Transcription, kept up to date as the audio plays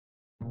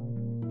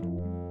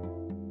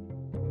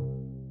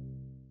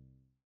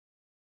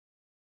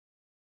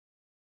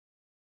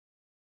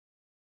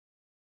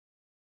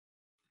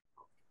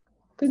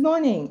Good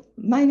morning.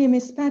 My name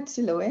is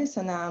Patsy Lewis,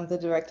 and I'm the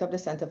director of the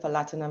Center for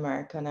Latin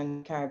American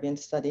and Caribbean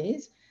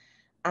Studies.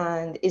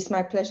 And it's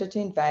my pleasure to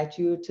invite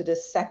you to the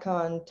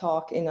second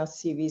talk in our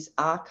series,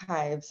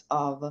 Archives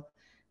of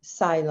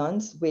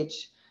Silence,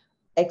 which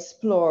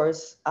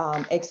explores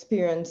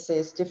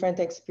different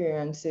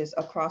experiences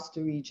across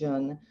the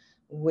region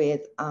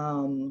with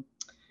the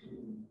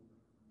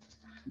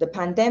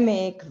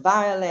pandemic,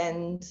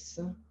 violence,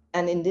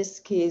 and in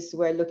this case,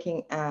 we're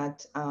looking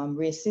at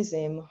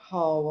racism,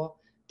 how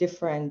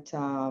different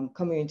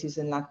communities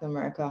in Latin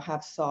America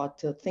have sought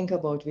to think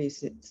about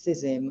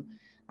racism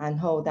and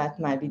how that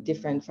might be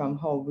different from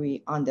how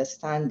we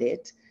understand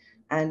it.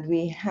 And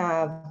we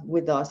have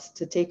with us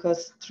to take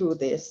us through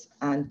this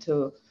and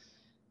to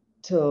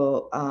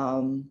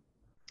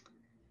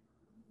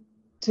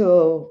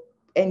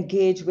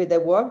engage with the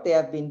work they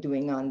have been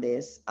doing on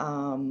this.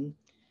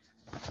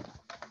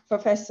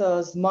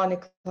 Professors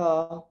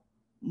Mónica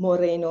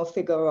Moreno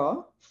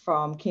Figueroa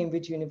from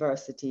Cambridge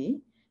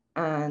University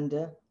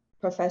and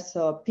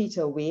Professor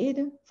Peter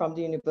Wade from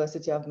the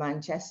University of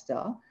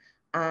Manchester.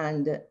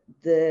 And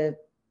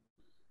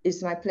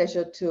it's my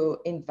pleasure to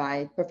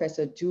invite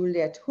Professor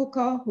Juliet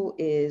Hooker, who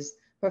is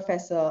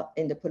professor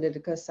in the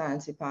Political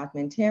Science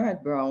Department here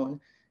at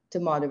Brown, to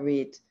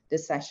moderate the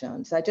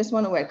session. So I just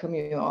want to welcome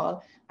you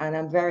all, and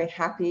I'm very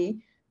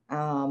happy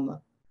to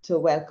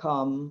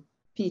welcome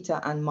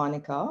Peter and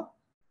Monica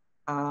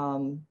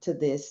to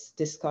this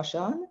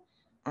discussion,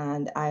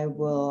 and I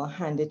will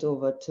hand it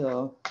over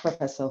to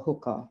Professor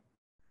Hooker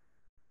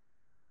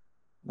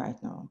right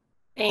now.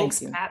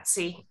 Thanks,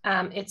 Patsy.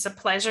 It's a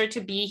pleasure to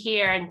be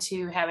here and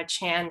to have a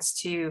chance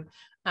to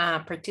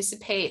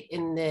participate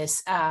in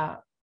this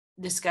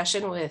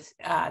discussion with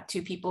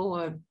two people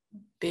who have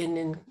been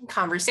in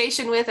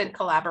conversation with and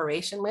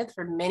collaboration with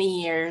for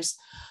many years.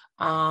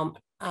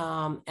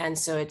 And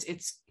so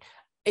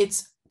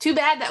it's too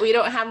bad that we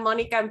don't have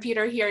Monica and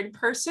Peter here in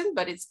person,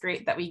 but it's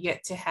great that we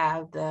get to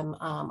have them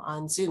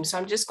on Zoom. So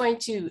I'm just going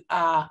to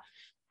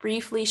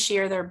briefly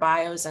share their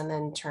bios and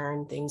then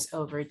turn things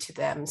over to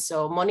them.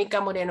 So Mónica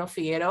Moreno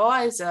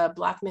Figueroa is a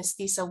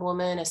Black-mestiza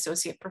woman,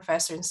 associate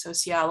professor in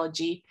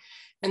sociology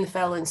and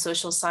fellow in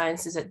social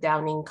sciences at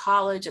Downing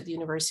College at the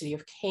University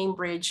of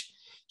Cambridge.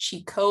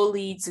 She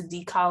co-leads the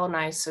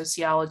Decolonise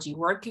Sociology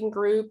Working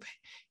Group,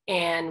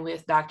 and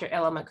with Dr.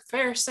 Ella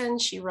McPherson,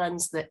 she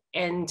runs the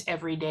End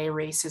Everyday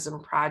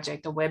Racism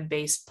Project, a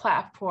web-based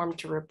platform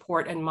to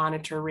report and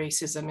monitor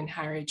racism in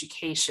higher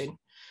education.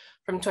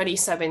 From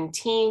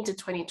 2017 to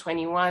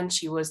 2021,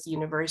 she was the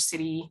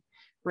University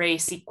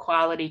Race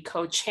Equality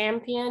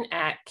Co-Champion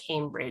at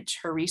Cambridge.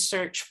 Her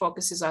research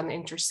focuses on the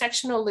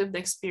intersectional lived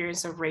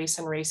experience of race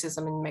and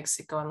racism in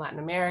Mexico and Latin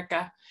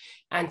America,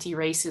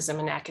 anti-racism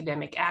and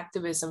academic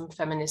activism,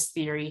 feminist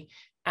theory,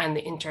 and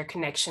the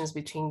interconnections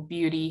between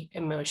beauty,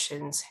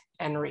 emotions,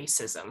 and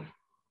racism.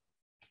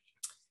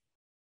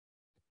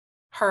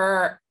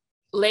 Her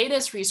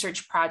latest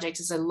research project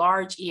is a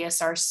large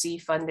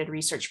ESRC funded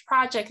research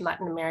project,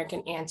 Latin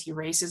American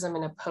Anti-Racism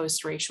in a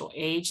Post-Racial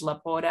Age,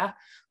 LAPORA,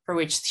 for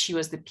which she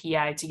was the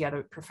PI together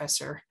with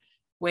Professor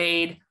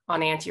Wade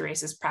on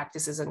anti-racist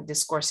practices and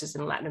discourses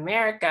in Latin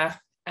America,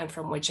 and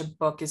from which a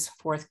book is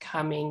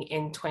forthcoming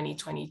in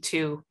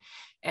 2022.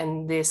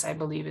 And this, I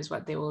believe, is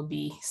what they will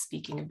be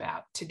speaking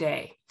about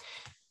today.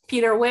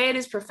 Peter Wade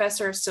is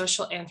professor of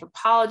social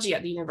anthropology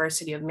at the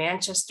University of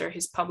Manchester.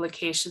 His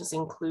publications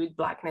include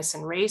Blackness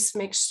and Race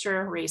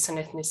Mixture, Race and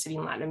Ethnicity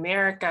in Latin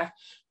America,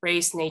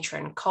 Race, Nature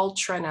and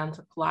Culture, an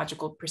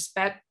Anthropological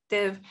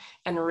Perspective,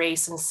 and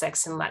Race and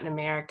Sex in Latin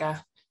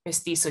America,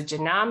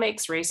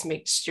 Mestizogenomics, Race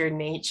Mixture,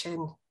 Nature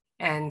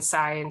and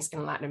Science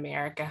in Latin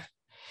America,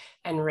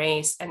 and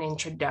Race and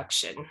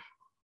Introduction.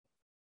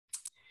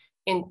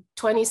 In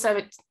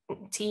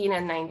 2017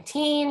 and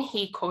 19,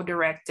 he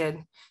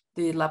co-directed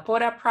the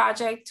LAPORA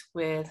project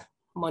with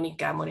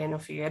Mónica Moreno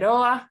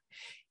Figueroa,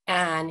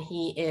 and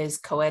he is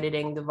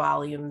co-editing the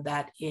volume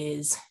that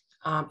is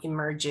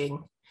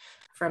emerging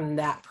from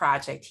that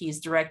project.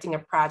 He's directing a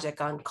project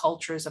on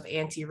cultures of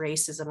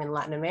anti-racism in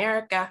Latin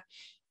America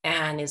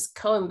and is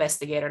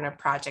co-investigator in a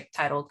project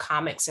titled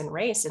Comics and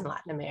Race in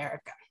Latin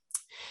America.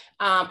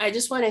 I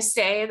just want to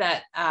say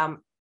that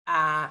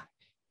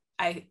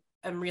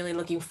I'm really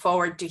looking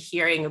forward to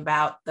hearing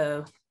about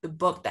the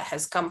book that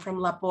has come from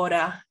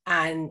LAPORA.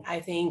 And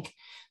I think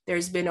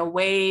there's been a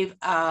wave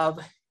of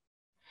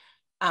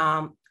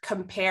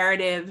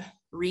comparative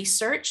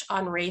research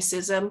on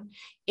racism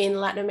in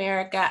Latin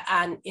America,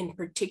 and in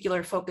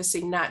particular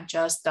focusing not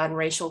just on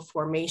racial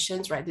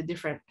formations, right, the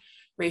different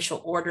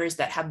racial orders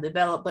that have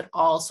developed, but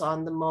also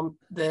on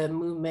the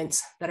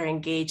movements that are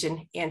engaged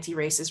in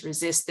anti-racist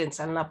resistance.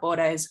 And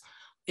LAPORA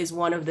is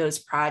one of those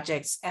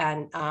projects.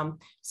 And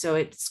so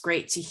it's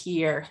great to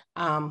hear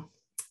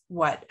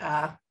what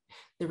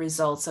the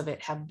results of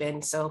it have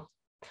been. So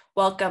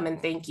welcome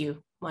and thank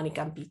you,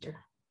 Mónica and Peter.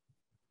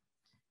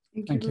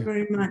 Thank you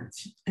very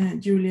much,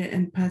 Julia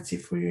and Patsy,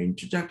 for your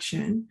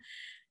introduction.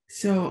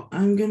 So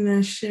I'm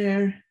gonna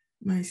share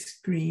my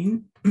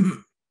screen.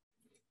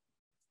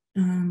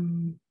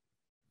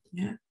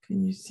 Yeah,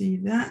 Can you see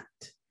that?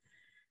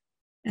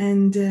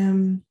 And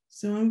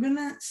so I'm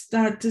gonna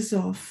start this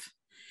off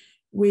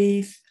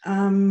with,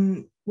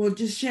 well,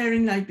 just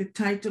sharing like the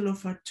title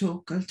of our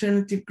talk,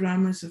 Alternative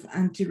Grammars of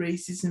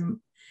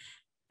Anti-Racism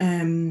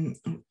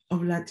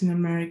of Latin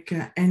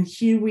America. And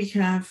here we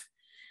have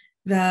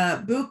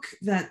the book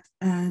that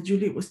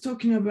Juliet was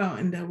talking about,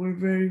 and that we're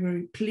very,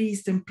 very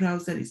pleased and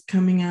proud that it's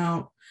coming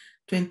out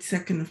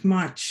 22nd of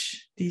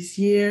March this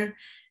year.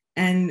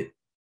 And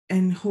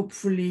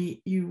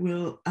hopefully you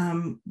will,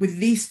 with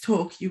this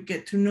talk, you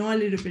get to know a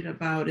little bit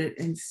about it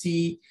and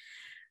see,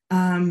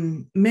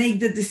 make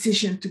the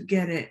decision to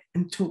get it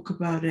and talk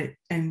about it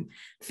and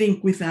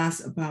think with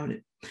us about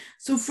it.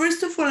 So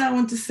first of all, I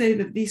want to say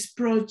that this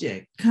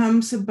project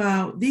comes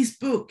about, this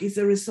book is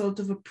a result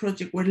of a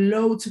project where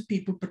loads of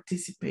people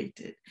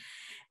participated.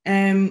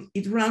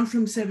 It ran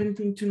from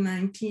 17 to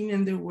 19,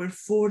 and there were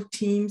 4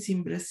 teams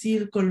in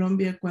Brazil,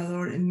 Colombia,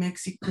 Ecuador, and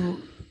Mexico,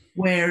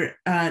 where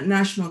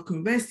national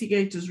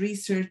co-investigators,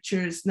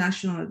 researchers,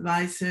 national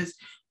advisors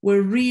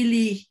were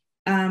really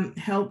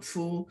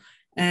helpful.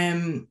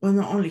 Well,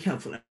 not only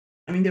helpful,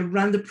 I mean, they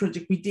ran the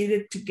project, we did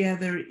it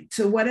together.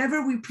 So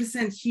whatever we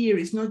present here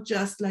is not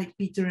just like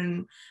Peter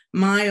and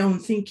my own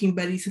thinking,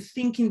 but it's a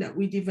thinking that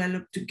we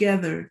developed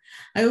together.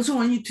 I also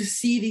want you to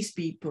see these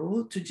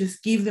people, to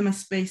just give them a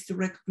space to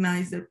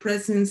recognize their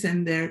presence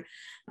and their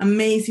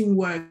amazing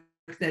work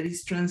that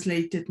is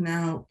translated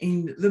now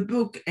in the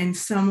book and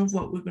some of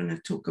what we're going to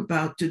talk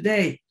about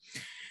today.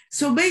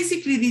 So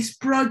basically this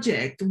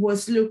project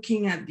was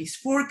looking at these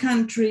 4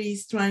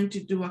 countries, trying to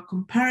do a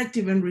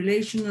comparative and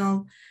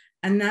relational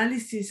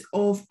analysis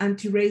of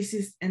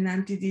anti-racist and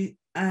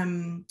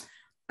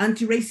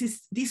anti-racist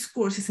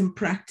discourses and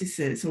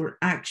practices or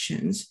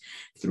actions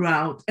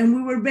throughout. And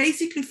we were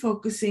basically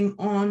focusing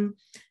on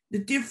the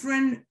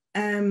different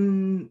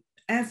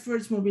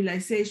efforts,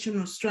 mobilization,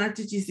 or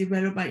strategies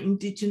developed by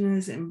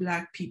Indigenous and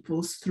Black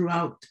peoples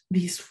throughout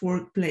these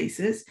 4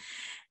 places,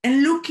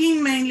 and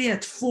looking mainly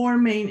at 4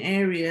 main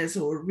areas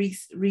or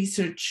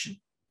research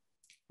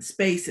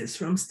spaces,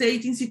 from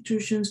state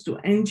institutions to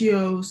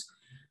NGOs,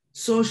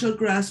 social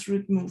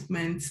grassroots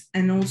movements,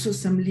 and also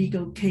some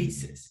legal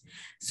cases.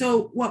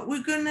 So what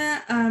we're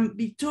gonna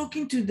be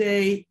talking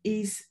today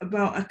is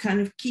about a kind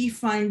of key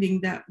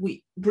finding that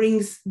we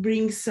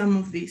brings some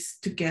of this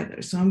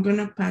together. So I'm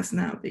gonna pass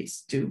now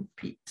this to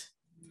Pete.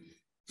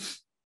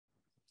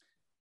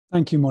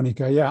 Thank you,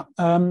 Monica. Yeah,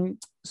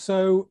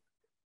 so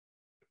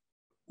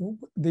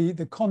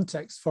the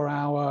context for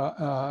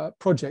our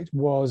project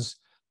was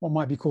what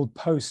might be called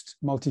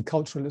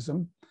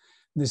post-multiculturalism.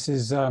 This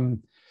is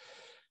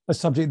a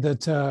subject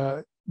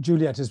that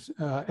Juliet has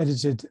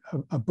edited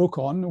a book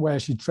on, where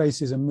she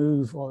traces a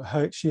move, or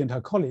she and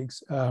her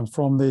colleagues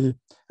from the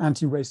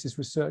Anti-Racist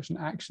Research and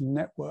Action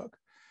Network,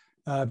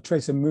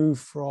 trace a move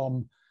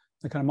from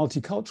the kind of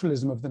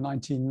multiculturalism of the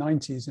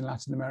 1990s in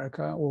Latin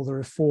America, all the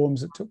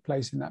reforms that took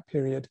place in that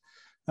period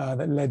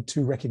that led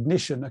to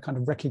recognition, a kind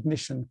of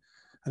recognition,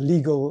 a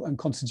legal and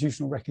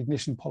constitutional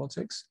recognition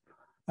politics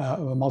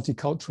of a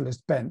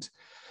multiculturalist bent.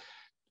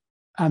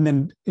 And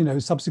then, you know,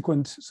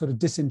 subsequent sort of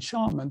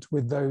disenchantment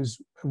with those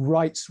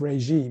rights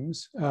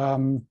regimes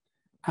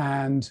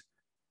and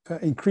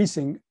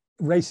increasing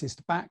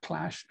racist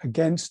backlash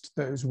against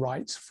those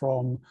rights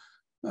from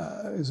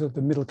sort of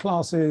the middle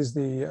classes,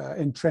 the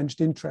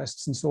entrenched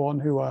interests and so on,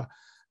 who are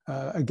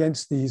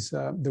against these,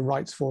 the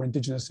rights for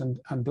Indigenous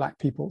and Black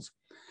peoples.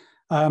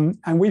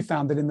 And we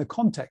found that in the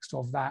context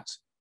of that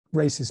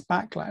racist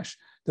backlash,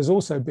 there's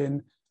also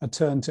been a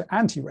turn to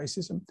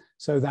anti-racism,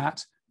 so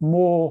that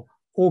more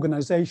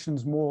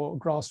organizations, more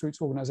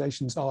grassroots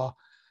organizations are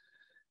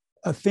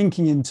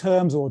thinking in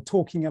terms or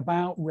talking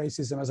about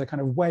racism as a kind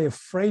of way of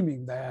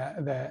framing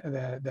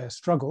their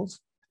struggles.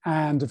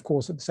 And of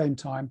course, at the same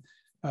time,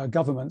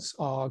 governments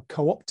are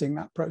co-opting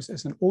that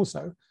process and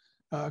also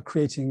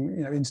creating,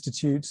 you know,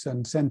 institutes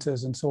and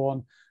centers and so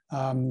on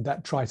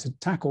that try to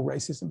tackle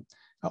racism,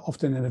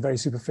 often in a very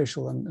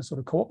superficial and a sort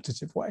of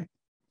cooptative way.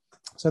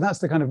 So that's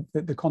the kind of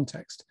the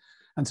context.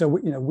 And so,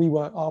 you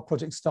know, our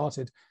project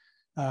started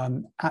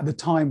at the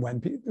time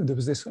when there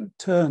was this sort of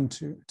turn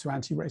to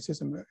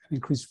anti-racism, an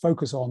increased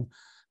focus on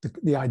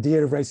the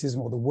idea of racism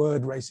or the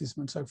word racism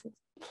and so forth.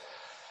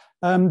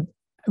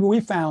 We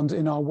found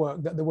in our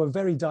work that there were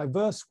very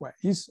diverse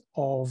ways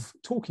of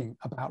talking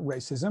about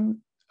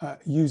racism,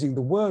 using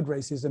the word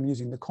racism,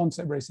 using the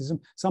concept racism,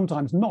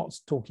 sometimes not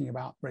talking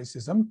about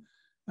racism,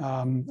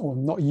 or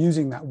not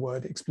using that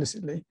word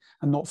explicitly,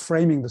 and not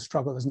framing the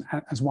struggle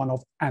as one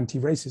of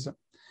anti-racism.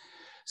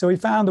 So we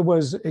found there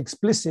was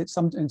explicit,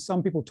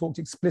 some people talked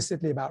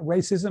explicitly about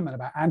racism and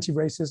about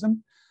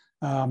anti-racism.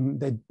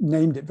 They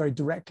named it very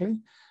directly.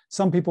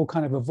 Some people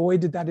kind of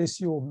avoided that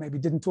issue, or maybe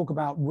didn't talk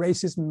about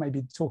racism,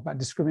 maybe talk about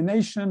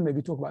discrimination,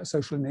 maybe talk about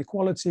social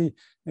inequality,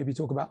 maybe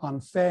talk about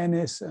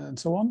unfairness and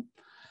so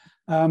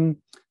on.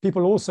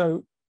 People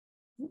also,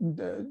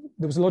 there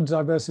was a lot of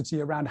diversity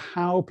around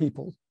how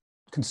people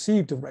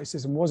conceived of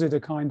racism. Was it a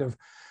kind of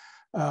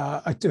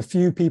a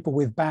few people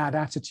with bad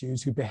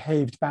attitudes who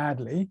behaved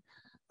badly?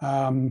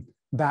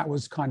 that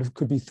was kind of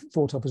could be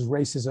thought of as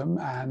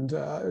racism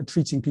and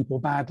treating people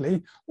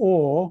badly,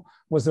 or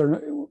was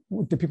there,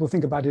 did people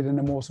think about it in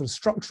a more sort of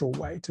structural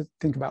way, to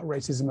think about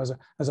racism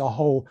as a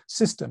whole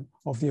system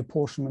of the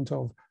apportionment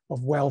of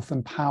wealth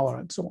and power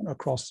and so on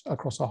across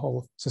a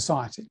whole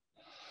society?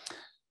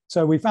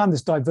 So we found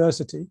this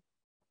diversity,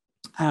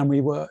 and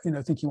we were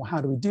thinking, well,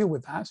 how do we deal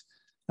with that?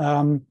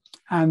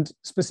 And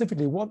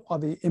specifically, what are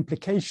the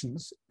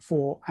implications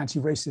for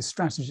anti-racist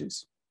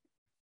strategies?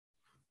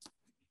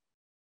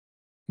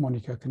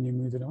 Monica, can you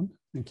move it on?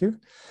 Thank you.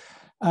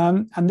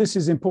 And this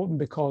is important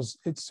because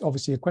it's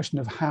obviously a question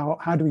of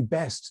how do we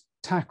best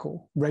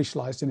tackle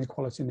racialized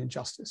inequality and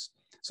injustice.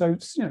 So,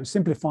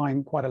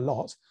 simplifying quite a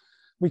lot,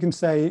 we can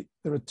say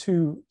there are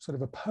two sort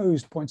of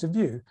opposed points of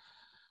view.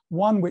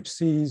 One which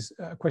sees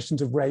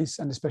questions of race,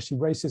 and especially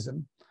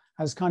racism,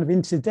 as kind of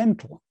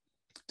incidental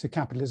to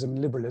capitalism and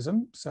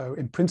liberalism. So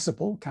in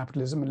principle,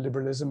 capitalism and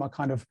liberalism are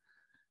kind of,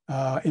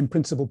 in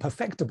principle,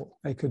 perfectible.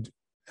 They could,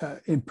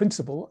 in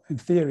principle, in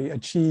theory,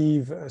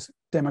 achieve a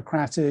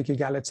democratic,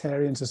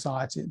 egalitarian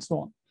society and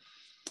so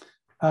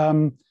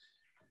on.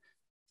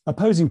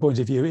 Opposing point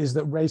of view is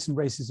that race and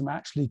racism are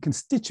actually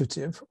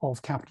constitutive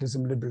of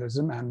capitalism,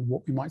 liberalism, and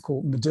what we might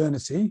call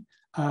modernity.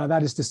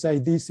 That is to say,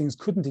 these things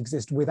couldn't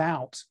exist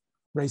without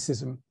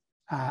racism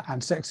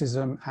and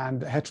sexism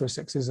and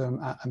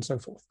heterosexism and so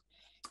forth.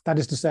 That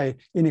is to say,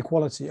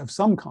 inequality of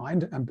some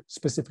kind, and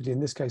specifically in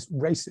this case,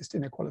 racist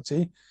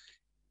inequality,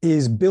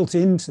 is built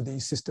into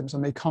these systems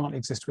and they can't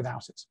exist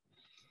without it.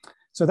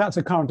 So that's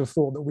a current of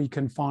thought that we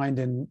can find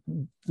in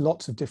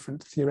lots of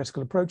different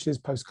theoretical approaches: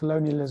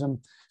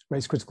 post-colonialism,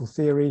 race critical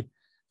theory,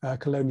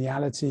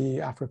 coloniality,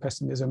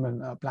 Afro-pessimism,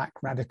 and Black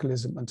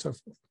radicalism, and so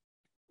forth.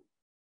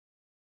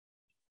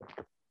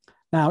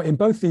 Now, in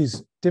both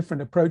these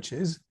different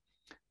approaches,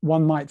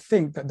 one might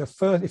think that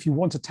if you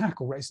want to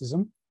tackle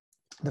racism,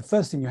 the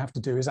first thing you have to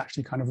do is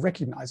actually kind of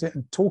recognize it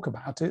and talk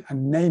about it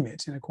and name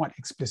it in a quite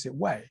explicit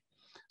way.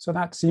 So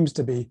that seems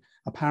to be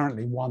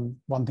apparently one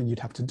thing you'd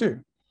have to do.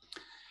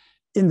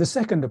 In the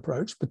second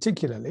approach,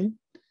 particularly,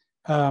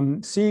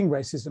 seeing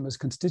racism as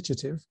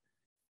constitutive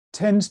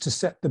tends to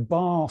set the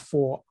bar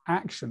for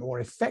action or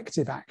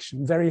effective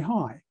action very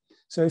high.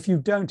 So if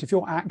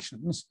your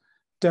actions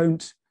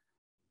don't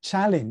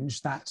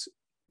challenge that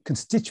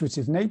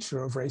constitutive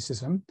nature of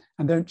racism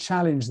and don't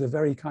challenge the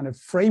very kind of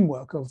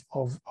framework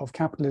of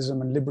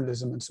capitalism and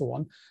liberalism and so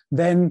on,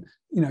 then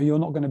you're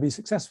not going to be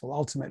successful.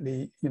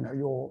 Ultimately,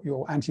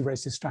 your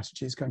anti-racist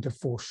strategy is going to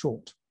fall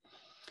short.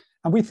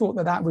 And we thought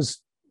that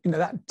was,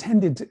 that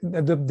tended,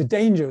 the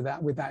danger of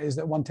that with that is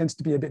that one tends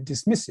to be a bit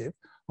dismissive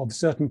of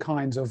certain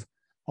kinds of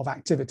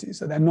activities,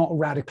 that they're not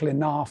radical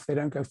enough, they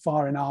don't go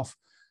far enough,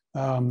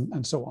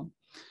 and so on.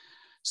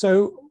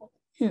 So,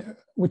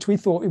 which we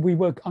thought, we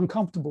were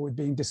uncomfortable with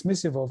being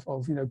dismissive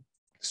of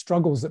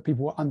struggles that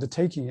people were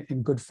undertaking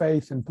in good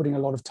faith and putting a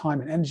lot of time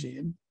and energy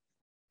in.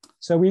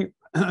 So we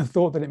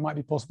thought that it might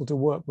be possible to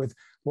work with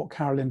what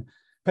Carolyn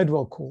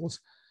Pedwell calls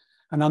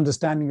an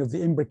understanding of the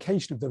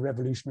imbrication of the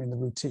revolutionary in the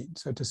routine.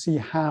 So to see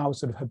how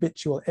sort of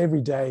habitual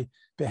everyday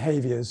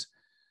behaviors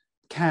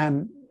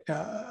can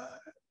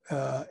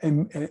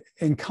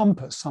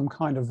encompass some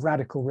kind of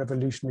radical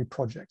revolutionary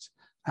project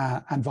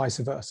and vice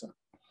versa.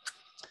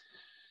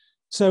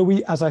 So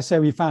as I say,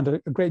 we found a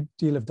great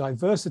deal of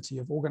diversity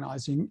of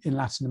organizing in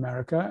Latin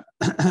America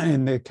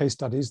in the case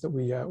studies that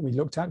we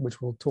looked at, which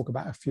we'll talk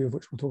about, a few of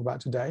which we'll talk about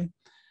today.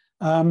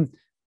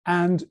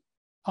 And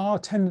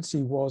our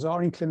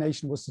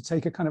inclination was to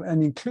take a kind of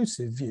an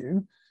inclusive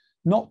view,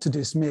 not to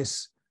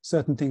dismiss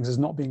certain things as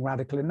not being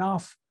radical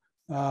enough,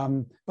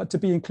 but to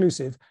be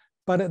inclusive,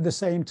 but at the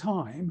same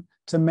time,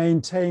 to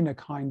maintain a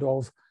kind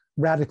of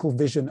radical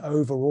vision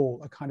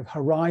overall, a kind of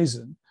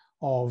horizon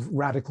of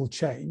radical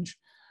change,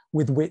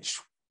 with which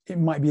it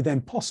might be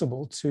then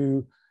possible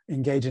to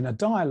engage in a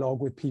dialogue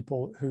with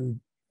people who,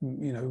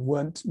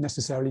 weren't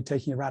necessarily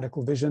taking a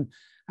radical vision,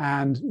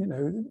 and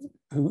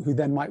who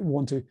then might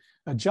want to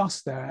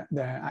adjust their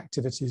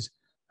activities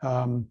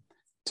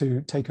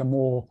to take a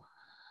more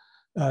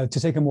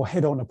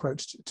head-on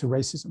approach to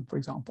racism, for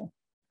example.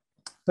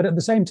 But at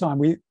the same time,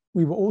 we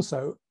were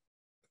also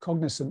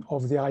cognizant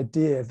of the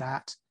idea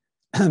that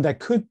there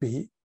could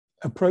be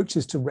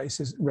approaches to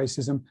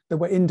racism that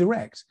were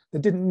indirect,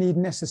 that didn't need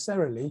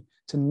necessarily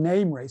to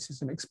name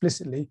racism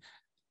explicitly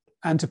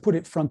and to put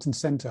it front and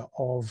center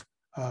of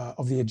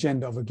the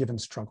agenda of a given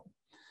struggle.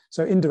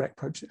 So indirect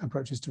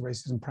approaches to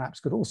racism perhaps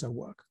could also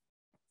work.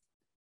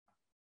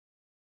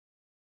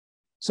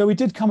 So we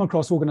did come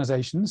across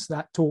organizations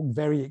that talked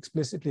very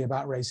explicitly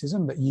about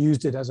racism, that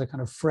used it as a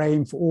kind of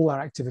frame for all our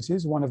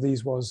activities. One of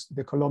these was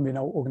the Colombian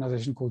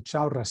organization called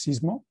Chao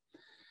Racismo.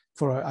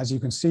 As you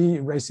can see,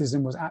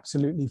 racism was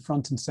absolutely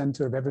front and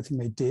center of everything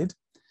they did.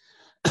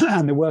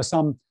 And there were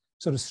some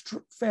sort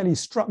of fairly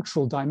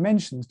structural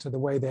dimensions to the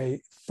way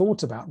they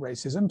thought about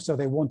racism. So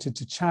they wanted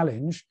to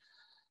challenge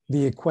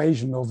the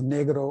equation of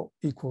negro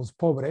equals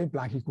pobre,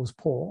 black equals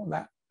poor.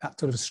 That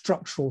sort of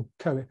structural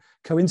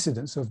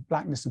coincidence of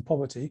blackness and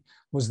poverty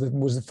was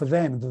for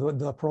them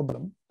the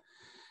problem.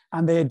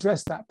 And they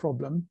addressed that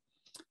problem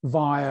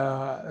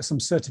via some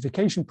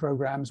certification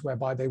programs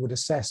whereby they would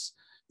assess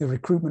the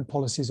recruitment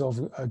policies of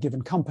a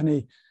given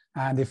company,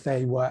 and if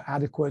they were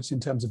adequate in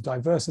terms of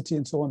diversity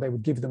and so on, they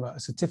would give them a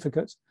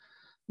certificate,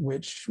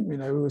 which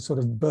sort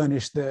of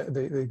burnished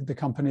the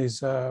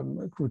company's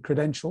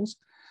credentials.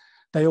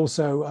 They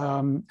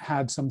also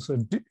had some sort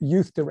of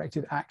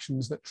youth-directed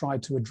actions that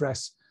tried to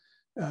address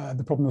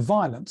the problem of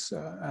violence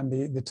and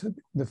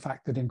the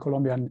fact that in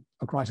Colombia and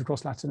right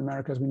across Latin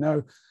America, as we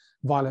know,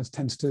 violence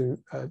tends to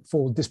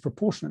fall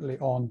disproportionately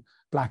on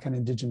Black and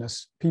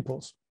Indigenous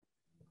peoples.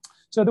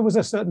 So there was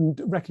a certain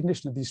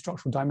recognition of these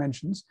structural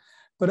dimensions,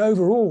 but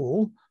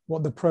overall,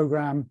 what the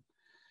program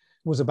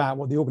was about,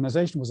 what the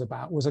organization was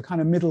about, was a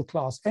kind of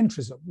middle-class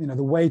entrism.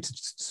 The way to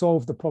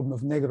solve the problem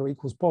of negro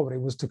equals poverty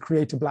was to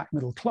create a Black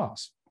middle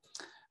class,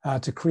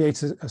 to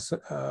create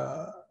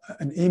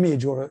an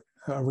image or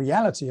a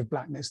reality of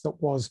Blackness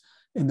that was,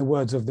 in the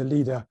words of the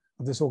leader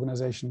of this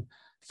organization,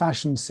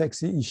 fashion,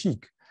 sexy, and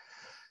chic,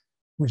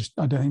 which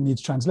I don't think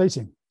needs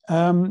translating.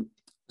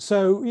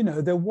 So,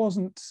 there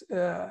wasn't,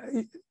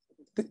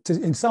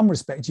 in some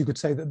respects, you could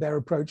say that their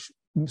approach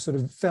sort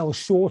of fell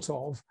short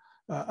of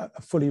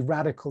a fully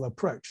radical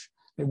approach.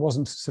 It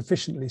wasn't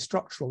sufficiently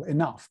structural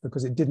enough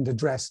because it didn't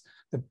address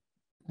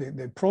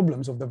the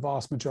problems of the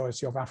vast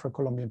majority of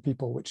Afro-Colombian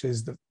people, which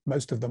is that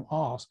most of them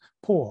are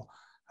poor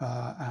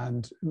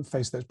and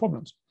face those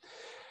problems.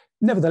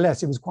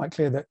 Nevertheless, it was quite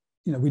clear that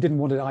we didn't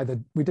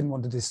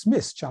want to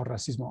dismiss Chao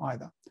Racismo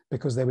either,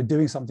 because they were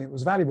doing something that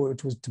was valuable,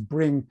 which was to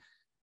bring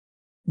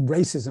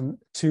racism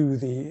to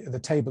the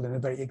table in a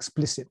very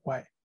explicit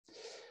way.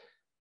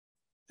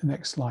 The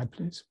next slide,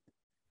 please.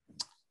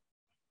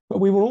 But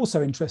we were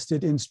also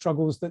interested in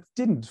struggles that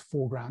didn't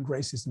foreground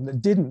racism,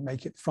 that didn't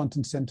make it front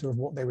and center of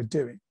what they were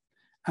doing.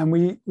 And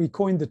we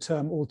coined the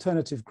term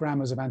alternative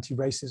grammars of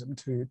anti-racism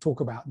to talk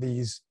about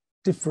these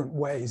different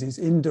ways, these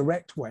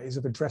indirect ways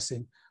of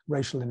addressing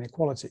racial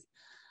inequality.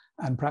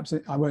 And perhaps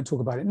I won't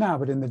talk about it now,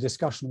 but in the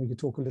discussion, we could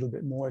talk a little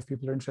bit more if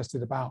people are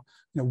interested about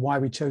why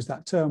we chose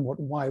that term,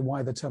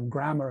 why the term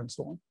grammar and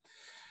so on.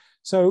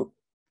 So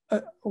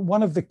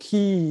one of the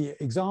key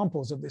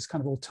examples of this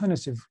kind of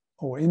alternative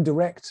or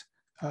indirect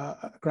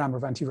grammar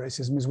of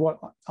anti-racism is what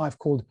I've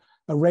called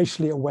a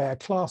racially aware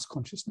class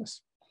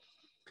consciousness,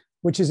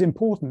 which is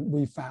important,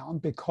 we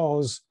found,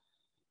 because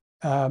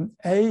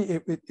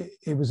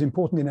it was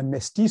important in a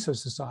mestizo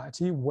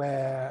society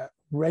where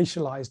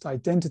racialized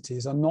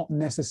identities are not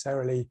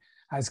necessarily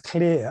as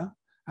clear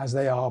as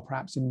they are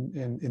perhaps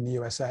in the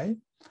USA.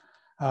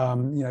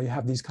 You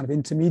have these kind of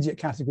intermediate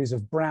categories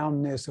of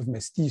brownness, of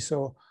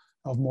mestizo,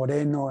 of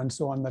moreno, and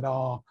so on that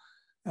are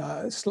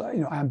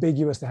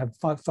ambiguous. They have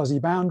fuzzy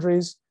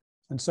boundaries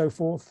and so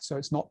forth. So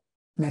it's not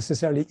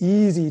necessarily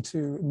easy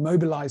to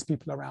mobilize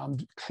people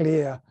around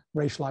clear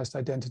racialized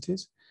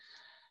identities.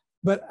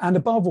 And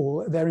above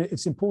all,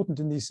 it's important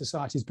in these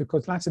societies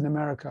because Latin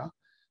America,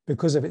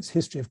 because of its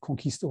history of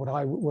conquista,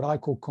 what I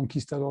call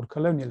conquistador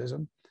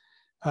colonialism,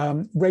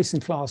 race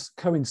and class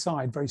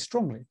coincide very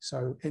strongly.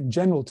 So in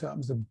general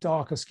terms, the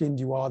darker skinned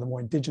you are, the more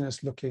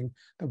indigenous looking,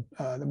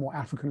 the more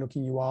African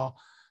looking you are,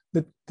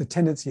 the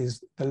tendency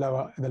is the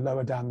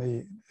lower down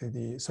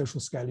the social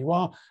scale you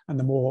are, and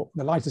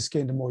the lighter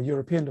skinned and more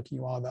European looking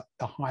you are,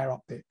 the higher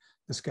up the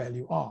scale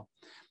you are.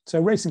 So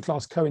race and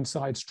class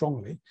coincide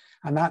strongly,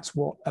 and that's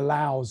what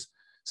allows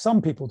some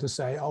people to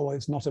say, oh, well,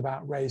 it's not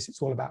about race,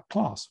 it's all about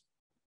class.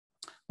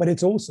 But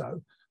it's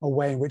also a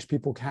way in which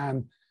people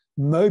can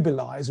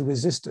mobilize a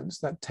resistance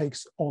that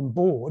takes on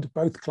board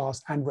both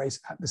class and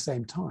race at the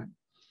same time.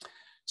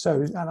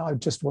 So, and I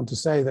just want to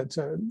say that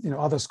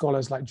other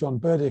scholars like John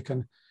Burdick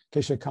and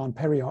Keisha Khan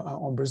Perry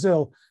on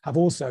Brazil have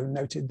also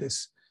noted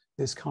this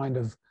kind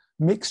of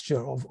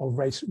mixture of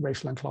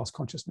racial and class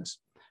consciousness.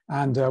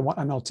 And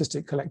an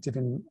artistic collective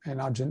in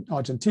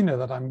Argentina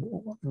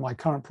that my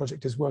current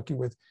project is working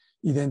with,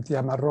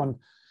 Identidad Marrón,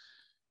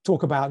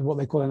 talk about what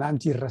they call an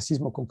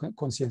antiracismo con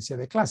conciencia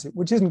de clase,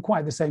 which isn't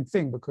quite the same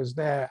thing because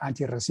their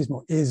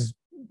antiracismo is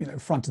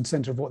front and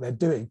center of what they're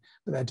doing,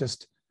 but they're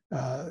just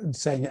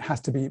saying it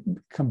has to be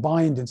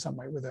combined in some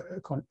way with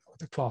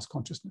a class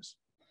consciousness.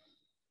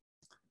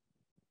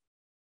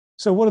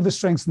 So what are the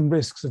strengths and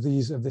risks of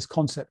this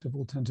concept of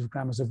alternative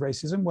grammars of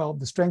racism? Well,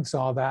 the strengths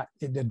are that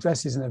it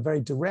addresses in a very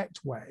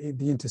direct way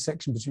the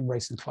intersection between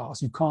race and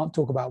class. You can't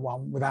talk about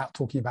one without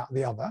talking about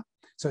the other.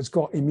 So it's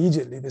got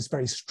immediately this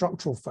very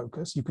structural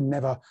focus. You can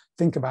never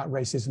think about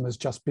racism as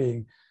just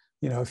being,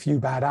 a few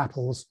bad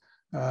apples,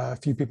 a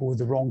few people with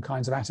the wrong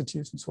kinds of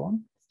attitudes and so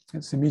on.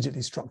 It's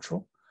immediately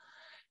structural.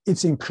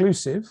 It's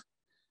inclusive.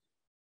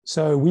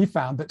 So we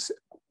found that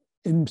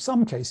in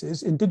some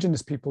cases,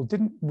 indigenous people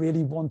didn't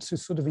really want to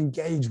sort of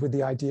engage with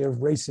the idea of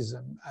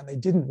racism, and they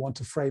didn't want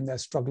to frame their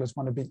struggle as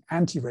one of being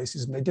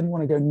anti-racism. They didn't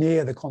want to go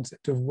near the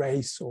concept of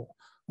race or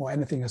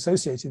anything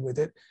associated with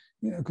it,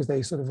 because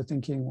they sort of are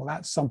thinking, well,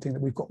 that's something that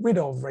we've got rid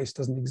of. Race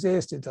doesn't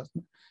exist. It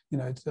doesn't,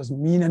 it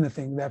doesn't mean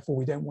anything. Therefore,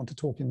 we don't want to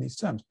talk in these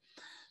terms.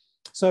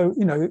 So,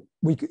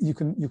 you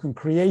can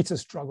create a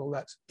struggle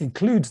that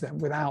includes them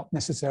without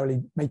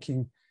necessarily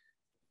making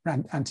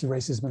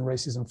anti-racism and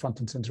racism front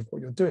and center of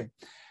what you're doing.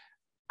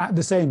 At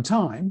the same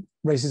time,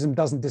 racism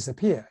doesn't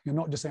disappear. You're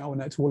not just saying, oh,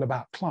 no, it's all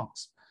about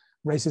class.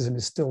 Racism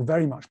is still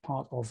very much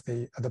part of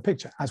the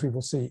picture, as we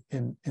will see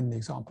in the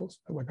examples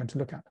that we're going to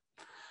look at.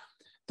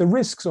 The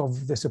risks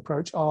of this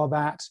approach are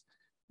that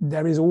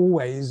there is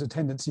always a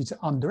tendency to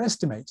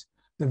underestimate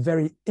the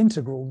very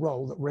integral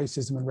role that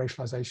racism and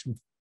racialization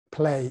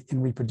play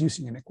in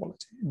reproducing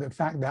inequality. The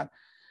fact that,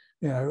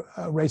 you know,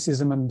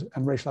 racism and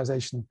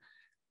racialization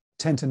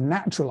tend to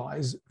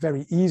naturalize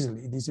very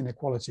easily these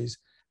inequalities,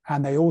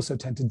 and they also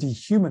tend to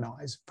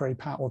dehumanize very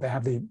powerfully, or they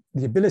have the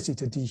ability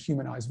to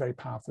dehumanize very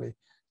powerfully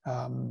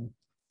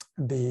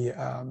the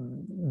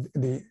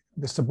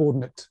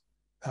subordinate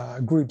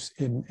groups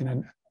in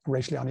a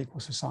racially unequal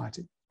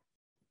society.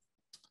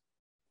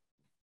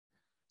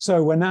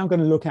 So we're now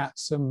going to look at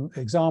some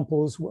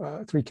examples,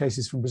 3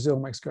 cases from Brazil,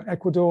 Mexico, and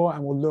Ecuador,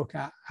 and we'll look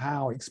at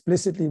how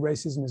explicitly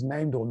racism is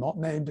named or not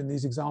named in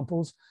these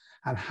examples,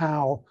 and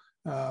how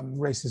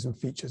racism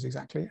features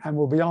exactly. And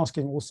we'll be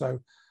asking also,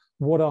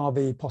 what are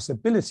the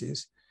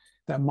possibilities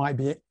that might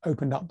be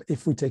opened up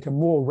if we take a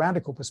more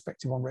radical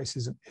perspective on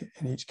racism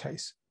in each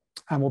case.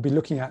 And we'll be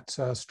looking at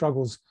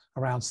struggles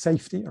around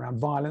safety, around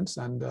violence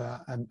and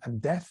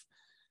death,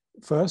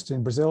 first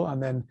in Brazil,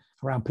 and then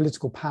around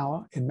political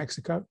power in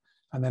Mexico,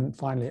 and then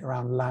finally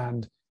around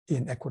land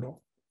in Ecuador.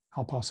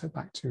 I'll pass it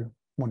back to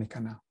Monica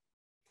now.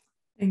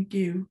 Thank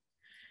you.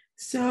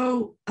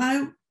 So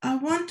I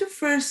want to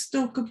first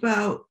talk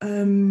about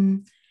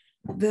the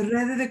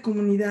Red de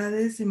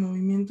Comunidades y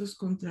Movimientos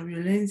contra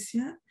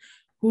Violencia,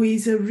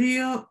 which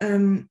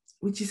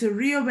is a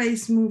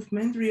Rio-based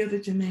movement, Rio de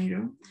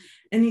Janeiro,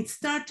 and it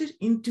started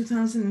in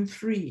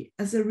 2003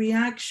 as a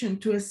reaction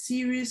to a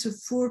series of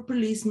 4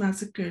 police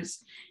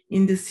massacres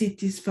in the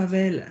city's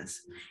favelas.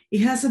 It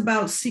has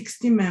about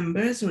 60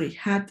 members, or it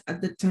had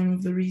at the time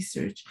of the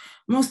research,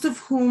 most of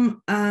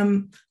whom are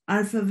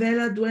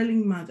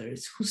favela-dwelling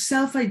mothers who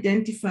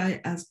self-identify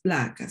as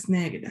Black, as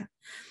negra.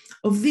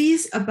 Of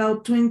these,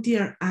 about 20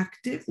 are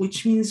active,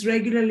 which means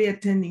regularly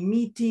attending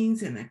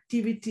meetings and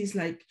activities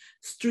like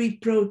street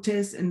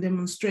protests and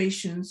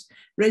demonstrations,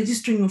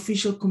 registering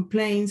official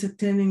complaints,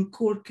 attending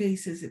court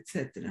cases,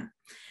 etc.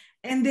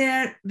 And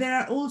there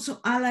are also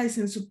allies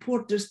and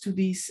supporters to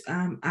these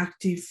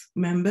active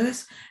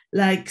members,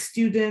 like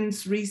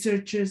students,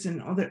 researchers,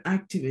 and other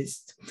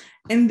activists.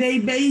 And they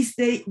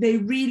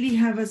really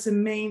have as a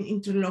main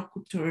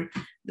interlocutor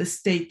the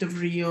state of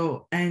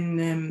Rio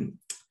and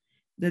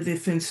the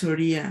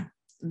Defensoria,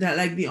 that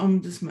like the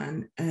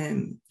ombudsman,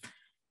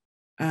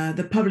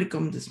 the public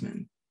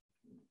ombudsman.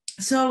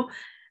 So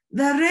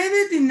the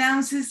Red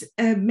denounces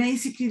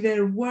basically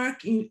their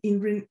work in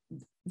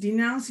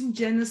denouncing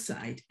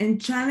genocide and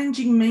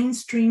challenging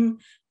mainstream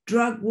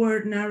drug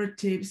war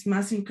narratives,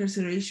 mass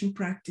incarceration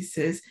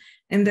practices,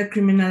 and the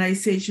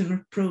criminalization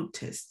of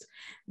protest.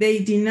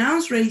 They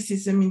denounce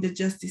racism in the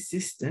justice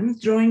system,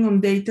 drawing on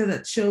data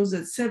that shows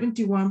that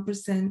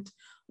 71%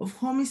 of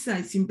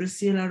homicides in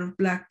Brazil are of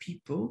Black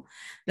people,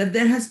 that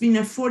there has been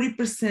a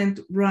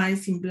 40%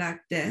 rise in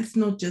Black deaths,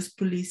 not just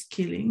police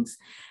killings,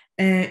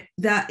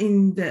 that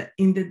in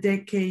the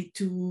decade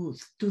to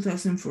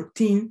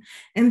 2014,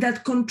 and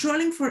that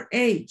controlling for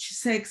age,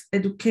 sex,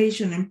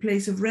 education, and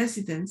place of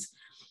residence,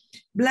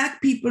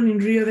 Black people in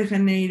Rio de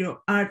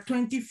Janeiro are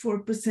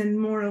 24%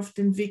 more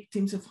often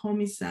victims of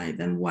homicide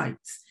than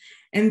whites,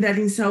 and that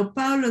in Sao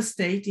Paulo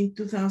state in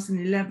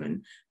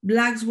 2011,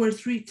 Blacks were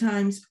 3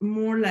 times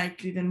more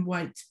likely than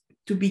whites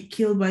to be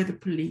killed by the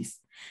police,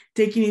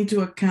 taking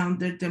into account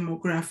their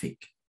demographic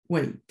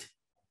weight.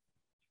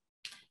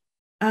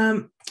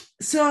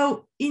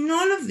 So in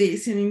all of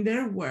this and in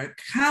their work,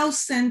 how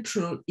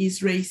central is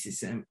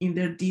racism in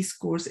their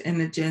discourse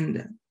and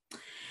agenda?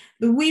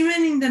 The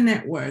women in the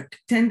network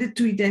tended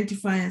to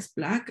identify as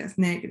Black, as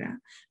negra,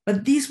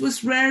 but this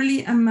was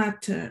rarely a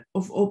matter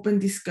of open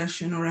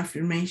discussion or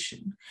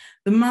affirmation.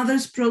 The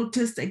mothers'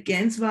 protest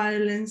against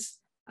violence,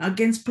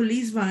 against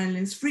police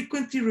violence,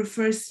 frequently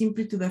refers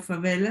simply to the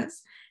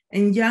favelas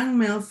and young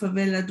male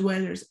favela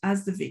dwellers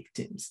as the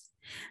victims.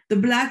 The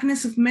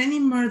Blackness of many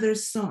murdered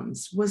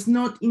sons was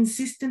not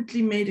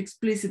insistently made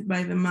explicit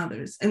by the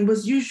mothers and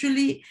was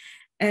usually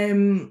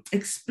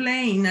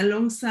explained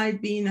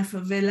alongside being a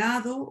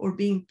favelado or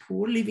being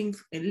poor, living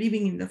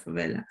in the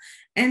favela,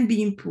 and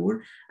being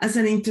poor as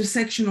an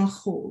intersectional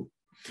whole.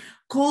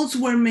 Calls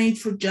were made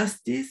for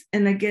justice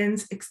and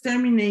against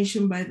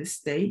extermination by the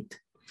state.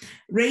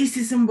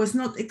 Racism was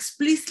not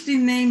explicitly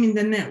named in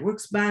the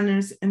network's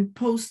banners and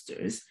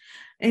posters,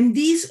 and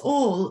these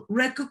all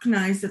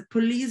recognize that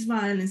police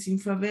violence in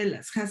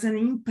favelas has an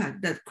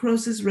impact that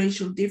crosses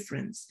racial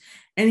difference,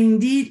 and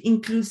indeed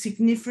includes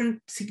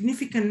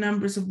significant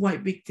numbers of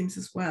white victims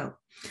as well.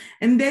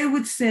 And they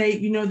would say,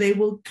 you know, they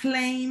will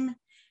claim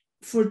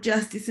for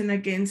justice and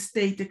against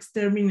state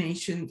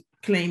extermination,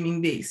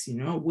 claiming this, you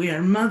know, we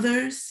are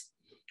mothers,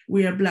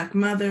 we are Black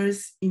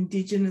mothers,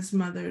 indigenous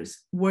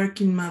mothers,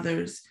 working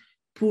mothers,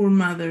 poor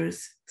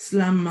mothers,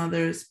 slum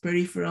mothers,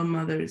 peripheral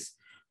mothers.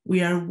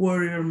 We are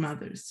warrior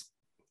mothers.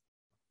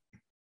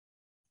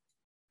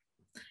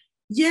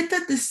 Yet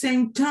at the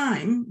same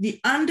time,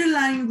 the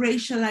underlying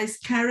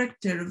racialized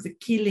character of the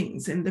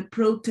killings and the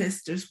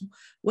protesters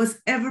was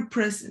ever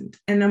present,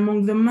 and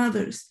among the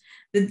mothers,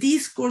 the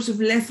discourse of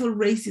lethal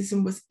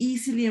racism was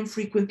easily and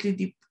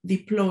frequently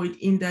deployed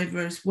in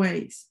diverse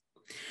ways.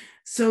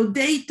 So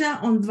data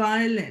on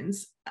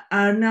violence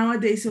are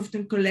nowadays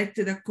often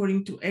collected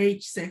according to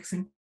age, sex,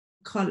 and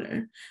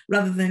color,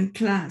 rather than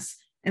class.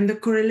 And the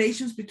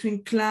correlations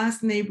between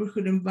class,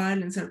 neighborhood, and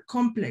violence are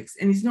complex,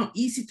 and it's not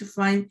easy to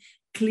find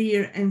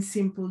clear and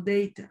simple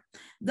data.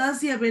 Thus,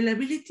 the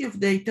availability of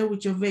data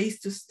which obeys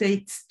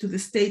to the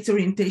state's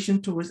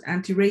orientation towards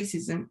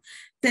anti-racism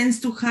tends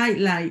to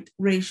highlight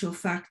racial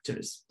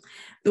factors.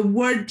 The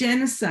word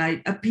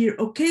genocide appears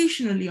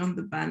occasionally on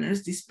the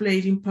banners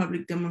displayed in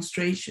public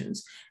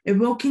demonstrations,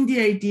 evoking the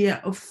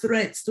idea of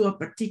threats to a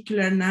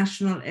particular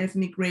national,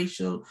 ethnic,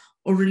 racial,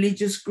 or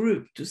religious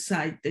group, to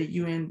cite the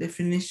UN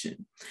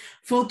definition.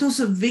 Photos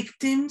of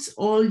victims,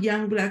 all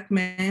young Black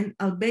men,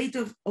 albeit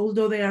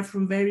although they are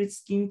from varied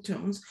skin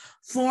tones,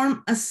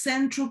 form a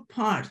central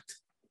part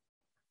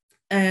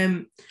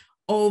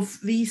of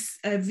this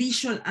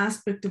visual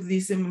aspect of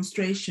this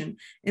demonstration,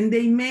 and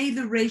they made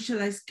the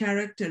racialized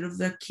character of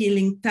the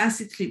killing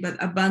tacitly but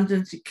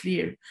abundantly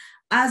clear,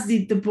 as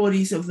did the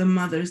bodies of the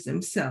mothers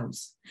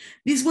themselves.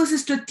 This was a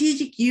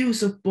strategic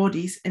use of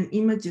bodies and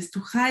images to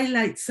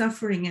highlight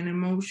suffering and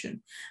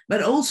emotion,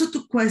 but also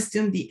to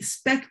question the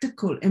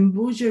spectacle and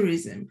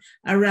voyeurism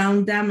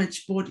around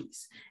damaged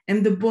bodies,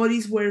 and the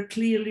bodies were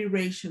clearly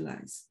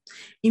racialized.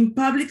 In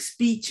public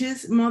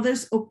speeches,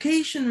 mothers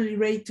occasionally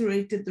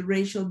reiterated the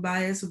racial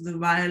bias of the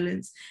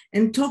violence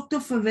and talked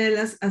of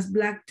favelas as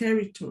Black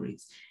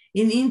territories.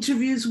 In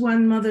interviews,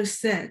 one mother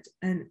said,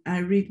 and I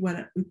read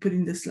what we put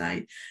in the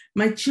slide,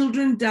 "My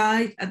children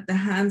died at the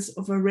hands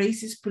of a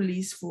racist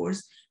police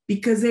force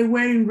because they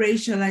were in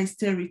racialized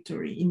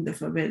territory in the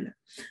favela."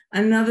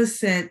 Another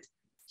said,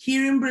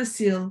 "Here in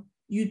Brazil,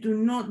 you do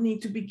not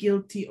need to be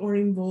guilty or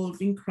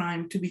involved in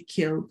crime to be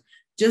killed.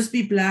 Just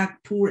be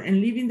Black, poor, and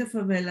live in the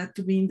favela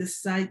to be in the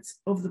sights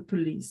of the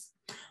police."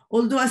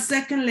 Although a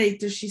second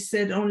later, she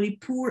said only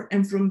poor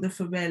and from the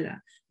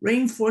favela,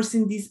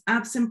 reinforcing this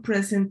absent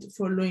present,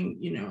 following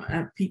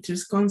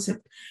Peter's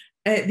concept,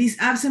 this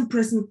absent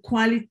present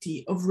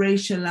quality of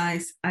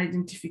racialized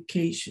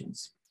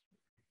identifications.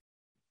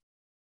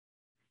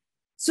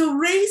 So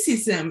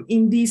racism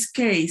in this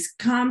case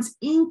comes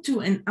into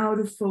and out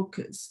of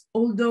focus,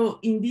 although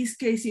in this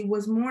case it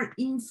was more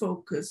in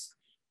focus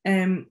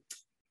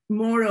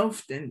more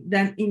often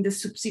than in the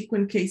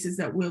subsequent cases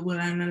that we will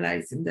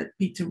analyze and that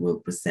Peter will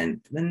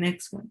present the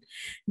next one.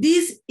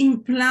 This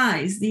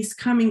implies, this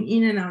coming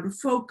in and out of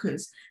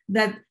focus,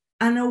 that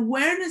an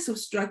awareness of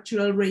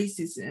structural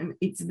racism,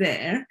 it's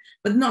there,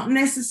 but not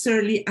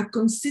necessarily a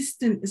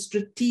consistent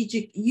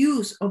strategic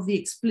use of the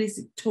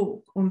explicit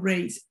talk on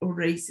race or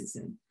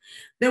racism.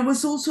 There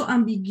was also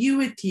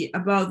ambiguity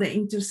about the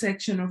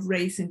intersection of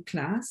race and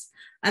class,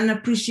 an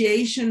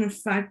appreciation of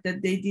fact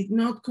that they did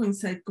not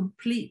coincide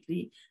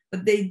completely,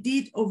 but they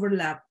did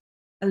overlap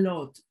a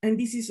lot. And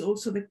this is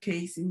also the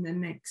case in the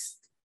next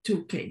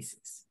two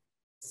cases.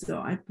 So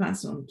I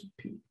pass on to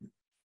Peter.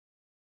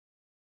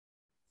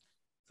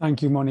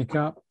 Thank you,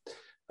 Monica.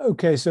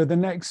 Okay, so the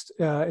next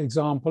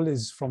example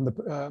is from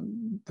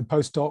the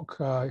postdoc,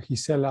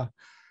 Gisela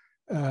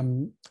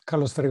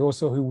Carlos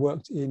Fregoso, who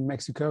worked in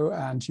Mexico,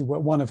 and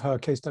one of her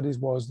case studies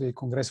was the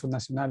Congreso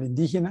Nacional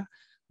Indígena,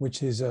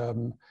 which is a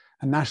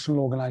national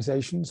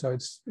organization. So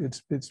it's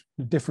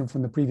different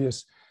from the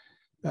previous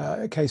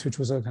case, which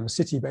was a kind of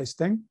city-based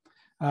thing.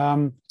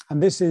 And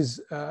this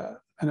is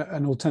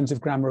an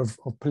alternative grammar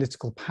of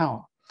political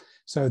power.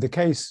 So the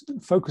case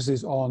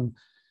focuses on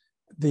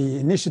the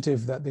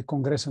initiative that the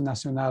Congreso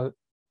Nacional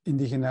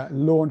Indígena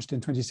launched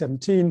in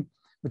 2017,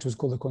 which was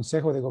called the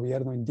Consejo de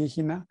Gobierno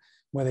Indígena,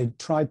 where they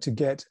tried to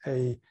get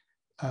a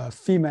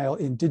female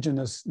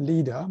indigenous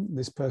leader,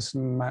 this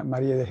person,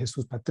 María de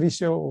Jesús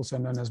Patricio, also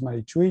known as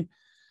Marichuy,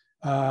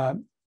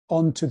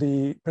 onto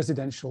the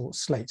presidential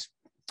slate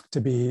to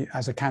be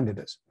as a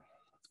candidate.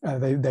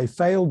 They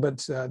failed,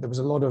 but there was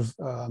a lot of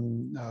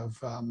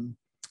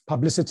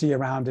publicity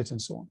around it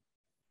and so on.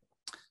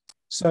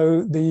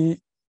 So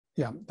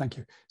thank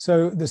you.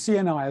 So the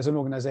CNI as an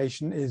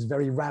organization is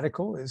very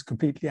radical, it's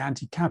completely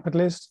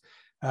anti-capitalist.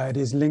 It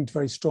is linked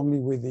very strongly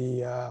with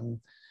the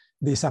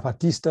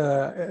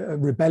Zapatista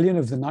rebellion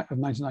of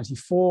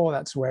 1994.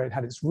 That's where it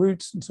had its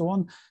roots and so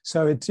on.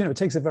 So it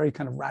takes a very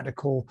kind of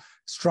radical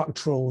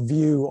structural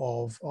view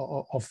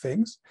of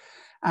things.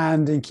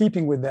 And in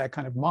keeping with their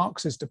kind of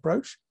Marxist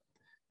approach,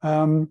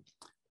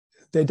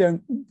 they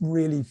don't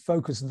really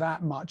focus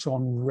that much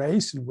on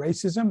race and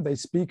racism. They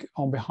speak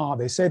on behalf,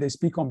 they say they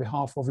speak on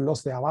behalf of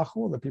los de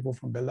abajo, the people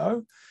from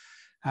below.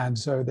 And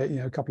so they,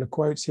 a couple of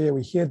quotes here,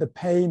 we hear the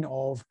pain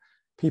of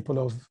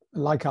people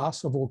like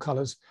us, of all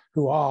colors,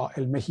 who are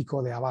el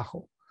México de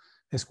abajo.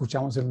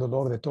 Escuchamos el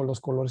dolor de todos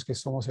los colores que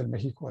somos el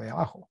México de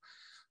abajo.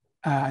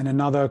 And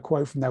another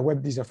quote from their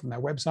these are from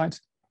their website.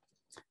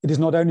 It is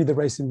not only the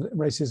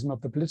racism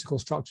of the political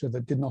structure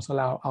that did not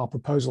allow our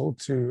proposal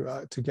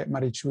to get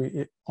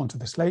Marichui onto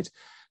the slate,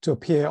 to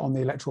appear on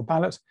the electoral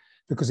ballot,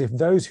 because if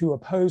those who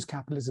oppose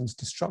capitalism's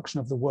destruction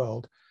of the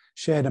world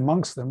shared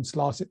amongst them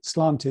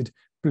slanted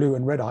blue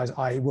and red eyes,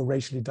 i.e. were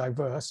racially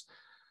diverse,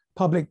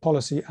 public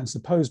policy and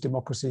supposed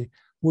democracy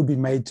would be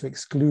made to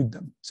exclude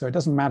them. So it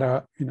doesn't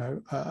matter,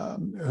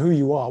 who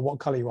you are, what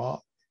color you are.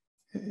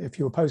 If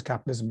you oppose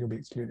capitalism, you'll be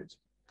excluded.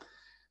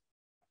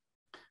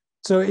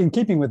 So in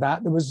keeping with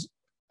that, there was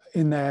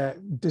in their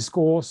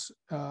discourse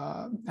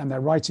and their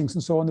writings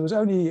and so on, there was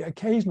only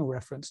occasional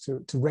reference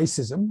to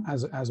racism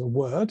as a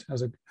word,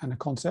 and a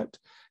concept.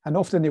 And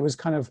often it was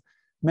kind of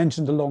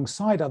mentioned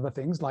alongside other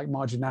things like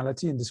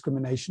marginality and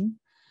discrimination.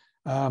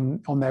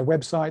 On their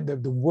website,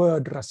 the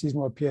word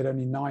racismo appeared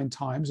only 9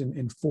 times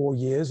in 4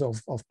 years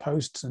of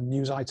posts and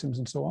news items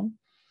and so on.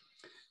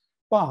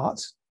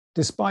 But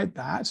despite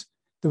that,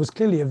 there was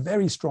clearly a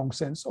very strong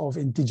sense of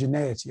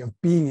indigeneity, of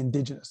being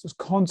indigenous. There was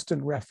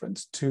constant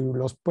reference to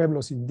los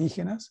pueblos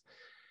indígenas.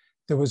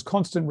 There was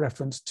constant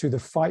reference to the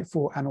fight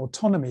for an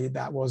autonomy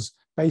that was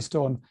based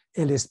on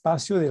el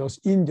espacio de los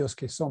indios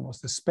que somos,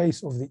 the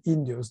space of the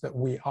indios that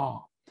we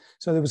are.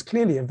 So there was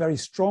clearly a very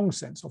strong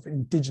sense of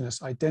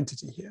indigenous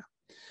identity here.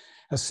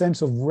 A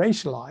sense of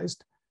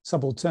racialized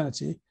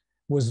subalternity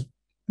was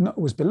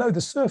below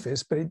the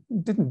surface, but it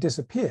didn't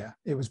disappear.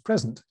 It was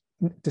present,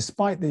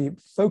 despite the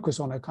focus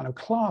on a kind of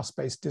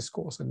class-based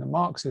discourse and the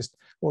Marxist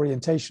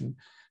orientation.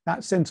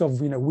 That sense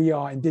of, we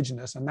are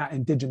indigenous, and that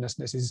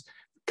indigenousness is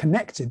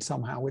connected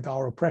somehow with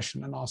our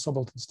oppression and our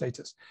subaltern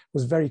status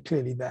was very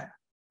clearly there.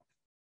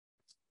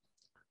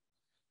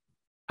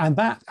 And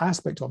that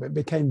aspect of it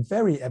became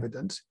very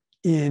evident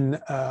in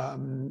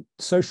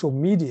social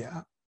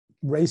media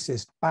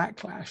racist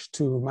backlash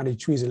to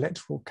Marichui's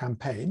electoral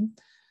campaign.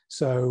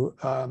 So,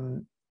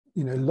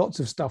 lots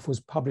of stuff was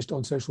published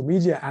on social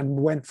media and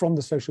went from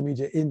the social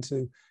media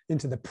into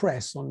the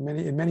press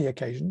in many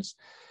occasions,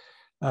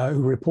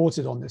 who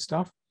reported on this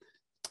stuff.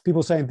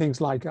 People saying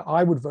things like,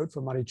 I would vote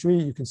for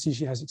Marichui. You can see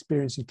she has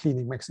experience in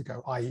cleaning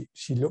Mexico, i.e.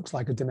 she looks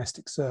like a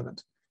domestic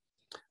servant.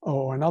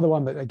 Or another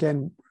one that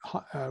again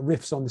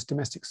riffs on this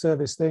domestic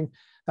service thing,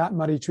 that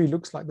Marichui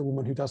looks like the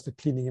woman who does the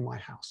cleaning in my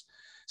house.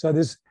 So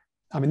these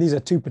are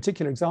 2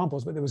 particular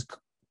examples, but there was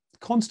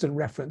constant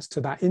reference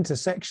to that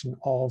intersection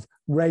of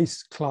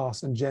race,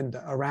 class, and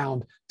gender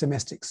around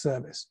domestic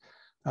service,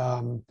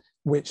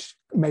 which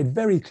made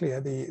very clear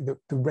the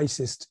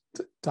racist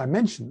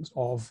dimensions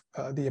of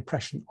the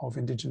oppression of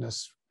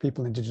indigenous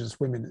people, indigenous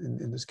women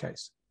in this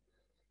case.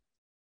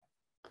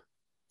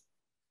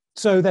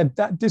 So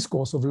that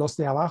discourse of los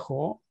de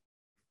abajo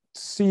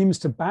seems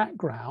to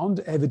background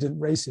evident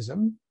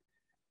racism,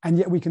 and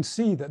yet we can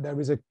see that there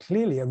is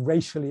clearly a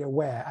racially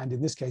aware, and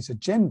in this case a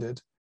gendered,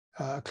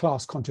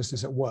 class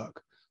consciousness at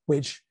work,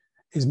 which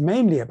is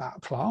mainly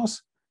about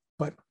class,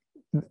 but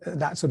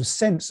that sort of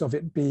sense of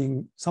it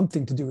being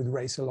something to do with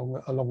race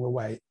along the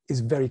way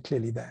is very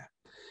clearly there.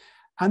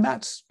 And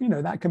that's,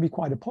 that can be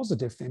quite a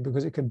positive thing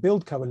because it can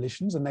build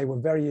coalitions, and they were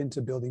very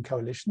into building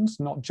coalitions,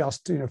 not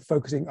just,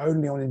 focusing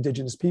only on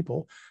indigenous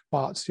people,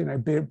 but,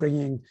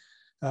 bringing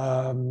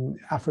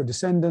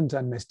Afro-descendant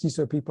and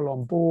mestizo people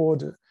on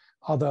board,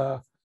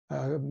 other,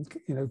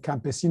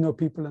 campesino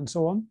people and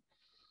so on.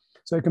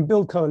 So it can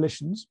build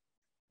coalitions,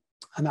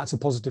 and that's a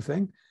positive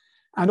thing.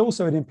 And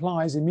also it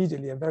implies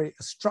immediately a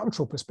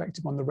structural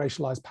perspective on the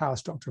racialized power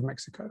structure of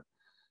Mexico.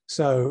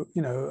 So,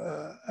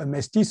 a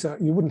mestiza,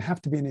 you wouldn't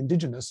have to be an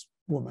indigenous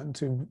woman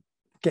to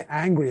get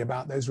angry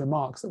about those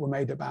remarks that were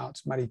made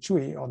about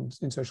Marichui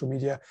in social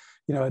media.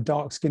 A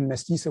dark-skinned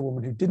mestiza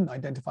woman who didn't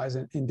identify as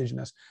an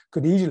indigenous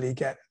could easily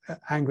get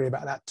angry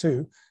about that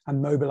too,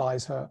 and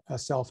mobilize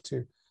herself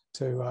to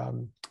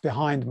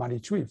behind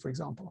Marichui, for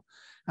example.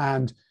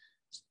 And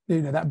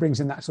that brings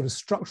in that sort of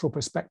structural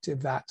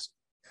perspective that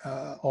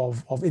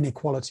of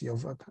inequality,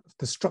 of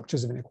the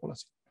structures of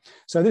inequality.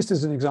 So this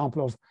is an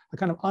example of a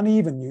kind of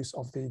uneven use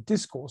of the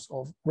discourse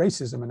of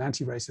racism and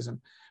anti-racism,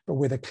 but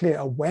with a clear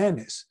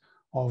awareness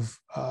of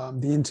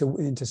the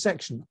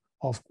intersection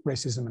of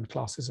racism and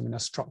classism in a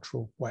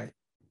structural way.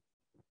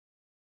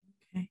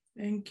 Okay,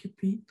 thank you,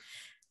 Pete.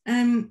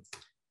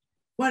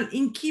 Well,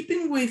 in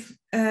keeping with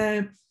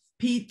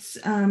Pete's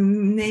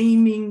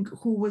naming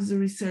who was the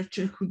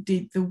researcher who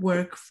did the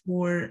work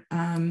for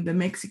the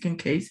Mexican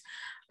case,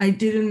 I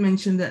didn't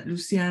mention that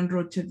Lucian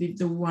Rocha did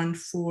the one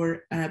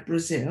for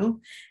Brazil.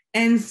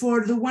 And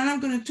for the one I'm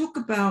going to talk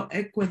about,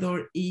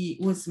 Ecuador, it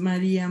was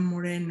Maria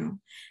Moreno.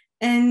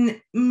 And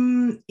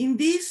in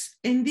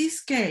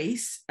this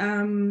case,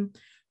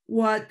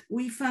 what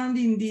we found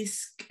in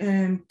this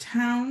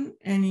town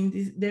and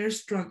in their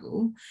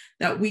struggle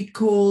that we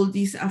call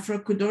this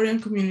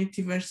Afro-Ecuadorian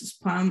community versus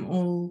palm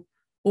oil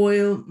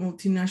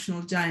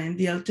multinational giant,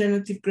 the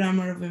alternative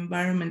grammar of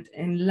environment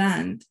and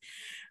land.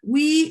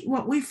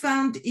 What we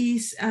found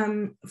is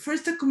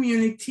first a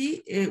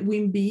community,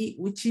 Wimbi,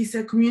 which is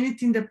a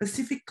community in the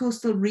Pacific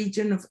coastal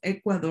region of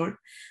Ecuador,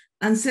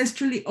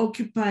 ancestrally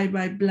occupied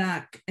by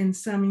Black and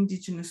some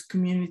indigenous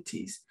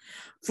communities.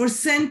 For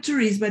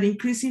centuries, but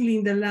increasingly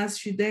in the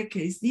last few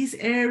decades, this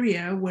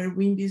area where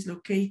WIMB is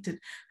located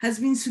has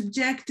been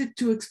subjected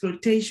to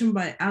exploitation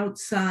by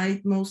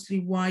outside, mostly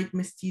white,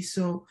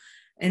 mestizo,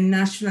 and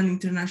national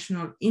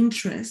international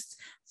interests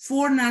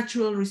for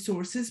natural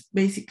resources,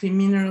 basically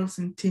minerals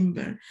and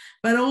timber,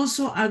 but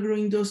also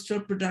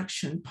agro-industrial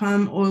production,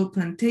 palm oil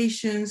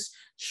plantations,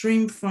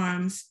 shrimp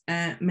farms,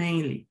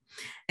 mainly.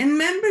 And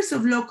members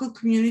of local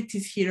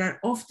communities here are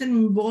often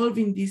involved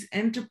in these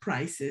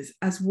enterprises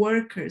as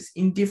workers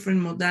in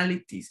different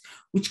modalities,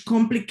 which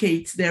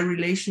complicates their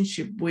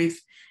relationship with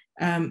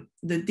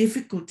the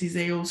difficulties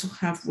they also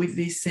have with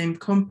these same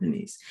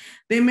companies.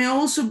 They may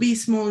also be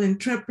small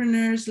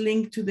entrepreneurs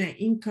linked to their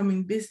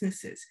incoming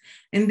businesses,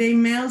 and they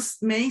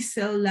may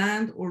sell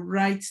land or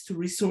rights to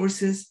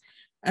resources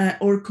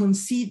or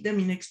concede them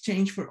in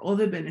exchange for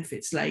other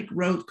benefits like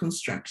road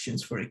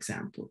constructions, for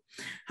example.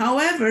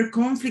 However,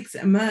 conflicts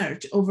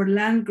emerge over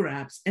land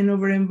grabs and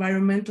over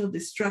environmental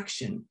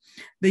destruction,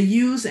 the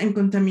use and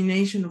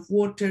contamination of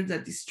water, the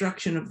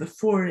destruction of the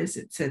forest,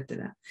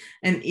 etc.,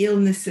 and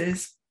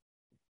illnesses.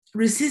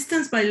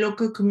 Resistance by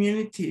local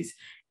communities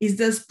is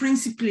thus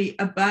principally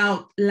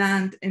about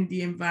land and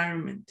the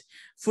environment.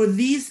 For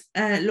these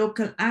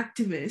local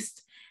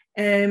activists,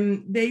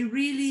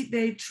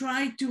 they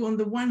try to, on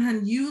the one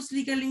hand, use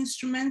legal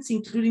instruments,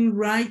 including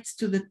rights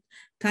to the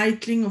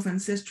titling of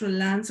ancestral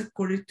lands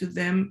according to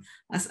them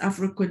as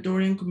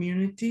Afro-Ecuadorian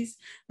communities,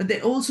 but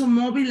they also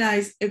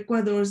mobilize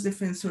Ecuador's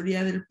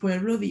Defensoría del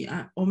Pueblo, the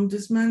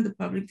ombudsman, the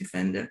public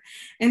defender,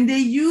 and they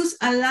use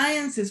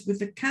alliances with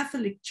the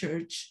Catholic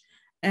Church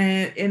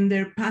and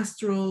their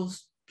pastoral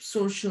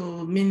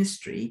social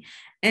ministry,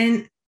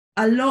 and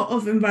a lot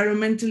of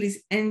environmentalist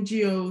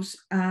NGOs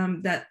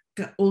that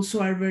also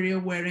are very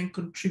aware and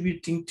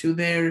contributing to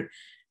their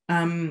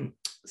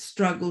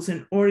struggles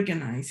and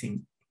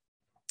organizing.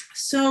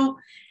 So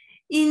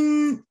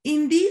in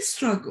these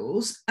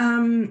struggles,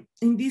 in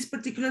this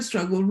particular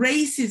struggle,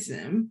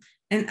 racism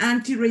and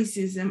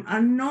anti-racism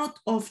are not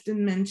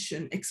often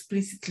mentioned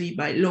explicitly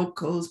by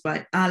locals,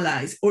 by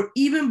allies, or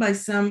even by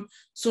some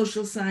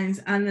social science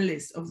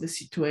analysts of the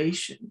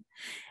situation.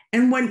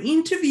 And when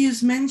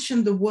interviews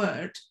mention the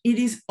word, it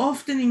is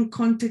often in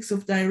context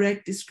of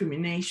direct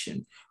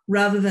discrimination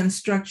rather than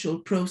structural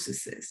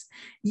processes.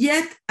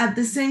 Yet at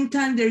the same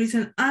time, there is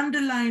an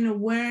underlying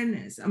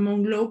awareness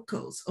among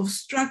locals of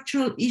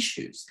structural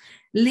issues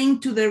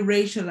linked to their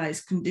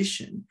racialized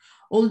condition.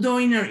 Although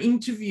in our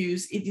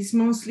interviews, it is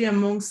mostly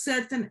among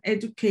certain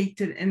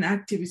educated and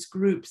activist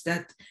groups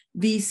that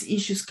these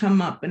issues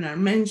come up and are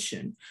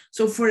mentioned.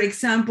 So for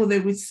example, they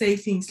would say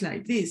things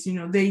like this, you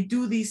know, they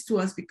do this to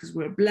us because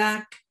we're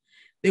Black,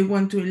 they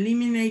want to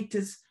eliminate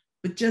us,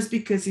 but just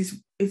because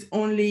it's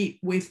only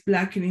with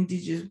Black and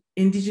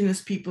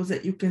indigenous peoples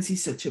that you can see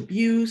such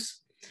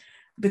abuse.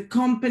 The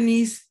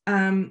companies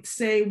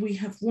say we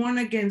have won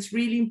against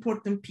really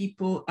important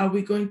people, are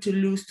we going to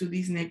lose to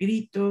these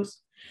negritos?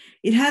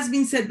 It has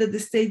been said that the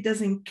state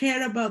doesn't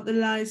care about the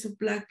lives of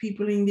Black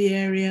people in the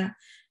area.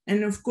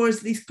 And of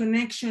course, this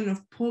connection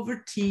of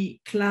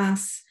poverty,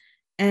 class,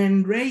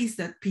 and race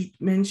that Pete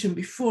mentioned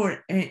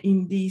before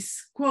in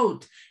this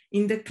quote,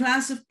 in the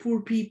class of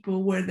poor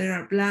people where there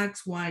are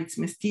Blacks, whites,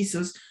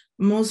 mestizos,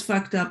 most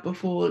fucked up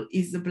of all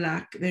is the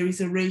Black. There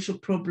is a racial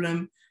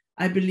problem.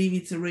 I believe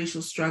it's a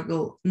racial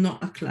struggle,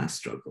 not a class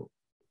struggle.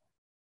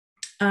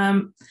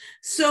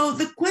 So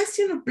the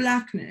question of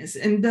Blackness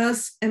and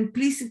thus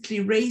implicitly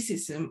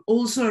racism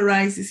also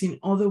arises in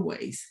other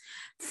ways.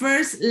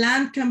 First,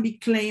 land can be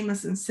claimed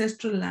as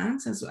ancestral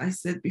lands, as I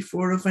said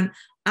before, of an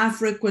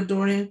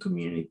Afro-Ecuadorian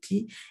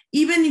community.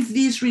 Even if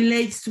this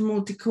relates to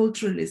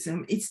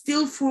multiculturalism, it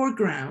still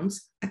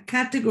foregrounds a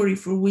category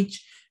for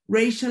which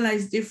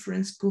racialized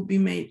difference could be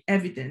made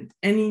evident,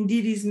 and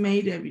indeed is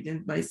made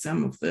evident by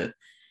some of the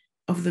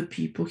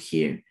people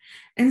here.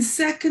 And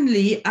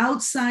secondly,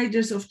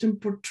 outsiders often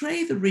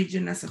portray the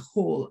region as a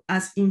whole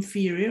as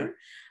inferior,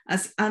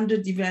 as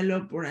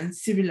underdeveloped or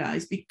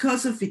uncivilized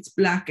because of its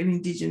Black and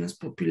indigenous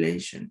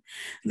population.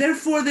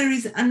 Therefore, there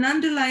is an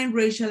underlying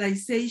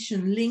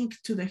racialization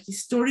linked to the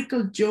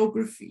historical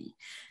geography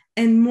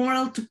and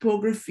moral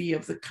topography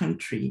of the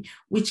country,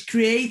 which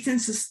creates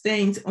and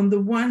sustains, on the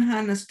one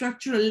hand, a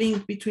structural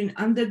link between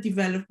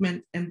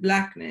underdevelopment and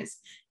Blackness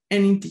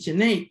and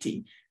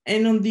indigeneity.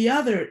 And on the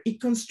other,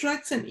 it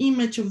constructs an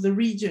image of the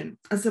region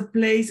as a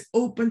place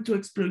open to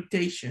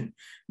exploitation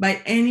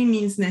by any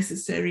means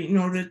necessary in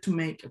order to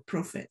make a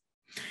profit.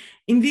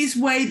 In this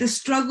way, the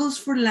struggles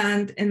for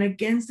land and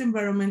against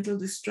environmental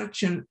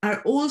destruction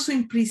are also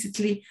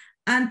implicitly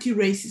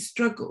anti-racist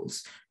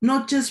struggles,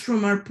 not just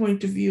from our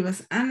point of view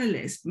as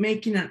analysts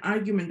making an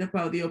argument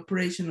about the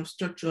operation of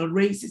structural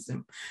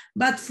racism,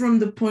 but from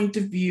the point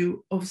of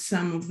view of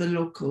some of the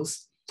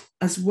locals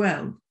as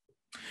well.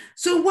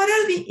 So what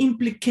are the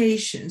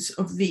implications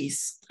of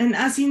this? And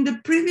as in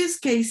the previous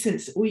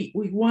cases, we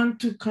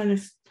want to kind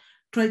of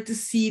try to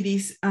see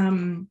this,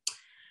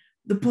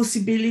 the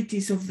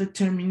possibilities of the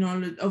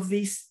terminology, of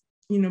this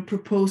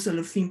proposal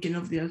of thinking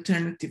of the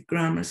alternative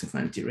grammars of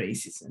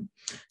anti-racism.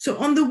 So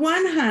on the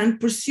one hand,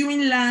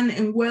 pursuing land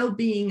and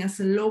well-being as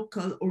a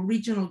local or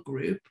regional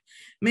group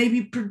may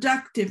be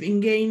productive in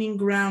gaining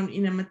ground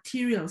in a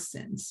material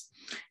sense.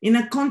 In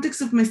a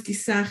context of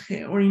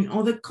mestizaje or in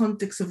other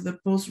contexts of the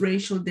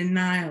post-racial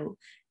denial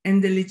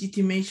and the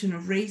legitimation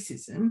of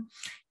racism,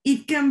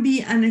 it can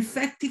be an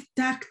effective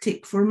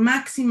tactic for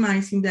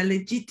maximizing the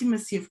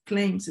legitimacy of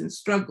claims and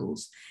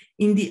struggles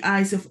in the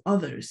eyes of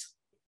others.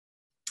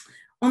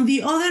 On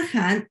the other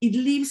hand, it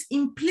leaves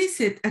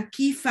implicit a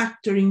key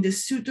factor in the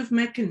suite of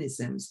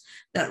mechanisms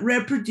that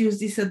reproduce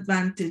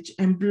disadvantage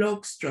and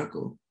block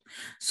struggle.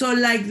 So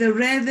like the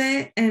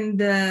REDE and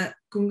the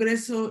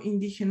Congreso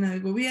Indígena de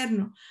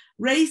Gobierno,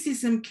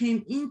 racism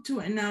came into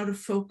and out of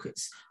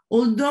focus,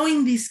 although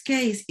in this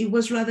case, it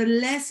was rather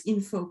less in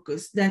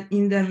focus than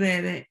in the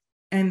REDE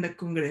and the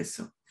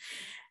Congreso.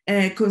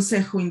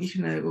 Consejo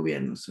Indígena de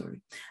Gobierno, sorry.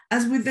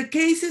 As with the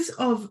cases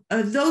of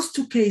those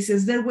two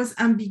cases, there was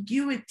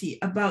ambiguity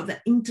about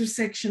the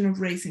intersection of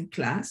race and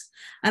class,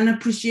 an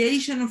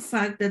appreciation of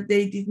fact that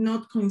they did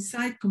not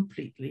coincide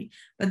completely,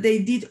 but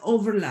they did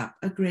overlap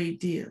a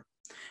great deal.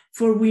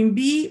 For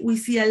WIMBY, we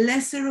see a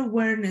lesser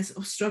awareness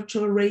of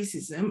structural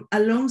racism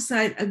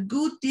alongside a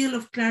good deal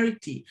of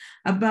clarity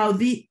about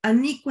the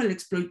unequal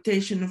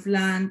exploitation of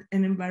land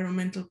and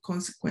environmental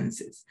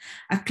consequences,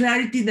 a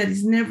clarity that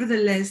is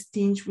nevertheless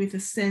tinged with a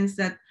sense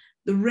that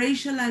the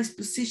racialized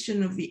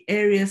position of the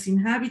area's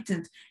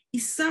inhabitant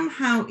is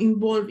somehow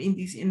involved in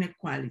this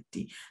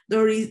inequality.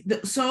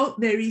 So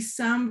there is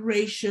some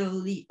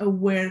racially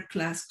aware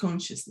class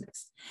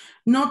consciousness.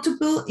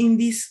 Notable in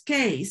this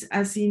case,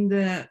 as in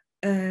the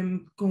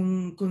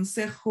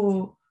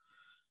Consejo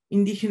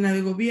Indígena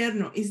de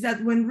Gobierno, is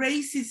that when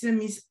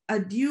racism is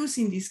adduced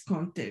in this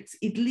context,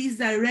 it leads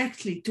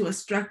directly to a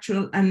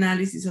structural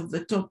analysis of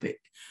the topic,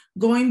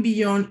 going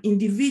beyond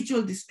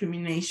individual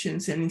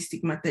discriminations and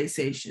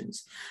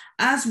stigmatizations.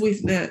 As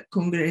with the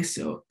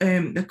Congreso,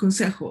 the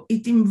Consejo,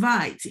 it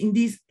invites,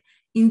 indeed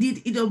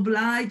it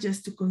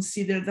obliges to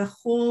consider the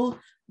whole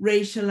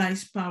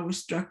racialized power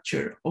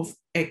structure of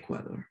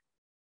Ecuador.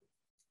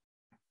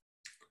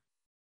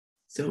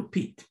 So,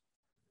 Pete.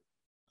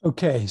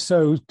 Okay,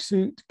 so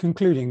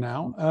concluding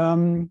now,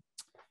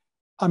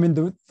 I mean,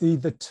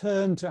 the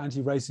turn to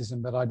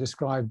anti-racism that I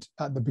described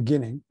at the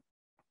beginning,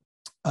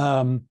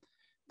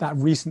 that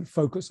recent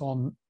focus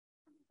on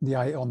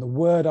the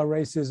word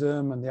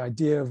racism and the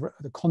idea of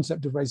the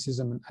concept of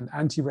racism and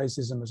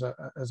anti-racism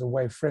as a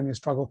way of framing a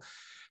struggle,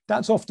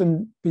 that's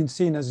often been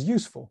seen as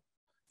useful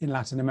in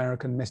Latin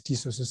American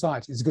mestizo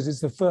societies because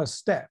it's the first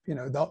step,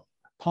 the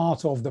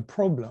part of the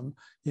problem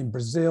in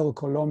Brazil,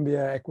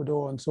 Colombia,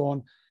 Ecuador, and so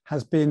on,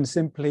 has been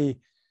simply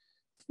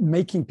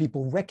making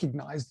people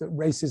recognize that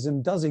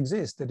racism does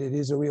exist, that it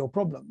is a real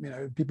problem.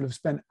 People have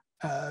spent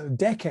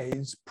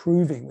decades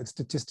proving with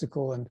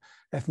statistical and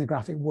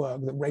ethnographic work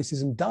that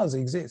racism does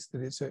exist,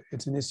 that it's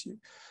an issue.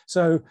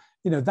 So,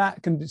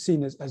 that can be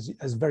seen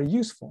as very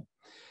useful.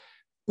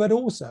 But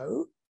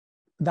also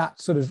that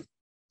sort of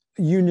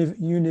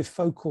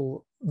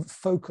unifocal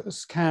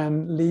focus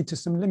can lead to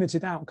some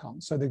limited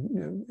outcomes. So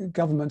the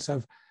governments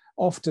have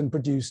often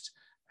produced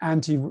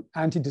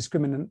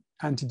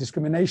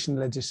anti-discrimination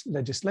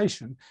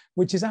legislation,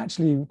 which is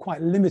actually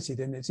quite limited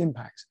in its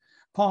impact,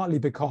 partly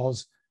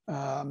because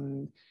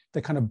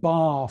the kind of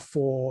bar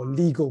for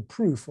legal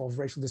proof of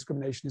racial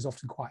discrimination is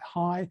often quite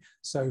high.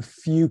 So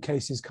few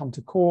cases come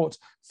to court,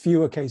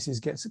 fewer cases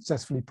get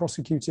successfully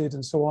prosecuted,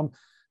 and so on.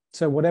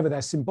 So whatever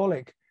their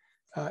symbolic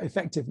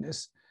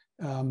effectiveness,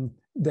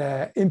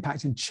 their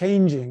impact in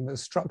changing the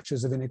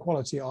structures of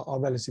inequality are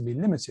relatively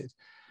limited.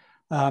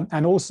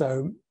 And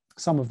also,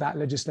 some of that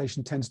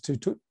legislation tends to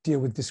deal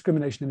with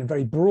discrimination in a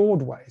very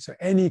broad way. So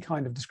any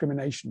kind of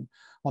discrimination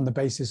on the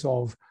basis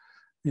of,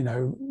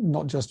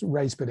 not just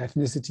race, but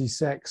ethnicity,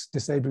 sex,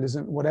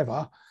 disableism,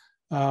 whatever,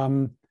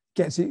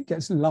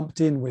 gets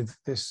lumped in with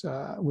this,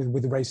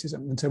 with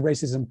racism. And so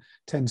racism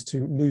tends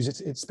to lose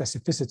its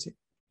specificity.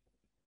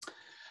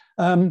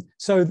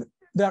 So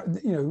that,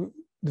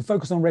 the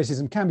focus on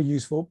racism can be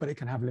useful, but it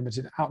can have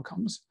limited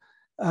outcomes.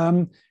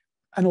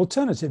 An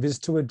alternative is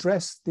to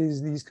address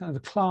these kind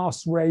of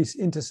class-race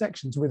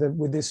intersections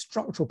with this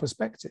structural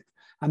perspective,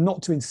 and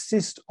not to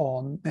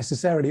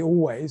necessarily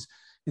always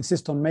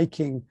insist on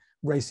making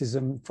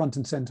racism front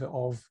and center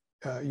of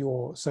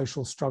your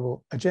social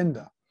struggle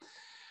agenda.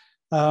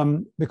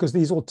 Because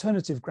these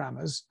alternative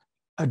grammars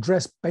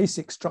address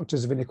basic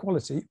structures of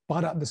inequality,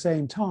 but at the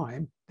same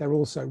time, they're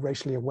also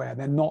racially aware.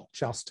 They're not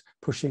just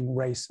pushing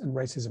race and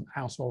racism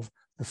out of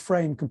the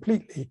frame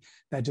completely.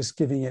 They're just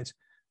giving it,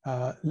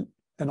 they're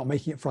not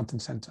making it front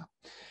and center.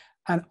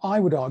 And I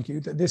would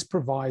argue that this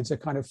provides a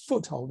kind of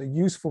foothold, a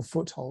useful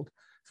foothold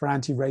for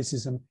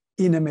anti-racism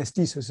in a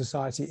mestizo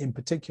society in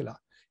particular,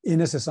 in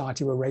a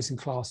society where race and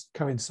class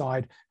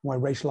coincide, where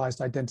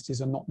racialized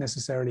identities are not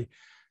necessarily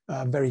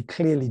very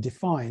clearly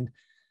defined.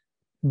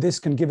 This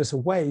can give us a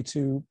way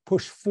to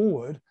push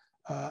forward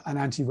an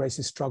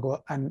anti-racist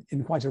struggle, and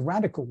in quite a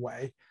radical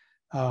way,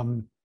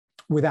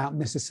 without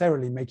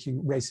necessarily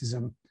making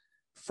racism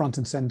front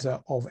and center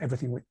of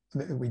everything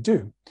that we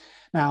do.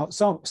 Now,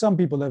 some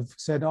people have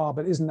said, oh,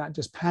 but isn't that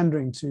just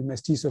pandering to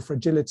mestizo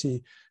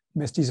fragility,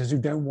 mestizos who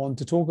don't want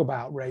to talk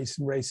about race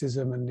and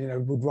racism and, you know,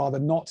 would rather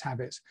not have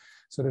it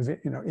sort of,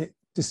 you know, it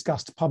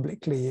discussed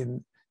publicly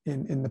in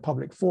the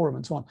public forum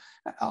and so on.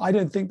 I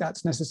don't think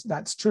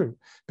that's true,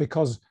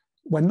 because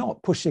we're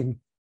not pushing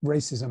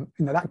racism,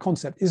 you know, that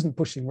concept isn't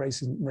pushing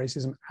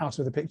racism out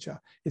of the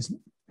picture. It's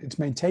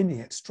maintaining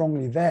it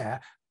strongly there,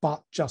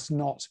 but just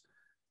not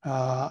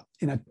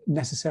in a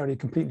necessarily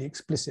completely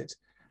explicit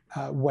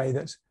way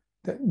that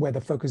where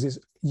the focus is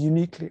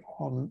uniquely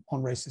on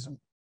racism.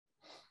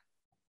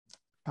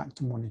 Back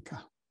to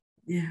Monica.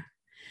 Yeah.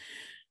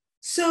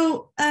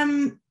 So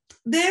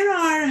there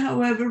are,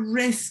 however,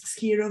 risks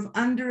here of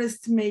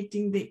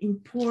underestimating the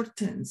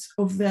importance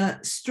of the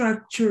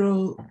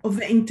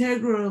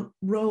integral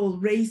role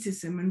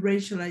racism and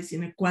racialized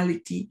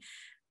inequality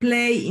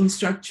play in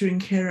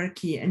structuring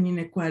hierarchy and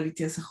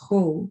inequality as a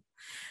whole.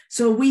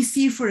 So we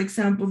see, for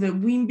example, that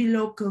WIMBY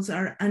locals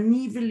are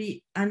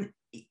unevenly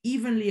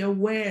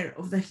aware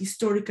of the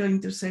historical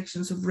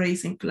intersections of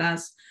race and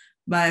class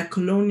via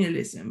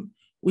colonialism,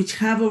 which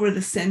have over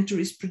the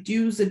centuries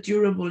produced the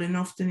durable and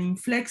often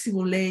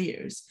inflexible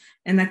layers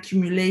and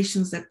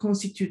accumulations that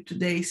constitute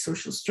today's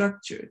social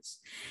structures.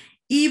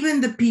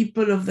 Even the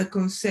people of the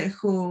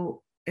Consejo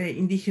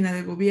Indígena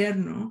de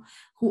Gobierno,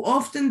 who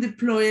often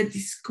deploy a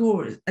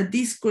discourse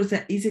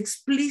that is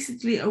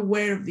explicitly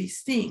aware of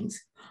these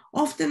things,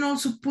 often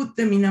also put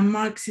them in a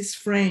Marxist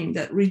frame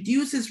that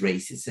reduces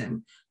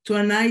racism to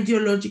an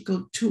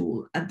ideological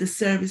tool at the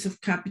service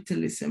of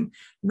capitalism,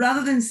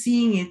 rather than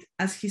seeing it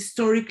as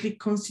historically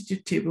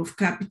constitutive of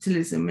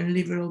capitalism and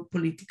liberal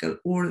political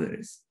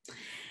orders.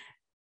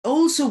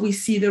 Also, we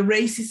see the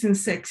racist and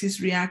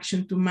sexist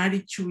reaction to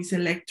Mari Chui's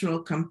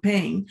electoral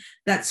campaign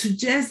that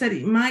suggests that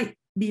it might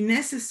be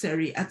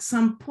necessary at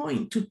some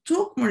point to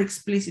talk more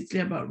explicitly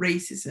about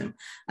racism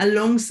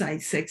alongside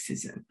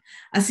sexism,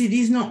 as it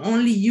is not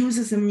only used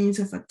as a means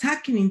of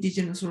attacking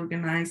indigenous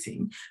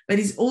organizing, but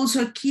is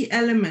also a key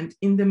element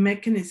in the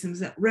mechanisms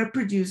that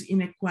reproduce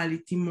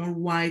inequality more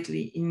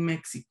widely in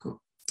Mexico.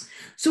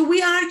 So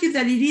we argue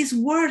that it is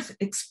worth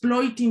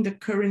exploiting the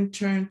current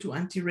turn to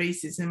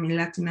anti-racism in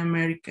Latin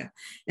America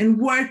and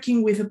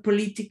working with a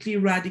politically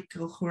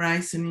radical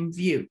horizon in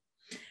view,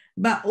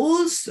 but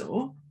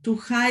also to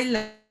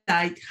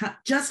highlight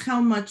just how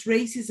much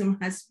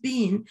racism has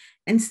been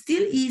and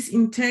still is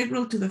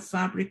integral to the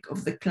fabric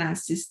of the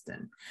class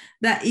system.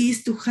 That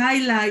is, to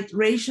highlight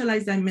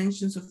racialized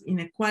dimensions of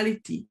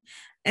inequality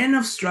and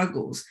of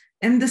struggles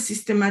and the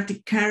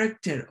systematic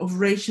character of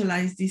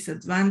racialized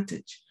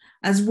disadvantage,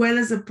 as well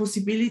as the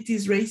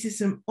possibilities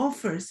racism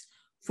offers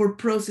for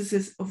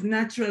processes of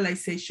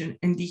naturalization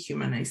and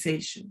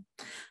dehumanization.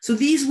 So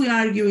this, we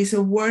argue, is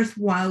a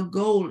worthwhile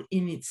goal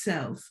in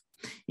itself.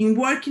 In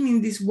working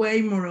in this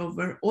way,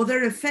 moreover,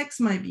 other effects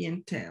might be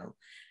entailed,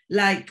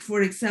 like,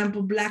 for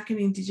example, Black and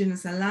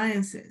Indigenous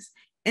alliances.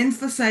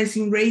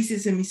 Emphasizing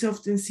racism is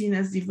often seen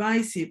as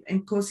divisive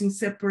and causing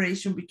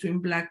separation between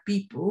Black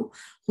people,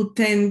 who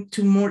tend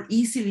to more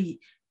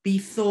easily be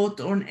thought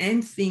on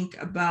and think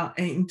about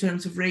in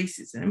terms of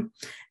racism,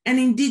 and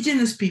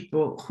Indigenous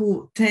people,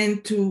 who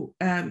tend to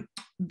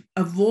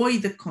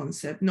avoid the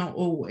concept, not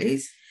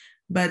always,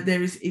 but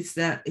it's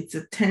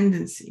a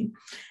tendency.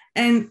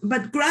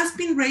 But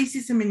grasping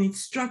racism in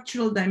its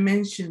structural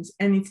dimensions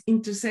and its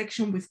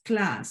intersection with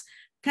class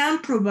can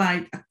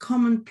provide a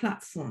common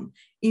platform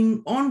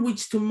on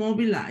which to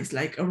mobilize,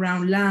 like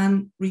around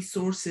land,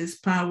 resources,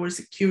 power,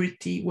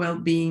 security,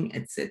 well-being,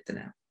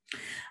 etc.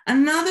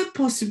 Another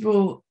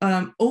possible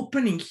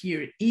opening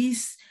here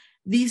is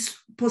this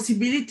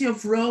possibility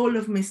of role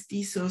of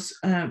mestizos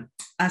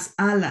as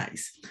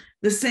allies.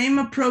 The same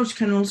approach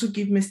can also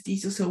give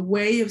mestizos a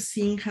way of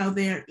seeing how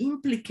they are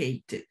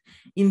implicated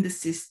in the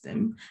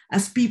system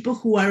as people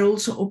who are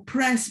also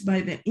oppressed by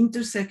the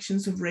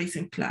intersections of race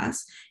and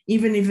class,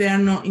 even if they are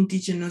not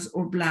indigenous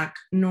or Black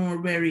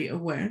nor very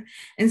aware,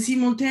 and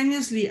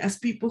simultaneously as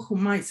people who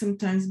might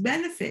sometimes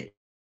benefit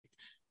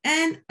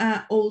and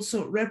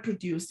also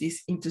reproduce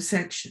these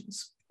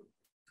intersections.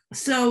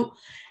 So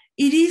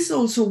it is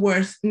also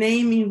worth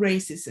naming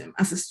racism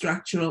as a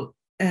structural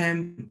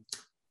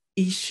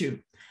issue.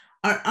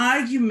 Our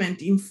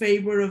argument in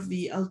favor of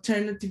the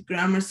alternative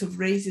grammars of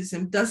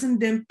racism doesn't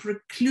then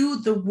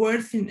preclude the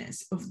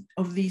worthiness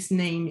of this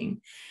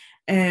naming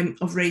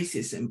of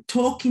racism.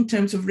 Talk in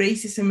terms of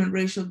racism and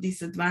racial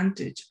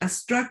disadvantage as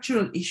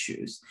structural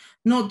issues,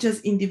 not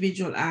just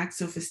individual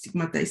acts of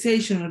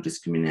stigmatization or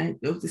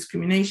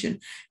discrimination,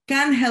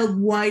 can help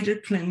wider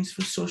claims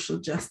for social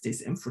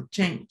justice and for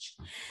change.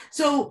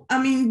 So,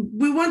 I mean,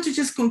 we want to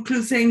just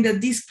conclude saying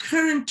that this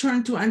current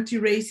turn to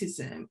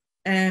anti-racism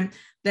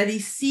that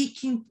is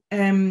seeking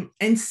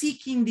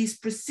this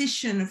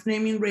precision of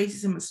naming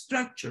racism as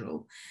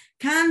structural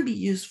can be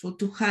useful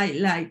to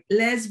highlight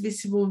less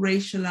visible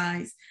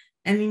racialized,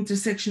 and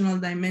intersectional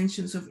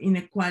dimensions of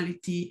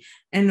inequality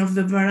and of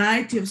the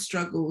variety of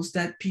struggles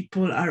that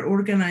people are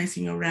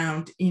organizing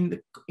around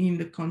in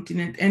the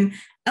continent and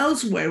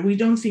elsewhere. We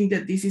don't think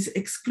that this is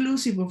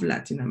exclusive of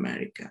Latin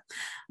America.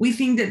 We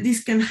think that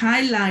this can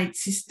highlight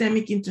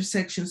systemic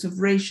intersections of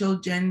racial,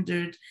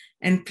 gendered,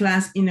 and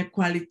class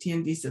inequality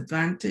and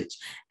disadvantage,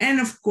 and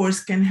of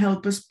course can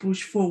help us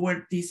push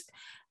forward this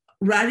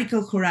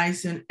radical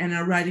horizon and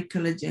a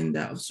radical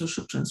agenda of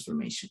social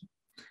transformation.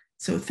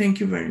 So thank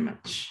you very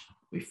much.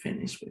 We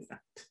finished with that.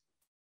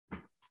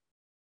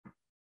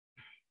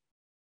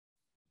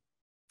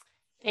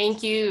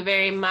 Thank you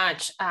very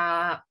much,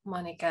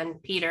 Monica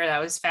and Peter. That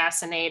was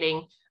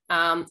fascinating.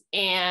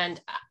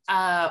 And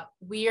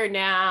we are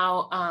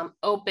now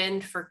open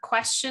for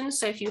questions.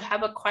 So if you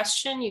have a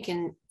question, you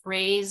can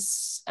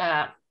raise,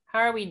 how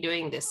are we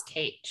doing this,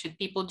 Kate? Should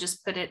people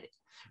just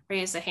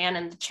raise a hand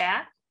in the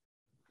chat?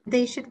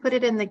 They should put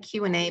it in the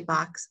Q&A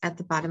box at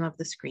the bottom of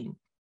the screen.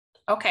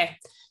 Okay,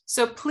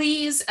 so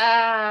please, think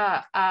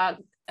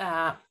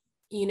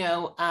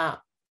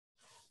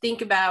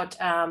about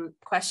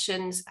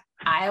questions.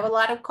 I have a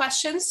lot of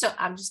questions, so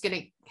I'm just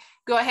going to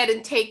go ahead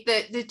and take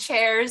the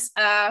chair's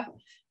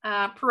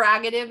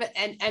prerogative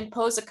and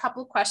pose a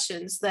couple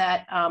questions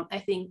that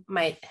I think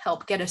might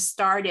help get us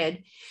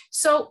started.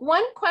 So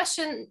one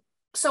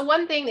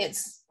thing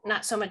that's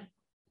not so much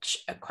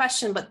a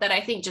question, but that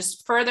I think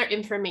just further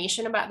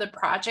information about the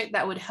project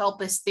that would help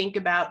us think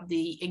about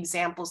the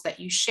examples that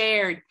you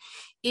shared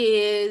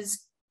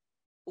is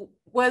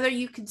whether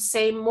you could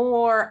say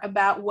more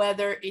about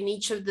whether in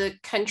each of the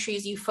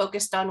countries you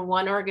focused on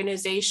one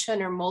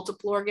organization or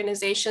multiple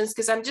organizations,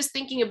 because I'm just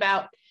thinking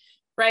about,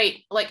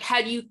 right, like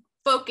had you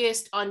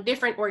focused on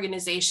different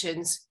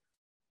organizations,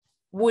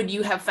 would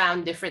you have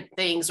found different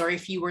things? Or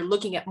if you were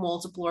looking at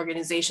multiple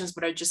organizations,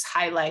 but are just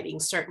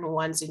highlighting certain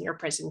ones in your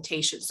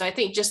presentation. So I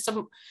think just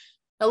a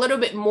little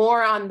bit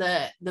more on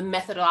the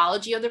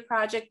methodology of the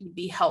project would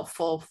be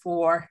helpful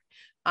for,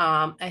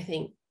 I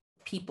think,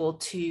 people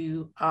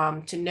to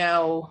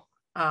know,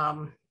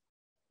 so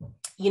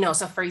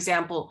for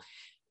example,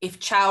 if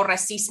Chao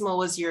Racismo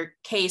was your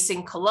case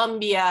in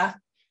Colombia,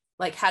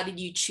 like how did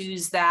you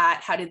choose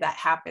that? How did that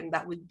happen?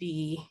 That would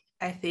be,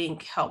 I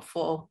think,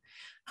 helpful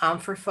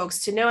for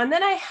folks to know. And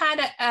then I had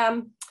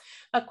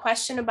a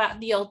question about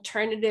the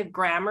alternative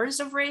grammars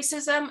of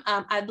racism.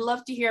 I'd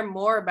love to hear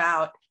more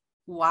about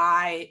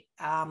why,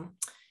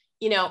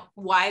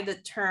 why the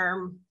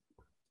term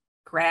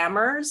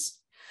grammars.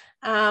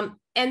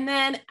 And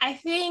then I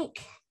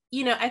think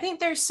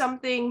there's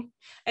something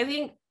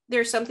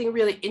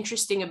really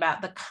interesting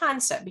about the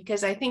concept,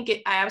 because I think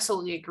I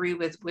absolutely agree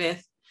with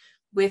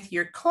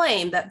your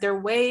claim that there are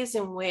ways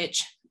in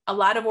which a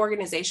lot of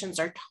organizations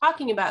are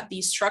talking about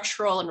these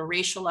structural and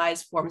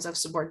racialized forms of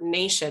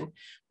subordination,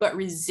 but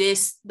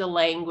resist the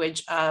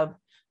language of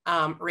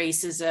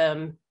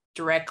racism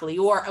directly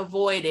or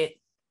avoid it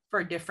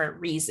for different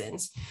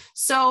reasons.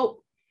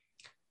 So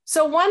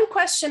one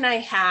question I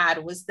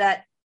had was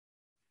that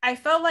I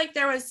felt like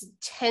there was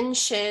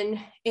tension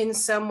in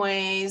some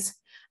ways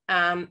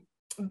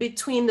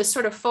between the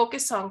sort of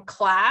focus on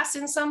class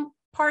in some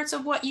parts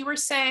of what you were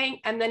saying,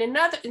 and then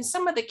in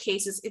some of the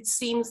cases, it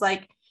seems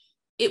like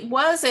it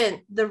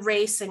wasn't the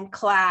race and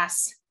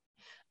class,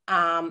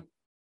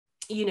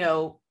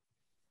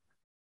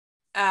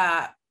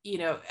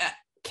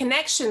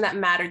 connection that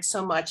mattered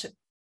so much,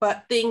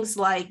 but things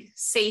like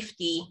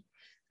safety,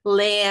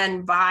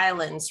 land,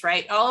 violence,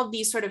 right? All of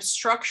these sort of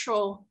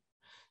structural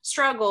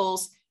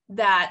struggles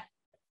that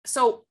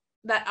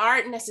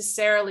aren't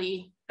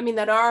necessarily,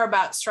 that are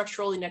about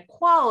structural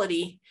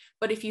inequality.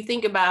 But if you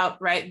think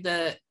about, right,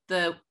 the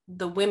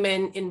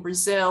women in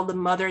Brazil, the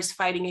mothers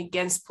fighting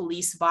against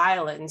police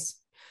violence,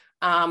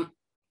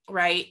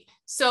 right?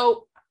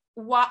 So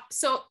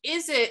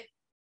is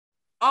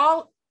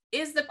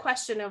the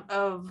question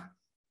of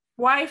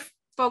why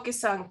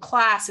focus on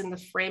class in the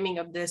framing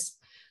of this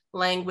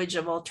language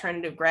of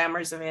alternative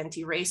grammars of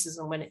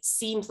anti-racism when it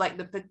seems like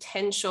the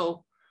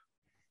potential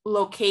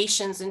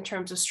locations in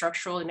terms of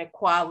structural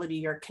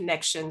inequality or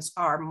connections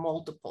are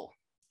multiple,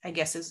 I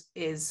guess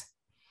is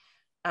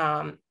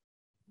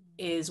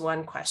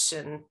one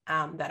question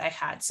that I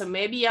had. So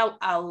maybe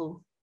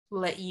I'll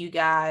let you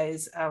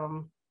guys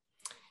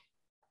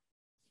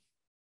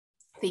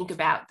think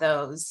about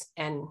those,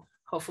 and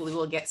hopefully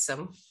we'll get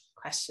some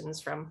questions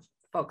from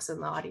folks in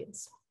the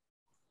audience.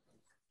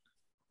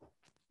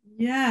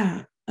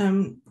 Yeah,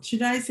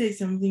 should I say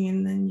something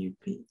and then you,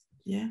 Pete?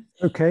 Yeah.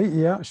 Okay,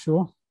 yeah,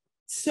 sure.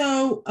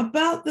 So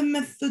about the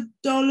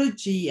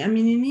methodology, in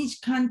each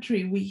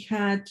country we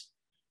had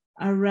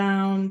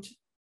around,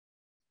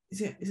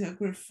 is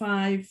it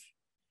 5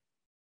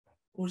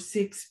 or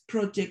 6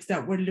 projects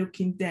that were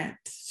looking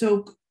depth.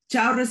 So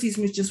Chao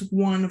Racismo is just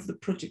one of the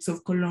projects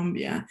of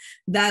Colombia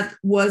that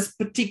was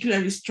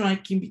particularly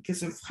striking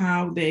because of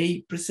how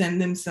they present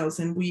themselves.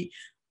 And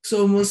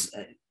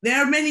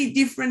there are many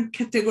different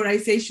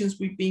categorizations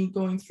we've been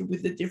going through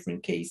with the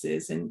different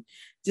cases and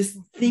just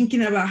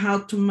thinking about how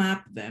to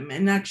map them.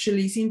 And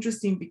actually it's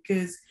interesting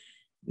because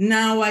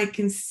now I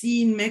can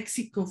see in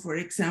Mexico, for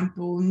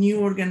example, new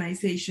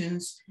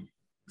organizations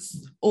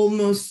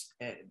almost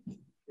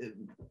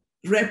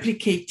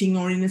replicating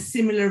or in a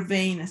similar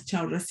vein as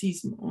Chao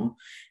Racismo,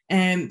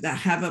 and that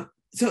have a,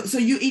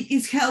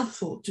 it's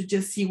helpful to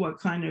just see what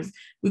kind of,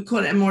 we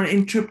call it more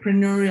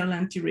entrepreneurial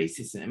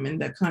anti-racism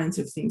and the kinds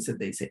of things that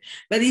they say.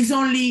 But it's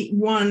only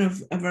one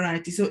of a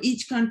variety. So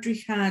each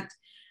country had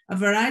a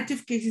variety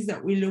of cases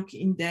that we look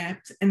in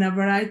depth and a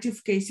variety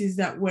of cases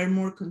that were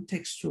more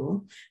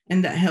contextual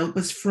and that help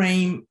us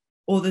frame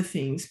other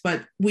things.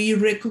 But we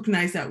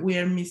recognize that we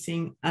are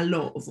missing a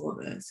lot of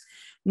others.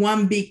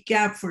 One big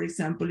gap, for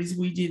example, is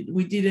we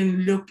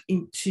didn't look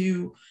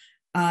into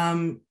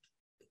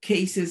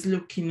cases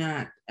looking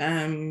at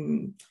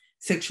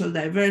sexual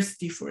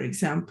diversity, for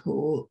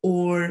example,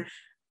 or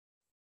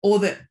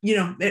the,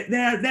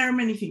 there are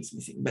many things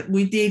missing, but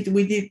we did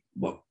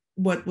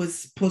what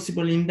was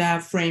possible in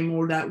that frame,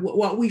 or that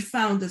what we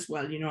found as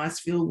well,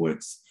 as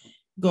fieldworks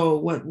go,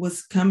 what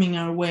was coming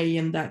our way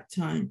in that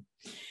time.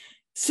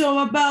 So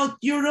about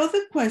your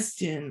other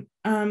question,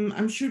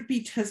 I'm sure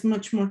Pete has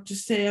much more to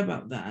say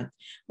about that.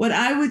 What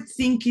I would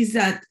think is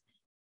that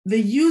the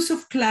use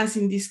of class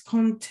in this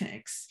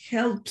context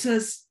helps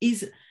us,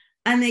 is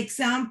an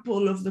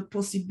example of the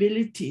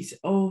possibilities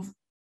of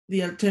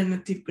the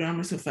alternative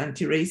grammars of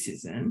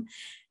anti-racism,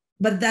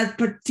 but that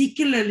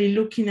particularly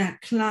looking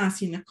at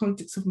class in a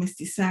context of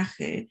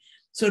mestizaje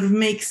sort of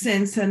makes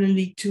sense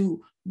suddenly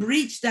to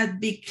breach that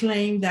big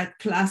claim that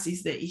class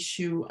is the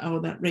issue or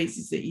that race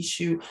is the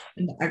issue,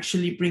 and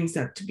actually brings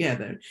that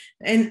together.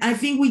 And I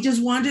think we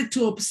just wanted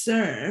to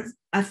observe,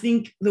 I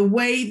think the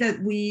way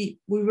that we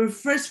were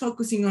first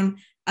focusing on,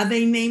 are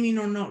they naming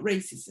or not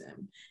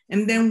racism?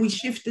 And then we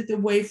shifted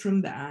away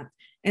from that.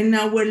 And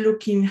now we're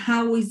looking,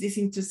 how is this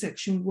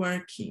intersection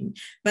working?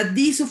 But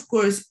this, of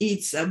course,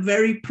 it's a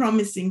very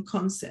promising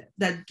concept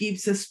that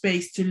gives us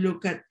space to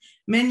look at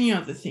many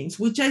other things,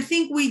 which I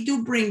think we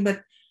do bring,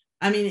 but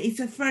I mean, it's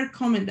a fair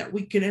comment that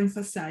we could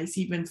emphasize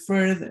even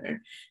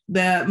further,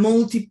 the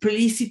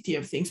multiplicity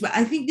of things. But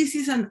I think this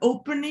is an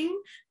opening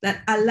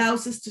that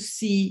allows us to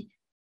see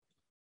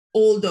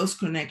all those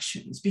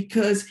connections,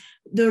 because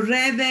the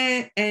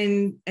Rede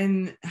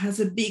and has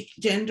a big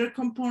gender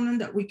component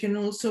that we can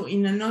also,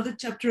 in another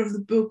chapter of the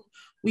book,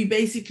 we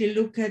basically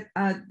look at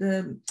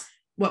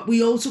what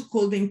we also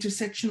call the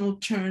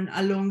intersectional turn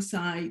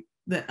alongside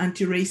the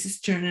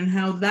anti-racist turn, and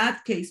how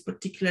that case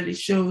particularly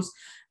shows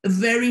a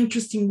very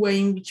interesting way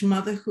in which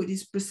motherhood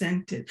is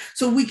presented.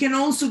 So we can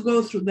also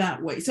go through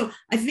that way. So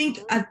I think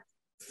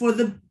for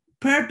the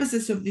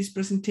purposes of this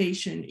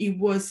presentation, it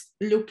was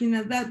looking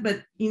at that,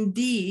 but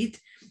indeed,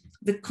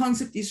 the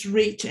concept is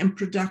rich and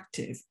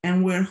productive,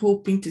 and we're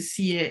hoping to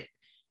see it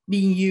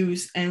being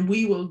used, and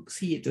we will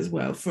see it as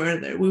well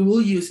further. We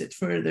will use it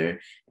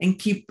further and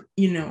keep,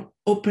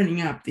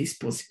 opening up these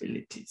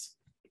possibilities.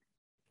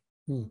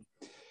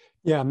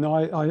 Yeah, no,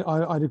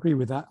 I'd agree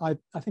with that. I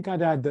think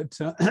I'd add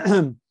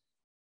that,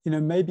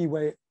 maybe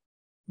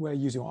we're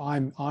using, or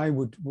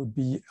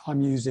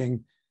I'm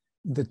using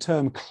the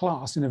term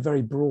class in a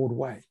very broad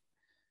way.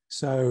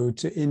 So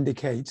to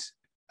indicate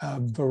a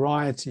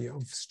variety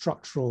of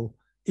structural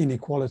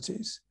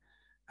inequalities.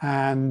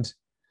 And,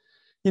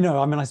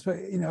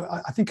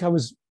 I think I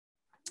was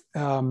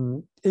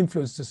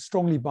influenced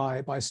strongly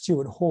by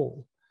Stuart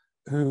Hall,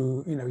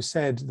 who,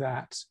 said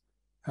that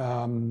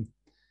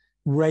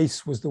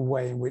race was the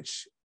way in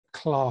which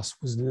class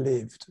was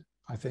lived,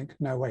 I think.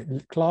 No, wait,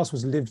 class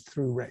was lived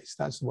through race.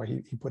 That's the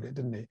way he put it,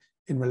 didn't he?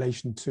 In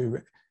relation to,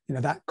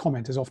 that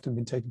comment has often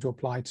been taken to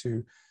apply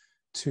to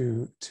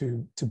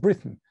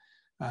Britain,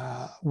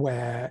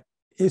 where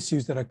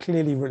issues that are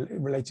clearly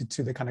related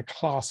to the kind of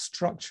class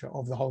structure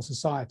of the whole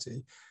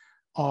society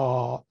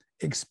are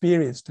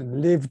experienced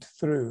and lived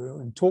through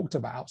and talked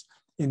about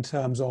in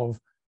terms of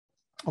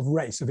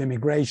race, of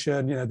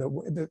immigration,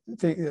 the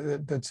thing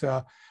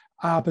that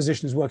our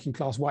position as working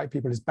class white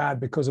people is bad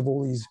because of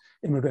all these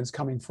immigrants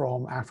coming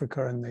from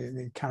Africa and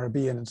the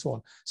Caribbean and so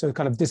on. So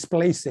kind of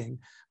displacing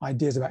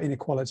ideas about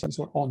inequality and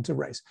so on onto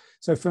race.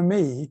 So for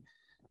me,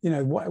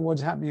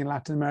 what's happening in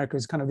Latin America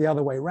is kind of the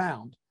other way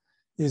around,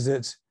 is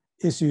that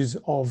issues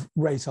of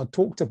race are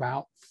talked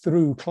about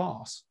through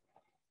class.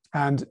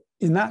 And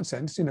in that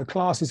sense,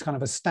 class is kind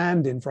of a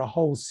stand-in for a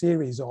whole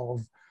series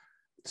of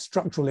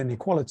structural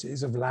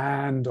inequalities of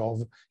land,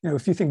 of,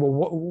 if you think,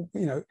 well,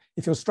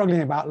 if you're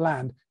struggling about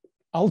land,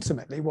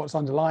 ultimately what's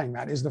underlying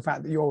that is the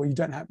fact that you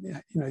don't have,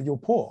 you're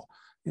poor.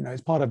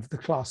 It's part of the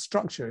class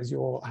structure is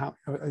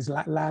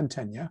land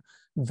tenure,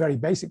 very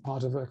basic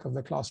part of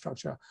the class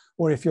structure.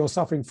 Or if you're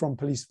suffering from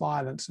police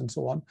violence and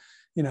so on,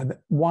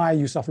 why are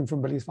you suffering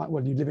from police violence?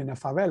 Well, you live in a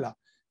favela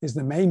is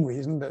the main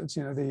reason that,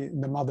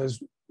 the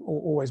mothers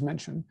always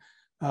mention.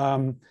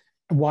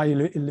 Why are you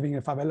living in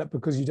a favela?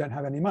 Because you don't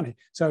have any money.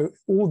 So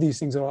all these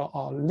things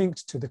are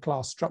linked to the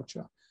class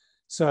structure.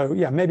 So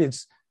yeah, maybe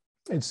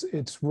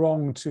it's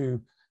wrong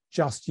to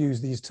just use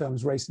these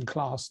terms race and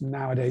class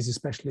nowadays,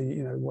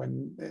 especially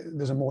when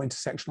there's a more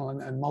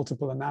intersectional and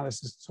multiple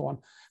analysis and so on.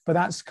 But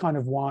that's kind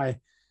of why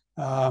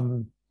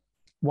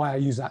why I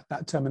use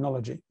that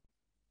terminology.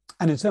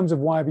 And in terms of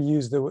why we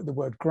use the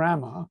word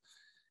grammar,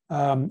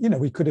 you know,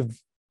 we could have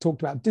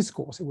talked about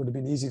discourse. It would have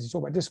been easy to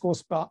talk about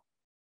discourse, but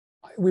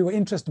we were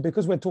interested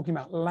because we're talking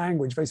about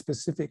language very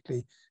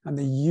specifically and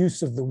the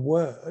use of the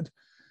word,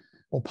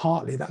 or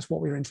partly that's what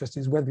we're interested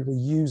in, is whether people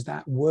use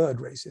that word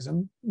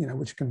racism, you know,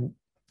 which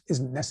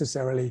isn't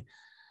necessarily,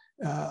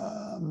 you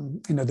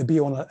know, the be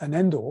all and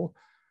end all.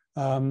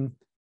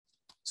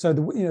 So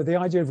the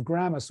idea of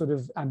grammar sort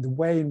of, and the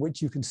way in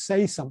which you can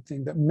say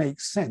something that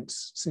makes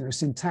sense, you know,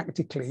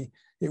 syntactically,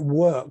 it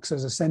works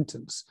as a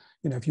sentence.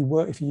 You know, if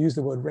you use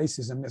the word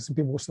racism, some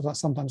people will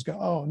sometimes go,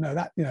 oh no,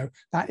 that, you know,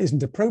 that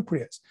isn't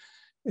appropriate.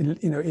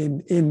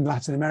 In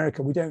Latin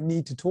America, we don't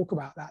need to talk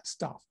about that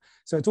stuff.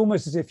 So it's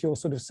almost as if you're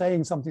sort of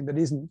saying something that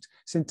isn't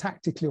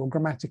syntactically or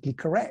grammatically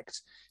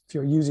correct if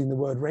you're using the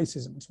word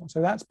racism and so on.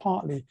 So that's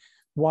partly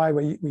why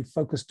we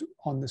focused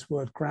on this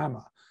word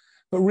grammar.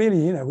 But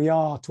really, you know, we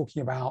are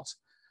talking about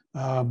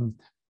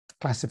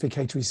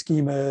classificatory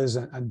schemas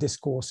and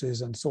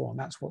discourses and so on.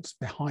 That's what's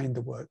behind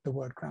the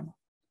word grammar.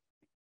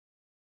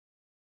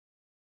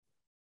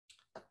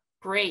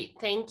 Great,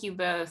 thank you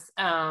both.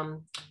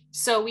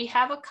 So we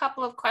have a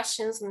couple of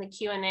questions in the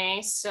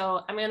Q&A.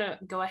 So I'm gonna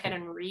go ahead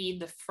and read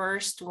the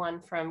first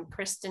one from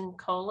Kristen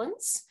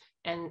Collins.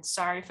 And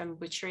sorry if I'm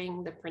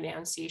butchering the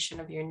pronunciation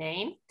of your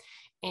name.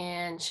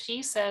 And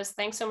she says,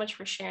 thanks so much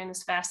for sharing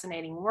this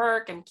fascinating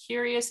work. I'm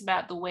curious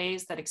about the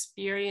ways that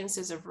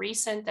experiences of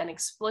recent and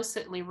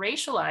explicitly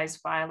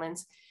racialized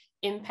violence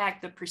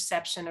impact the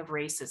perception of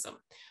racism.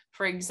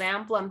 For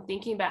example, I'm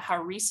thinking about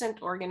how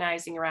recent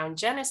organizing around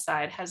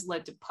genocide has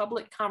led to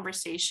public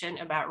conversation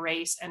about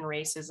race and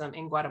racism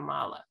in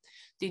Guatemala.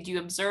 Did you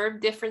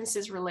observe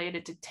differences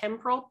related to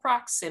temporal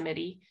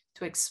proximity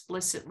to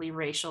explicitly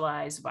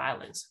racialized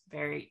violence?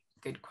 Very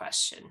good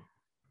question.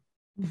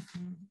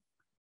 Mm-hmm.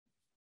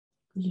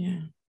 Yeah.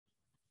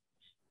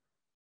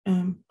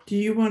 Do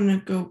you want to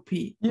go,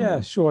 Pete?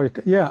 Yeah, sure.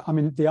 Yeah, I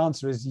mean, the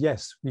answer is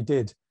yes, we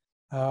did.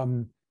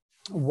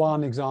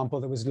 One example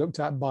that was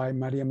looked at by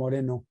Maria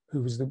Moreno,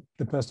 who was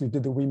the person who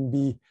did the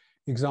WIMBY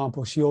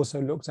example, she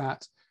also looked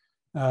at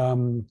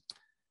the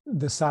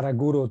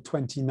Saraguro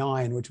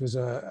 29, which was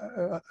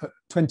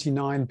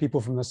 29 people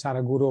from the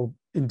Saraguro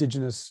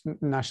indigenous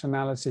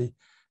nationality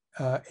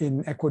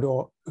in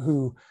Ecuador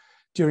who,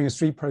 during a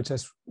street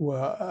protest,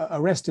 were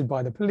arrested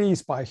by the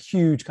police, by a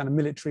huge kind of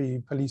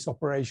military police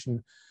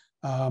operation,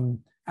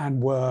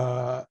 and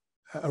were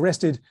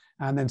arrested,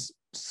 and then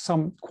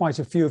quite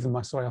a few of them,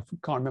 I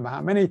can't remember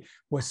how many,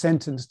 were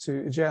sentenced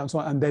to jail and so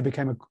on, and they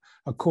became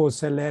a cause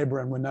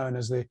célèbre and were known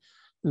as the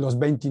Los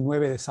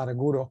 29 de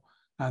Saraguro,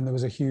 and there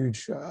was a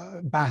huge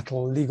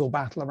legal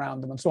battle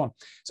around them and so on.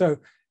 So,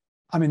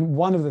 I mean,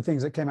 one of the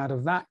things that came out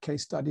of that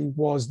case study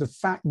was the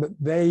fact that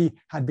they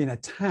had been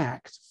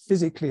attacked,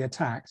 physically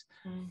attacked,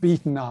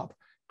 beaten up,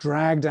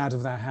 dragged out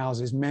of their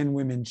houses, men,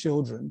 women,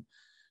 children,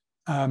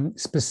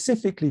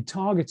 specifically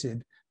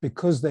targeted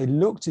because they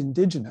looked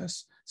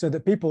indigenous, so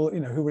that people,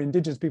 you know, who were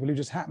indigenous people who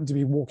just happened to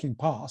be walking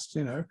past,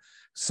 you know,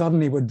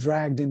 suddenly were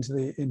dragged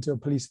into a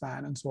police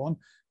van and so on,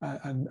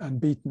 and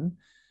beaten.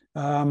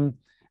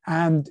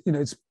 And, you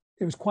know,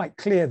 it was quite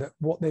clear that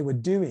what they were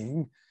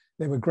doing,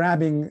 they were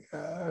grabbing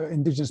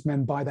indigenous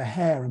men by the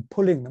hair and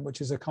pulling them,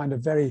 which is a kind of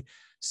very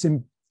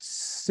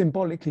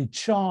symbolically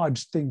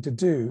charged thing to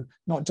do,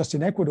 not just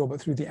in Ecuador, but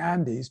through the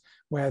Andes,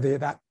 where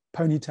that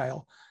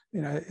ponytail,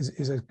 you know,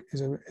 is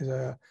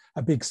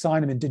a big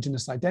sign of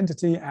indigenous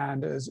identity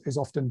and is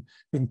often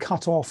been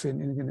cut off in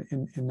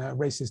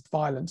racist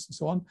violence and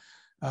so on,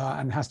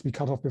 and has to be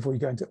cut off before you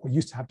go into, or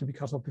used to have to be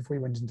cut off before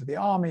you went into the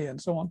army and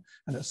so on,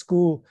 and at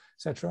school,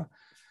 etc.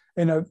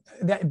 You know,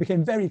 that it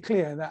became very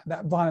clear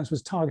that violence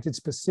was targeted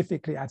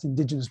specifically at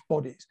indigenous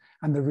bodies,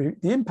 and the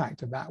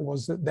impact of that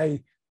was that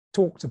they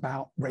talked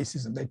about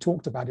racism. They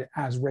talked about it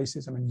as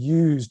racism and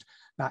used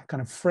that kind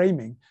of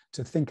framing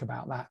to think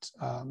about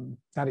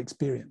that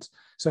experience.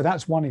 So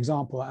that's one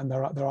example, and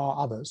there are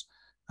others,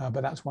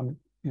 but that's one,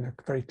 you know,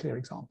 very clear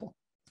example.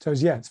 So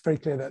yeah, it's very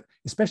clear that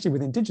especially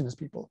with indigenous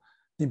people,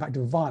 the impact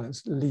of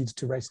violence leads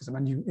to racism.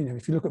 And you know,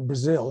 if you look at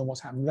Brazil and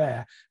what's happened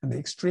there, and the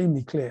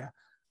extremely clear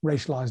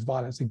racialized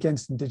violence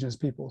against indigenous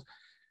peoples,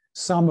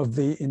 some of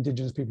the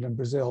indigenous people in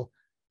Brazil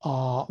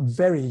are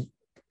very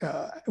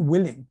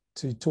willing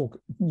to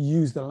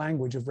use the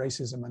language of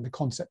racism and the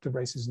concept of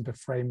racism to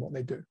frame what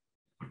they do.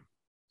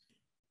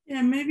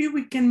 Yeah, maybe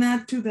we can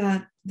add to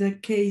that the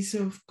case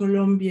of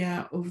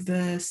Colombia, of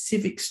the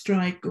civic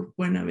strike of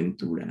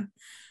Buenaventura,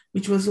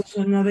 which was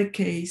also another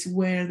case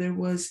where there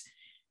was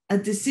a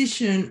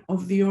decision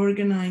of the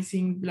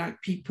organizing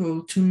Black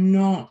people to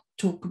not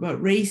talk about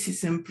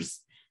racism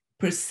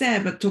per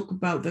se, but talk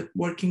about the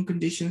working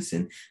conditions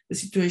and the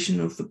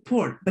situation of the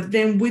port. But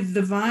then with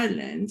the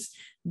violence,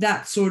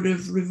 that sort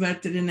of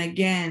reverted, and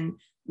again,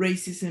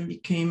 racism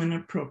became an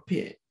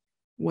appropriate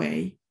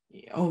way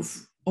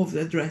of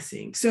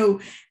addressing. So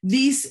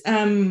this,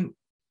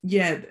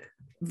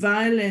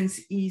 violence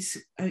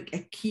is a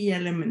key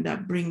element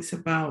that brings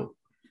about,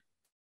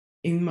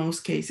 in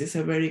most cases,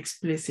 a very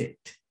explicit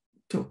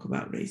talk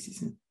about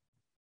racism.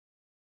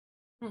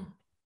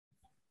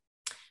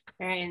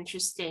 Very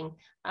interesting.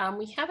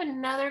 We have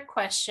another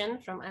question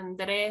from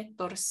Andre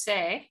Dorce,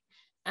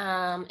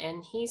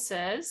 and he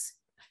says,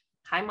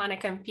 hi,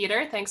 Monica and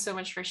Peter. Thanks so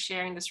much for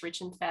sharing this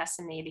rich and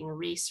fascinating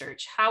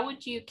research. How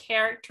would you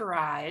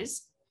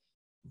characterize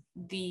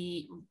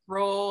the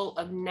role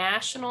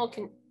national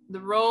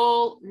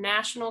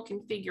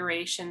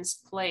configurations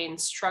play in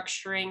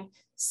structuring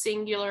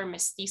singular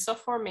mestizo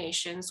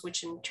formations,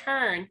 which in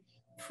turn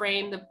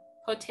frame the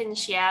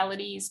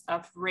potentialities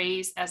of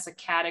race as a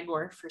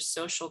category for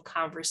social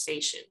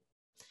conversation?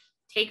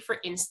 Take, for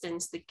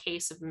instance, the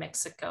case of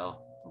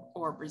Mexico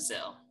or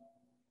Brazil.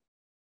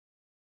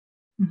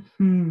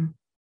 Mm-hmm.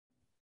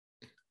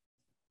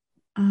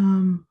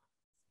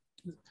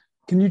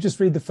 Can you just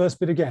read the first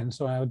bit again?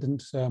 So I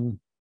didn't.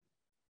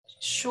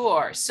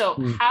 Sure. So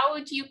how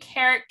would you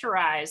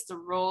characterize the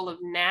role of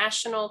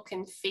national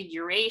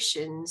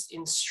configurations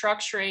in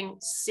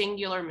structuring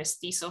singular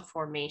mestizo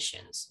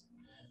formations,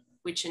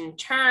 which in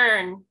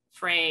turn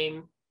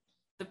frame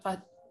the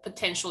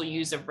potential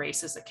use of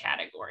race as a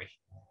category?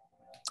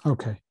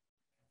 Okay.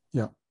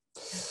 Yeah.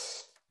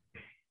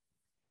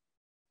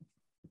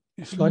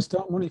 Shall I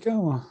start, Monica?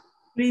 Or?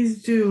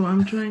 Please do.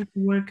 I'm trying to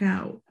work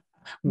out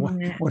what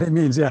it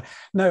means. Yeah.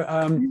 No,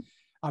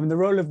 I mean, the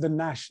role of the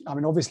national, I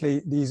mean,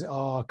 obviously these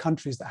are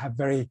countries that have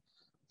very,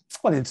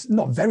 well, it's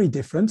not very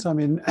different. I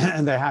mean,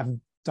 and they have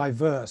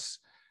diverse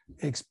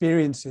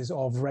experiences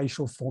of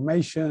racial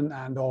formation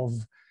and of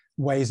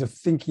ways of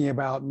thinking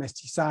about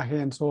mestizaje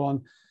and so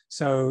on.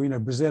 So, you know,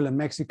 Brazil and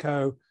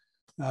Mexico,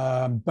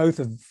 both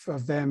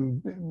of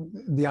them,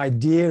 the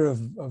idea of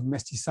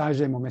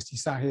mestizaje or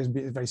mestizaje is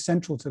very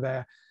central to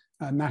their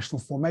national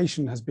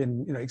formation, has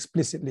been, you know,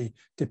 explicitly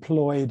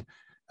deployed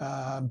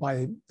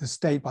by the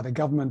state, by the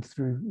government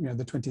through, you know,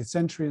 the 20th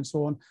century and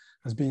so on,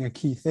 as being a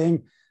key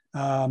thing.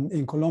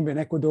 In Colombia and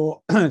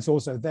Ecuador, it's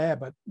also there,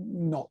 but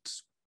not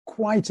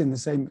quite in the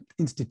same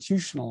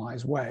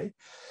institutionalized way.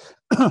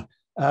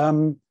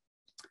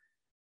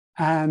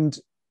 And,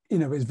 you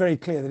know, it's very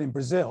clear that in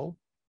Brazil,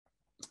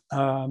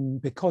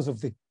 because of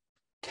the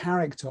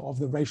character of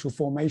the racial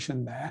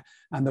formation there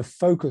and the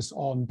focus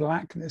on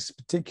Blackness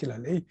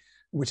particularly,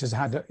 which has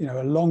had, you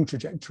know, a long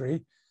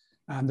trajectory,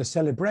 and the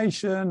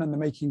celebration and the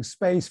making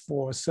space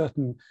for a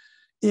certain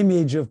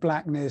image of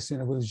Blackness, you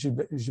know, with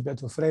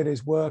Gilberto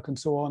Freire's work and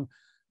so on,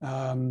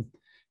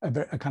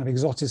 a kind of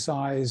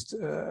exoticized,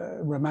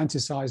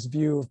 romanticized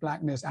view of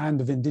Blackness and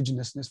of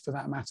indigenousness for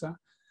that matter.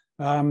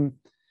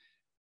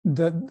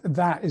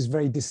 That is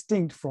very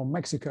distinct from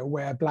Mexico,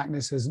 where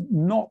Blackness has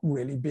not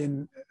really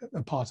been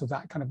a part of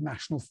that kind of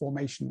national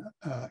formation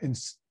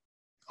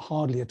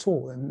hardly at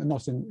all, and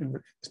not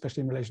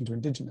especially in relation to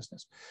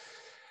indigenousness.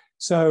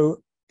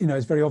 So, you know,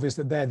 it's very obvious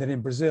that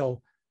in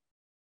Brazil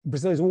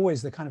is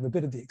always the kind of a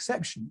bit of the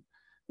exception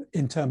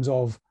in terms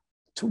of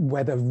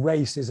whether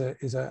race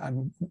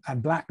and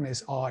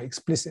Blackness are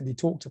explicitly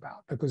talked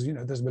about, because, you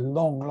know, there's been a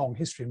long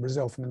history in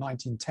Brazil from the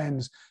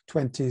 1910s,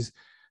 20s,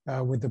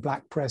 with the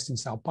Black press in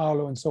Sao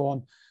Paulo and so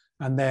on,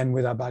 and then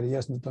with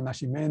Abadias do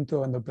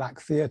Nascimento and the Black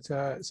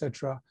theatre,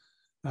 etc.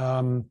 You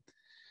know,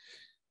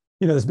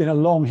 there's been a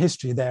long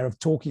history there of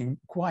talking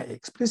quite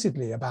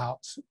explicitly about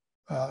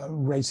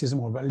racism,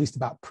 or at least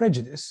about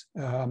prejudice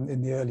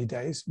in the early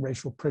days,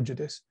 racial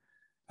prejudice,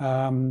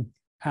 and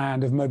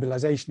of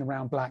mobilization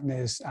around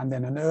Blackness, and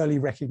then an early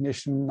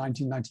recognition,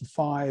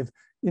 1995,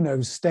 you know,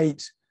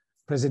 state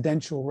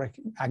presidential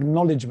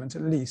acknowledgement,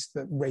 at least,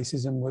 that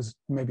racism was,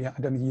 maybe, I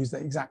don't think he used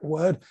that exact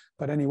word,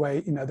 but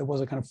anyway, you know, there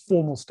was a kind of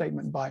formal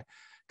statement by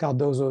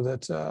Cardoso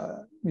that,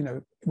 you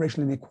know,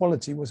 racial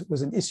inequality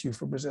was an issue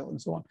for Brazil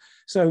and so on.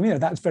 So, you know,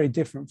 that's very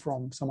different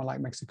from somewhere like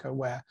Mexico,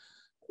 where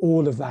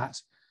all of that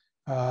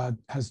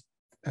has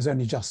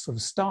only just sort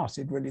of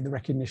started, really. The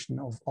recognition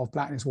of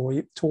Blackness, or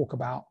talk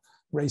about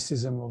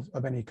racism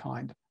of any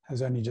kind,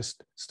 has only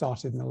just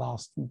started in the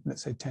last,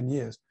 let's say, 10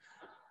 years.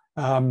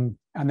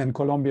 And then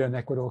Colombia and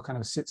Ecuador kind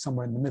of sit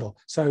somewhere in the middle.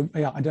 So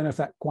yeah, I don't know if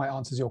that quite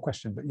answers your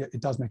question, but yeah, it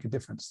does make a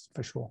difference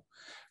for sure.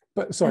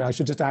 But sorry, I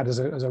should just add as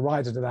a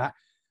rider to that,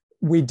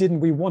 we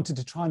wanted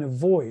to try and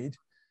avoid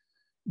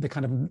the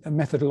kind of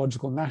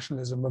methodological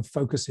nationalism of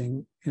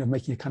focusing, you know,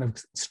 making a kind of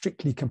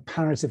strictly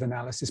comparative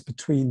analysis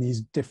between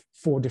these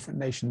four different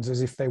nations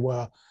as if they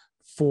were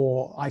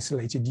four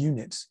isolated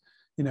units.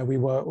 You know, we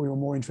were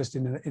more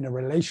interested in a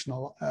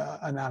relational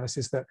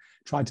analysis that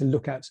tried to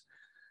look at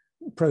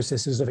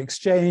processes of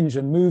exchange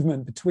and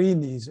movement between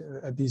these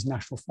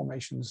national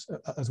formations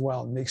as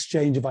well, and the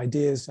exchange of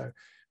ideas. So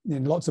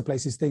in lots of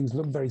places, things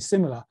look very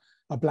similar.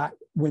 A Black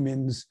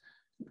women's,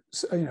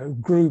 you know,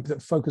 group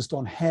that focused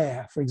on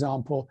hair, for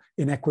example,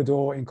 in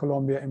Ecuador, in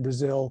Colombia, in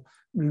Brazil,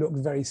 looked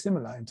very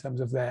similar in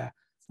terms of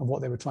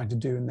what they were trying to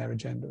do in their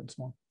agenda and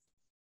so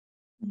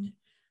on.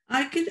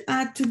 I could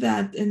add to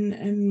that,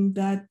 and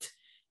that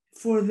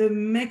for the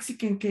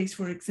Mexican case,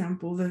 for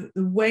example, the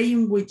way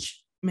in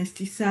which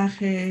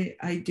mestizaje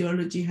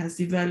ideology has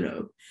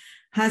developed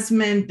has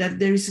meant that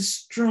there is a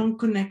strong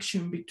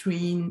connection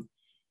between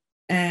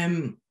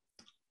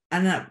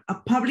a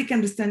public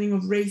understanding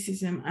of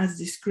racism as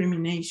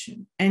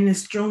discrimination and a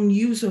strong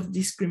use of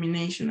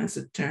discrimination as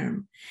a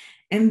term.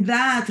 And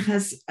that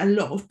has a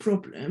lot of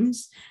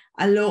problems,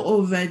 a lot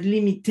of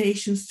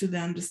limitations to the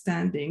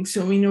understanding.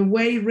 So in a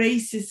way,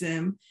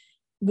 racism,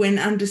 when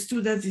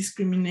understood as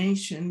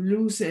discrimination,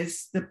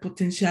 loses the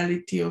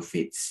potentiality of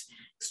its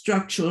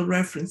structural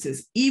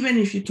references, even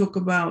if you talk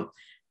about,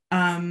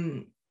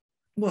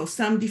 well,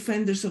 some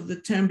defenders of the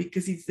term,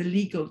 because it's the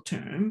legal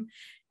term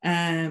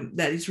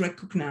that is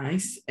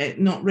recognized,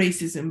 not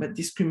racism, but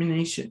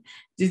discrimination.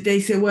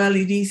 They say, well,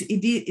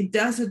 it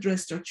does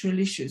address structural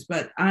issues,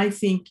 but I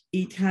think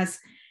it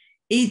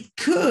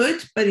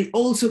could, but it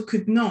also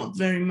could not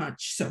very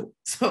much so.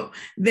 So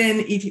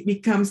then it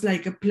becomes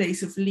like a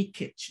place of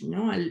leakage, you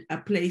know, a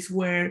place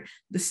where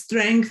the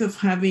strength of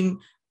having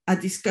a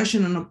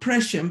discussion on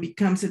oppression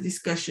becomes a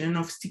discussion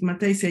of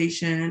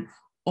stigmatization,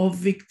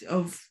 of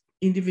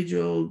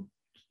individual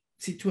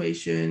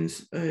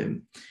situations,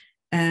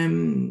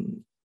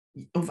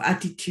 of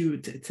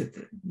attitude,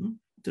 etc. I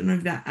don't know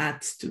if that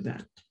adds to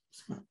that.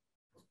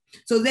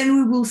 So then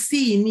we will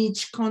see in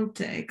each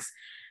context,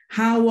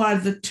 how are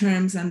the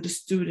terms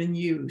understood and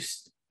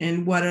used,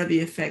 and what are the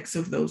effects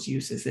of those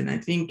uses? And I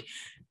think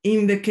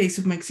in the case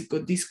of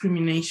Mexico,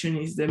 discrimination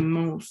is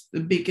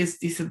the biggest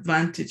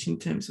disadvantage in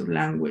terms of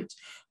language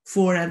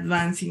for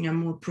advancing a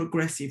more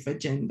progressive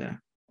agenda.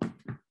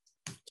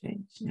 Okay,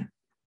 yeah.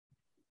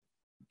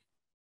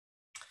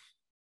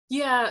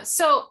 Yeah,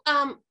 so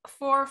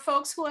for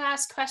folks who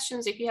ask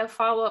questions, if you have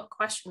follow-up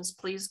questions,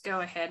 please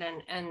go ahead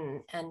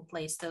and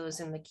place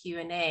those in the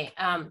Q&A.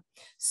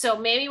 So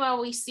maybe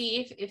while we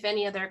see if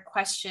any other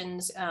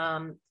questions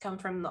come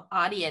from the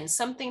audience,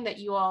 something that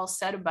you all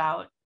said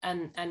about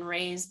and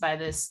raised by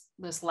this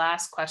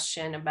last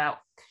question about,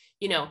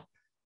 you know,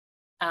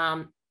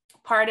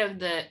 part of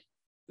the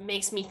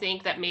makes me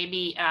think that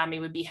maybe it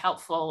would be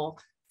helpful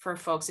for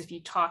folks if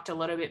you talked a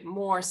little bit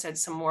more, said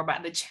some more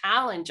about the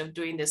challenge of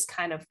doing this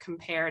kind of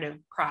comparative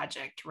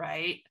project,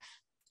 right?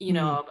 You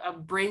know,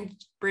 of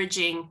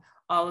bridging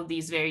all of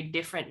these very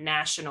different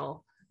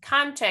national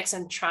contexts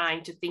and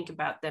trying to think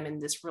about them in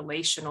this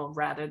relational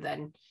rather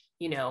than,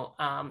 you know,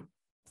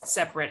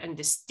 separate and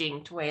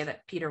distinct way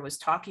that Peter was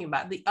talking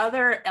about. The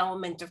other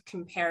element of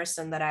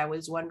comparison that I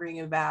was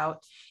wondering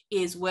about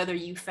is whether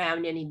you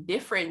found any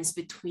difference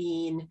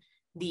between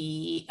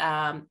the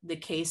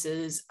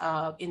cases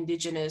of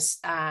Indigenous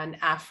and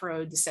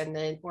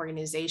Afro-descendant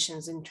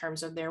organizations in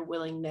terms of their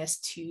willingness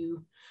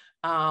to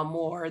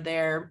or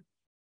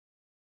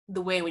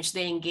the way in which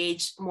they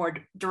engage more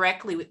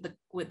directly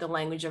with the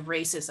language of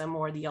racism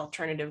or the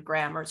alternative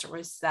grammars, or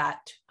is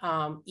that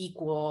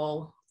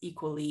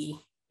equally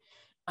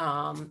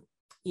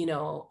you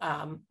know,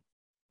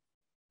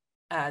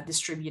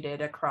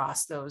 distributed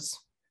across those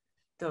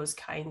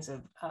kinds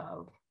of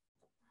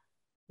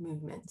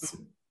movements?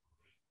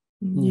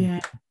 Yeah.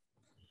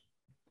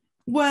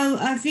 Well,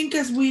 I think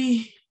as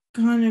we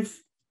kind of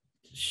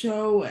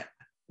show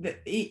that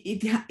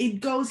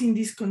it goes in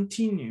this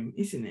continuum,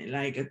 isn't it?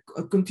 Like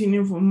a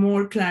continuum for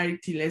more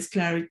clarity, less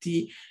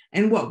clarity.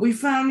 And what we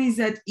found is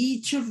that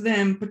each of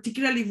them,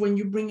 particularly when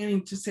you bring an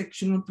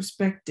intersectional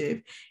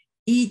perspective,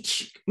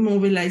 each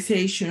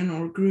mobilization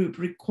or group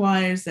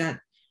requires that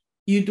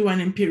you do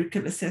an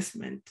empirical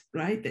assessment,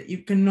 right? That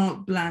you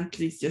cannot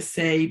bluntly just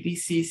say,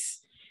 this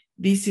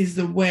is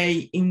the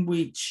way in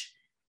which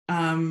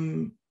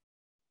the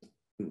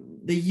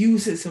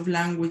uses of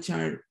language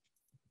are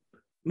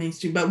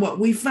mainstream. But what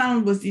we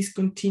found was this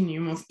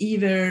continuum of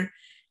either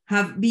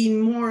have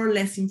been more or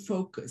less in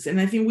focus. And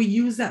I think we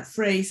use that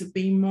phrase of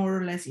being more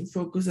or less in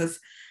focus as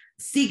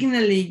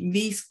signaling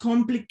these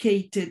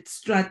complicated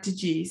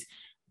strategies,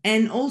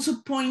 and also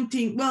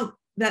pointing, well,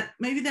 that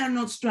maybe they're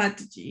not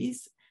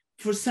strategies.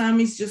 For some,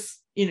 it's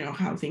just, you know,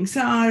 how things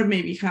are,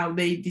 maybe how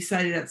they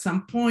decided at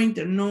some point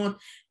or not.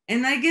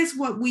 And I guess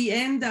what we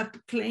end up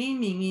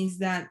claiming is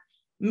that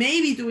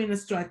maybe doing a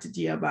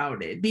strategy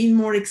about it, being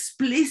more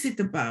explicit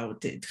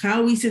about it.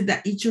 How is it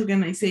that each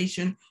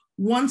organization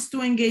wants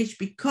to engage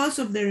because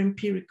of their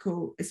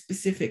empirical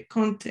specific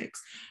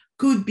context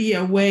could be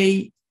a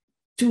way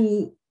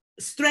to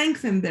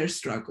strengthen their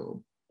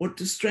struggle or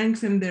to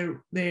strengthen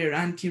their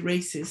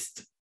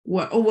anti-racist,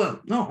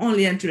 well, not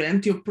only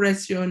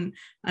anti-oppression,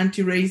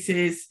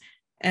 anti-racist,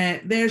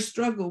 their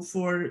struggle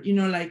for, you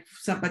know, like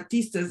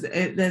Zapatistas,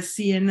 the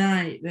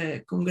CNI,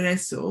 the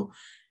Congreso,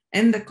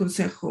 and the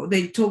Consejo,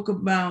 they talk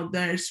about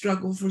their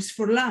struggle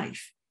for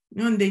life,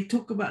 you know, and they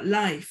talk about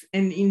life,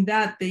 and in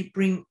that they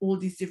bring all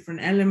these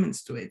different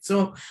elements to it.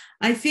 So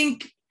I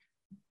think,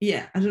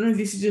 yeah, I don't know if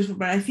this is useful,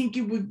 but I think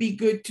it would be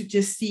good to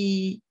just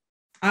see,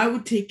 I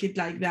would take it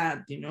like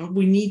that, you know,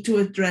 we need to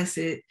address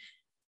it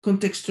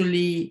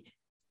contextually,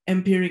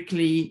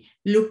 empirically,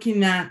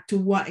 looking at to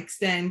what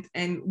extent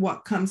and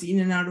what comes in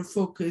and out of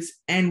focus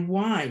and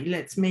why.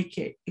 Let's make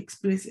it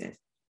explicit.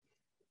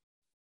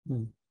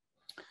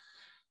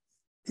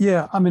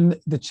 Yeah, I mean,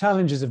 the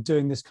challenges of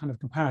doing this kind of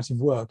comparative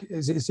work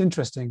is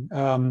interesting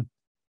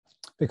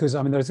because,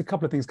 I mean, there's a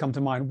couple of things come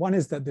to mind. One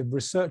is that the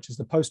researchers,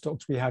 the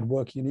postdocs we had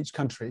working in each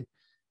country,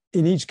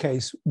 in each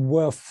case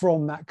were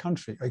from that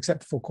country,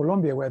 except for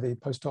Colombia, where the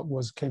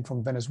postdoc came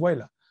from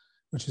Venezuela,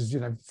 which is,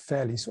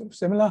 fairly sort of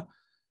similar.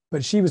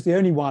 But she was the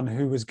only one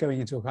who was going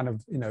into a kind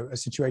of, a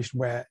situation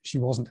where she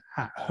wasn't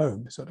at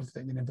home, sort of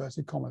thing, in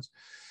inverted commas.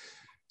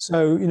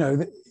 So,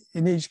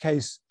 in each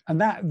case, and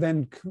that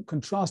then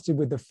contrasted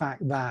with the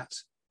fact that,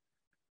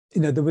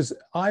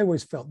 I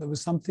always felt there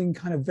was something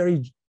kind of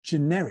very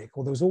generic,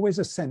 or there was always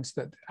a sense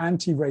that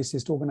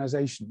anti-racist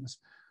organizations,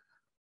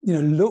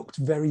 looked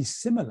very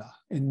similar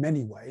in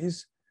many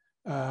ways,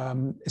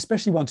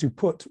 especially ones who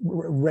put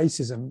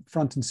racism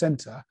front and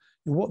center.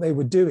 And what they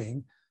were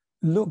doing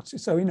looked,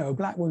 so, a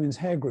Black women's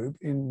hair group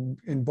in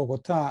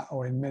Bogota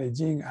or in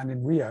Medellin and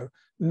in Rio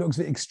looks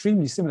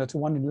extremely similar to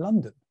one in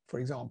London, for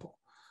example.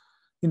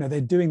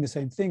 They're doing the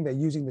same thing, they're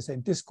using the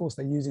same discourse,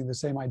 they're using the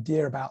same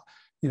idea about,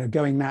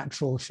 going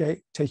natural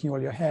shape, taking all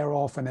your hair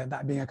off, and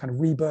that being a kind of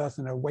rebirth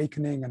and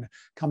awakening and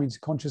coming to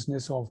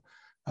consciousness of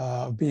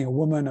being a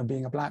woman, of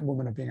being a Black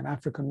woman, of being an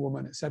African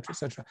woman, et cetera, et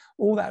cetera.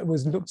 All that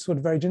looked sort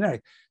of very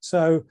generic.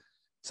 So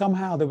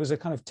somehow there was a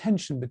kind of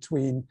tension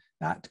between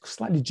that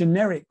slightly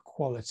generic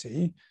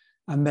quality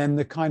and then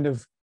the kind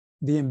of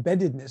the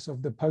embeddedness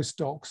of the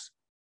postdocs,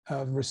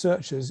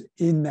 researchers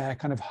in their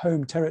kind of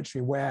home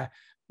territory, where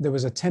there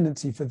was a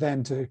tendency for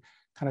them to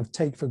kind of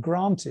take for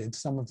granted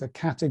some of the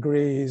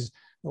categories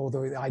or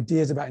the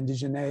ideas about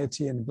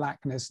indigeneity and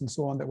Blackness and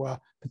so on that were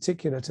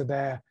particular to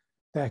their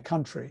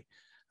country.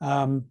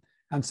 And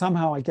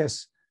somehow, I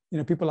guess,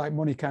 people like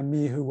Mónica and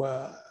me who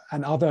were,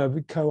 and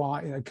other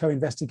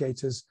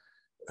co-investigators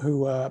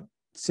who were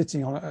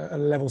sitting on a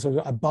level sort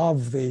of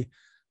above the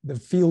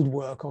field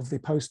work of the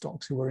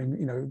postdocs who were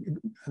in,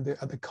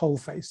 at the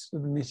coalface, the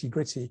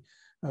nitty-gritty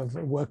of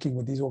working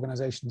with these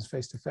organizations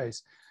face to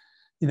face.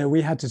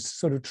 We had to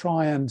sort of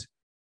try and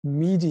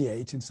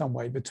mediate in some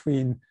way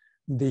between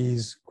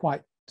these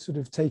quite sort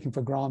of taken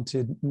for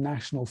granted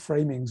national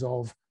framings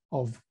of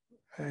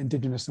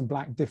indigenous and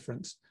Black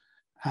difference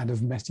and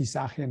of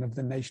mestizaje and of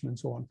the nation and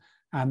so on,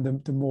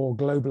 and the more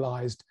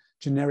globalized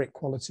generic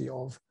quality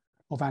of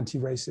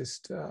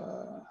anti-racist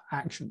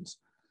actions.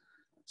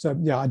 So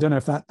yeah, I don't know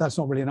if that's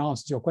not really an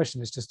answer to your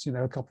question. It's just,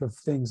 a couple of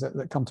things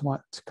that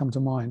come to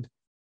mind.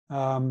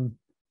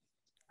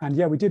 And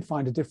yeah, we did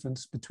find a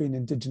difference between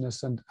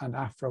indigenous and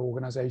Afro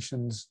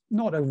organizations,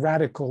 not a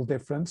radical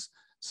difference.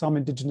 Some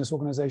indigenous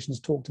organizations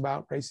talked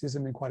about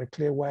racism in quite a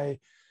clear way,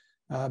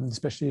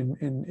 especially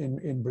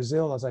in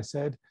Brazil, as I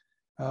said,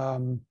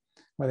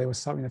 where they were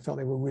felt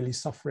they were really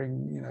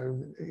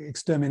suffering,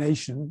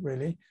 extermination,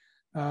 really.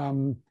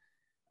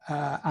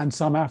 And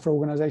some Afro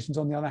organizations,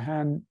 on the other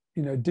hand,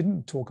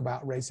 didn't talk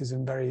about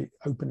racism very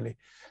openly.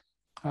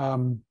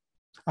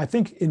 I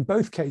think in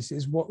both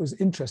cases, what was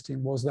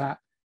interesting was that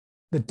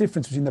the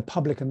difference between the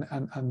public and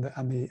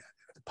the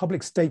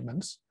public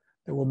statements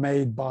that were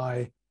made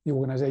by the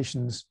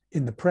organizations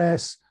in the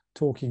press,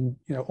 talking,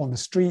 on the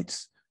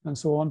streets and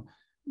so on,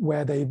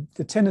 where the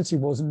tendency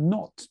was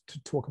not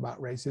to talk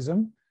about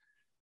racism,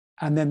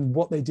 and then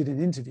what they did in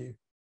interview,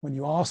 when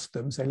you asked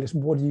them, say,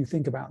 listen, what do you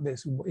think about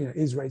this?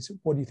 Is racism?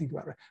 What do you think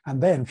about it?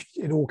 And then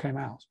it all came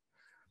out.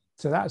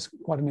 So that's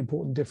quite an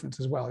important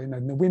difference as well. In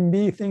the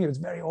WIMBY thing, it was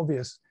very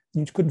obvious.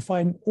 You couldn't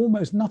find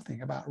almost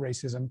nothing about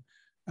racism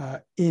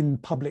in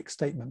public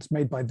statements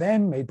made by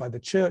them, made by the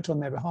church on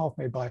their behalf,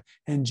 made by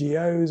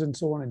NGOs and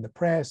so on in the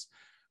press.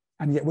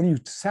 And yet when you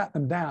sat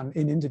them down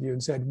in interview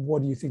and said,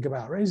 what do you think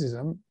about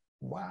racism?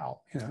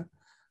 Wow,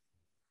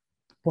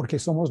 porque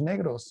somos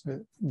negros,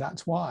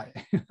 that's why.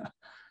 It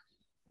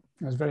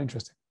was very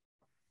interesting.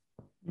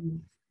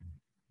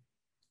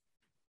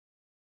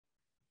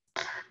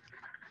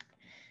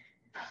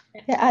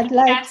 Yeah, I'd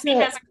like Patsy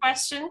to. has a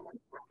question.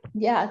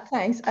 Yeah,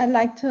 thanks. I'd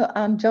like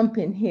to jump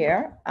in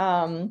here.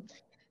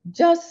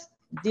 Just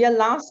your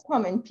last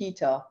comment,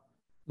 Peter,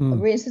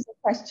 raises a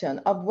question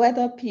of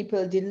whether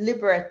people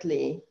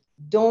deliberately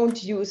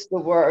don't use the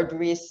word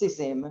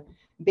racism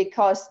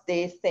because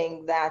they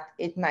think that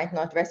it might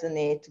not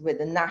resonate with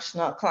the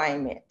national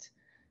climate.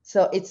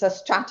 So it's a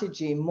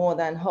strategy more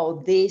than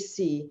how they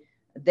see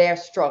their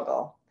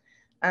struggle.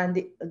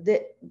 And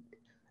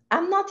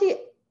I'm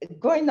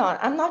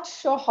not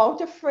sure how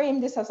to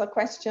frame this as a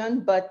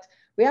question, but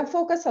we have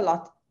focused a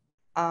lot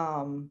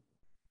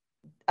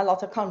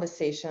of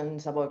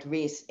conversations about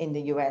race in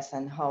the US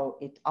and how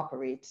it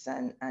operates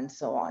and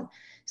so on.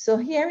 So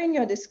hearing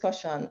your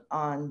discussion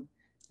on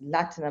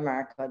Latin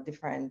America,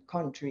 different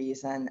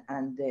countries and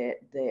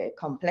the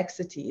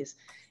complexities,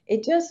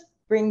 it just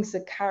brings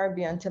the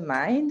Caribbean to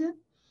mind,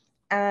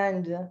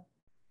 and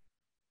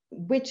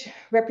which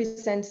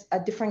represents a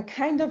different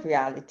kind of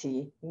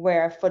reality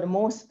where for the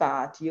most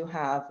part you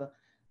have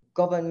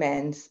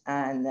governments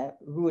and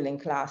ruling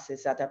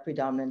classes that are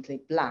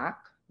predominantly Black,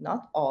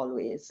 not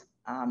always,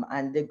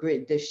 and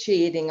the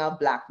shading of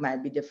Black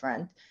might be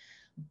different,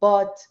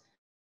 but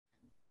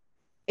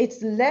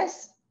it's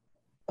less.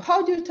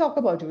 How do you talk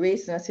about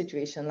race in a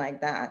situation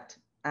like that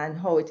and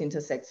how it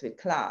intersects with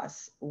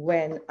class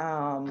when,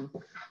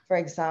 for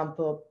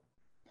example,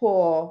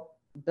 poor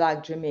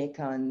Black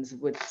Jamaicans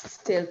would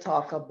still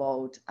talk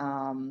about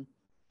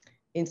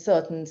in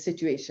certain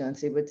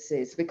situations, it would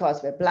say it's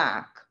because we're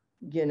Black,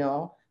 you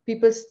know.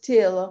 People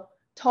still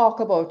talk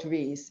about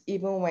race,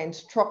 even when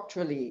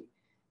structurally,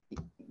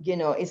 you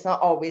know, it's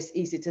not always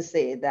easy to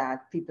say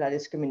that people are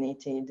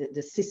discriminated,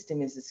 the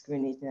system is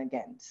discriminating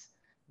against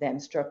them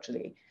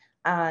structurally.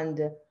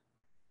 And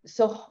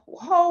so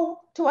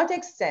to what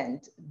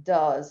extent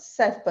does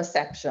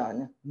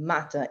self-perception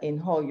matter in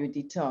how you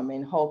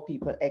determine how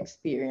people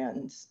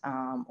experience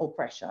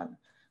oppression,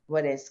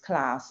 whether it's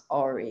class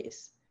or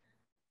race?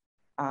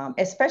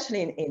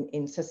 Especially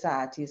in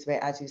societies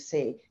where, as you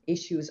say,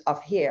 issues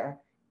of hair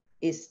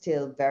is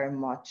still very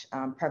much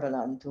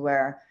prevalent,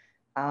 where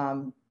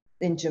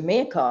in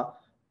Jamaica,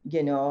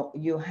 you know,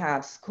 you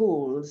have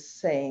schools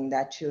saying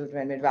that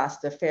children with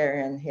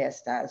Rastafarian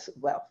hairstyles,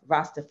 well,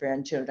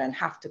 Rastafarian children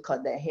have to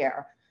cut their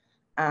hair.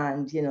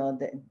 And, you know,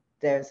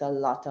 there's a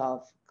lot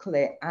of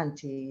clear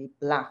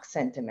anti-Black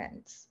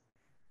sentiments.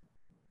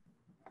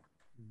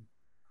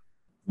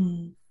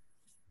 Mm.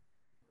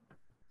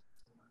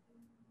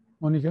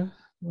 Monica,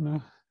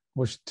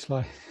 or shall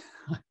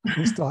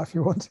I start if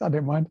you want? I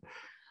don't mind.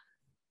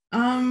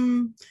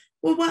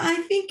 Well, what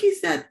I think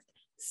is that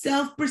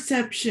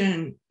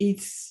self-perception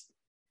is,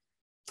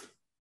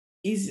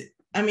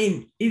 I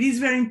mean, it is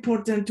very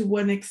important to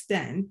one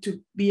extent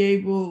to be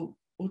able,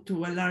 or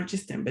to a large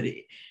extent, but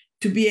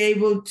to be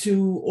able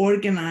to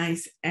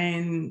organize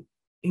and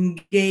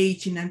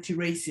engage in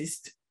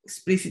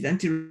explicit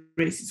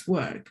anti-racist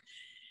work.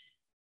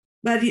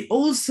 But it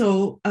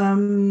also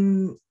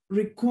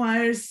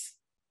requires,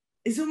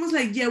 it's almost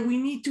like, yeah, we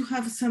need to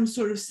have some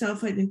sort of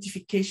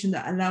self-identification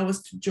that allow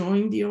us to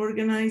join the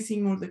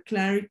organizing or the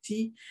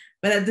clarity.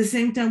 But at the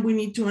same time, we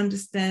need to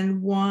understand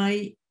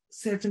why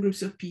certain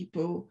groups of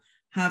people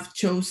have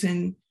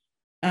chosen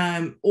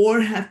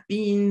or have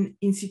been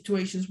in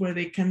situations where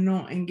they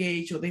cannot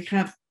engage, or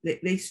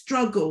they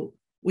struggle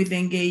with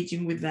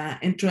engaging with that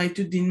and try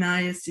to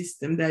deny a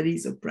system that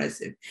is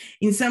oppressive.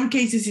 In some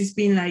cases, it's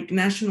been like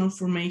national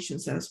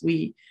formations, as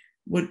we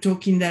were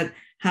talking, that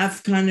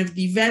have kind of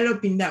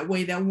developed in that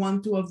way, that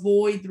want to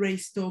avoid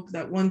race talk,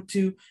 that want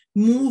to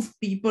move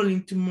people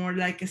into more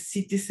like a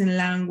citizen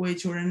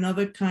language or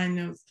another kind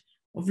of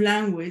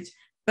language.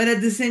 But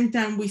at the same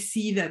time, we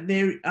see that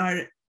there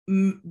are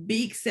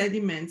big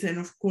sediments, and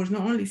of course,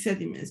 not only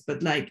sediments,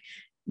 but like,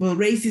 well,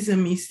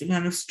 racism is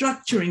kind of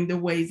structuring the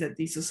ways that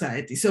these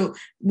societies. So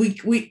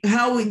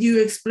how would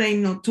you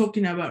explain not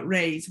talking about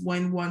race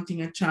when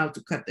wanting a child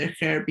to cut their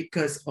hair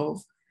because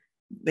of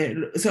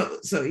so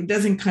it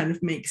doesn't kind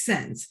of make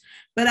sense.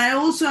 But I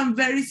also am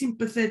very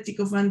sympathetic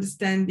of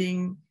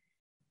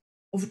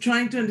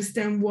trying to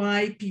understand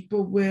why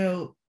people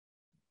will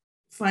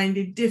find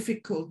it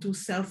difficult to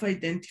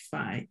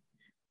self-identify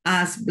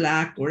as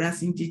Black or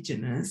as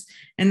Indigenous.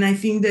 And I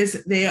think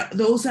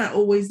those are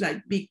always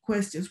like big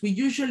questions. We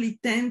usually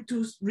tend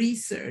to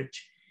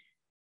research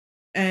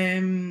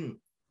the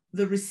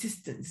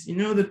resistance, you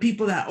know, the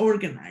people that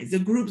organize, the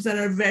groups that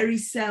are very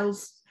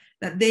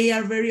that they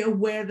are very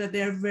aware, that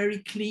they are very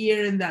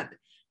clear, and that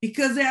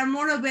because they are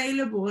more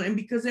available and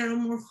because they are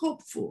more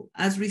hopeful.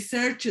 As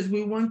researchers,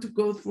 we want to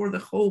go for the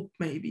hope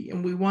maybe,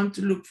 and we want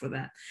to look for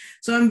that.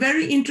 So I'm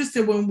very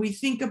interested when we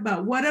think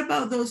about what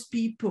about those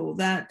people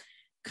that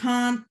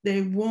can't,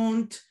 they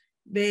won't,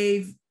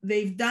 they've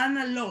done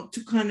a lot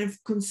to kind of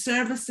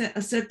conserve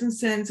a certain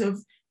sense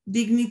of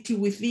dignity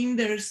within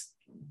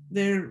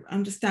their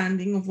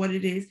understanding of what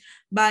it is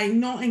by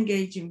not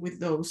engaging with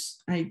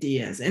those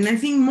ideas. And I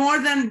think more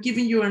than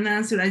giving you an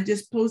answer, I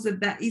just pose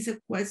that is a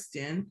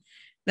question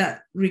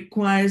that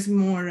requires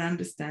more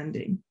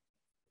understanding.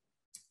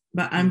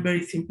 But I'm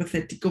very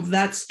sympathetic of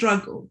that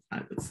struggle,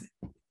 I would say.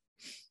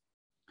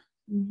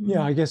 Mm-hmm.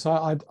 Yeah, I guess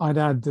I'd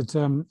add that,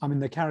 I mean,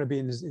 the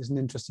Caribbean is an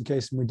interesting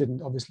case, and we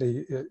didn't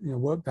obviously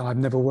work there. I've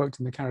never worked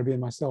in the Caribbean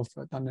myself.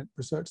 I've done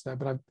research there,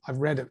 but I've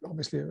read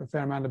obviously a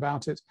fair amount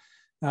about it.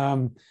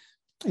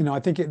 I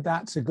think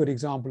that's a good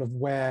example of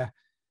where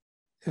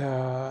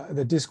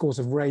the discourse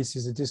of race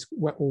is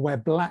where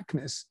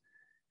Blackness,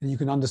 and you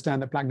can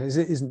understand that Blackness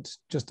isn't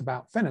just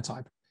about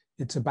phenotype.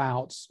 It's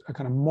about a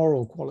kind of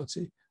moral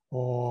quality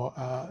or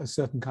a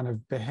certain kind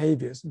of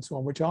behaviors and so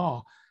on, which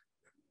are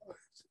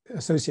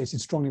associated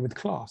strongly with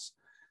class.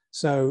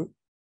 So,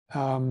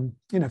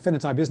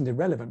 phenotype isn't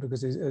irrelevant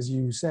because, as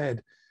you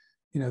said,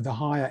 the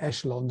higher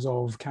echelons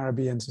of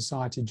Caribbean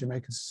society,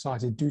 Jamaican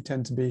society, do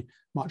tend to be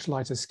much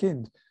lighter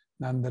skinned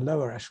than the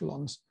lower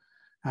echelons.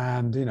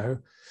 And,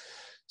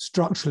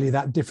 structurally,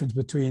 that difference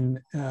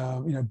between,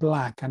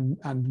 Black and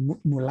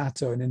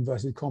mulatto, in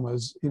inverted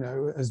commas,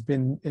 has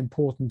been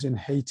important in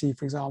Haiti,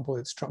 for example.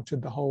 It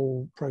structured the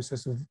whole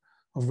process of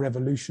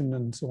revolution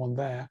and so on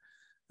there.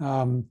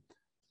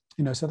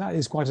 So that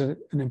is quite an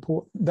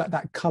important,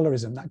 that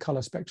colorism, that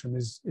color spectrum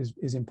is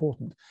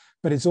important.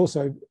 But it's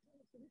also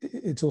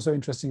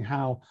interesting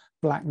how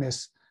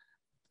Blackness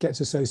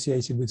gets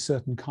associated with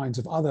certain kinds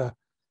of other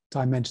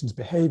dimensions,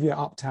 behavior,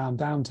 uptown,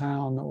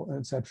 downtown,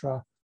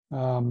 etc.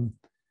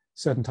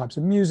 Certain types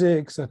of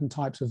music, certain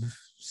types of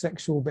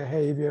sexual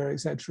behavior,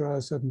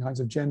 etc., certain kinds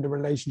of gender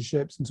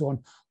relationships and so on,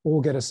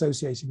 all get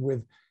associated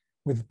with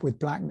with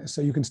blackness.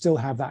 So you can still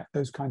have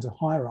those kinds of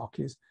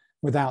hierarchies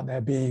without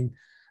there being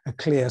a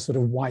clear sort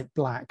of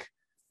white-black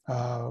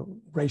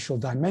racial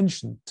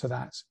dimension to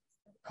that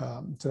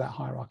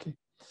hierarchy.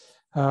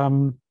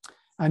 And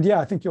yeah,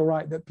 I think you're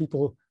right that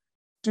people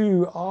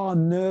are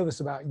nervous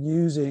about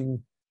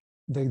using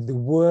the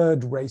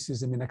word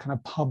racism in a kind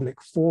of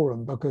public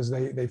forum, because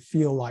they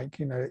feel like,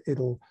 you know,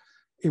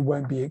 it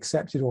won't be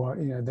accepted, or,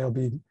 you know, they'll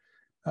be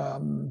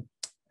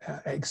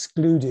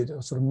excluded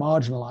or sort of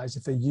marginalized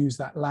if they use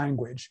that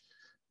language.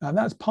 And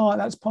that's part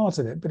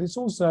of it, but it's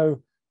also,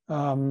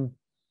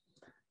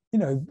 you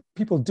know,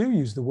 people do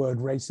use the word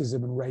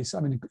racism and race.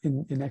 I mean,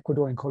 in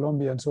Ecuador and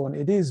Colombia and so on,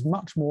 it is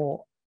much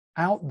more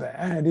out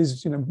there. It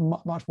is, you know,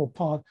 much more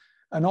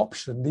an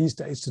option these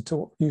days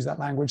to use that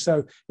language.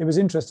 So it was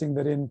interesting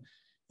that in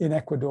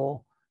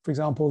Ecuador, for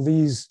example,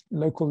 these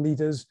local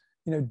leaders,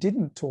 you know,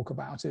 didn't talk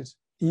about it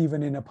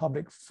even in a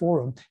public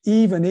forum,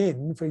 even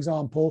in, for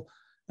example,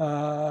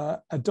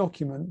 a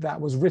document that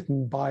was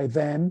written by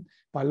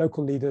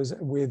local leaders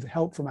with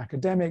help from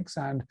academics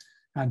and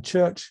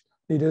church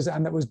leaders,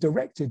 and that was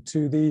directed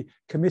to the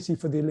Committee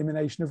for the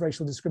Elimination of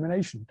Racial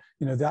Discrimination,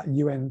 you know, that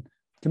UN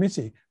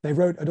committee. They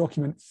wrote a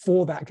document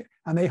for that,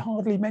 and they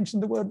hardly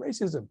mentioned the word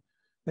racism.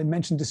 They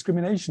mentioned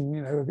discrimination,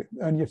 you know,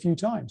 only a few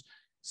times.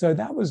 So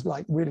that was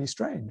like really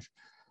strange,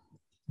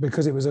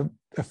 because it was a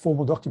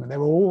formal document. They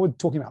were all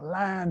talking about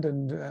land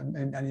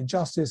and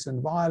injustice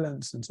and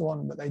violence and so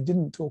on, but they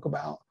didn't talk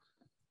about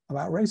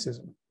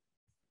racism.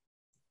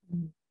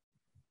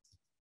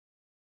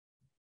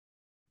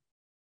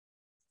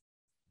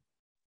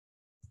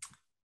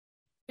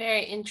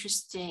 Very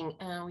interesting.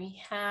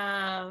 We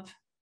have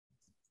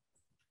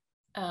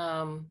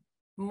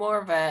more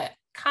of a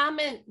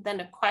comment than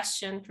a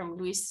question from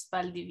Luis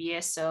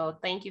Valdivieso.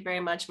 Thank you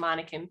very much,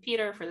 Monica and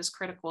Peter, for this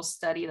critical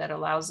study that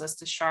allows us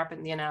to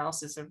sharpen the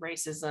analysis of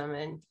racism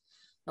in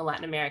the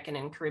Latin American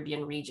and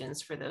Caribbean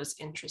regions for those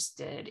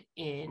interested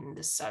in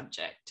the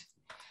subject.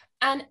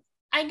 And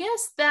I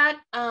guess that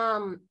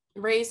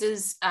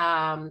raises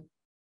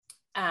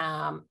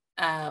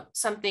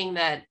something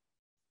that,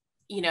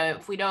 you know,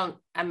 if we don't,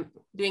 I'm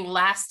doing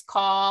last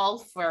call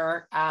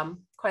for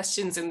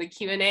questions in the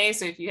Q&A.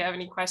 So if you have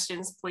any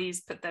questions,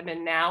 please put them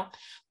in now.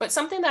 But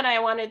something that I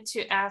wanted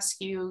to ask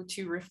you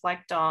to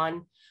reflect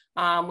on,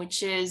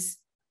 which is,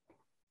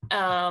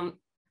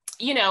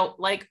 you know,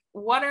 like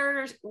what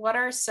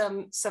are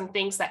some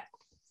things that,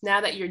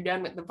 now that you're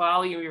done with the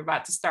volume, you're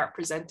about to start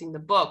presenting the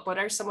book, what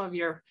are some of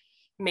your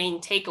main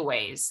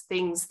takeaways,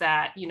 things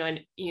that,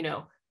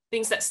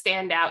 things that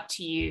stand out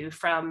to you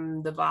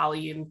from the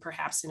volume,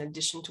 perhaps in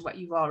addition to what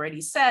you've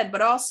already said,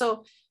 but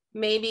also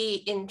maybe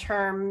in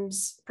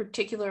terms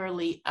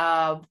particularly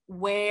of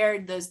where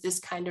does this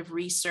kind of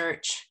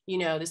research,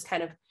 this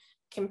kind of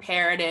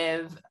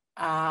comparative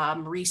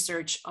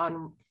research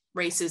on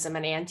racism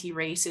and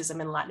anti-racism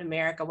in Latin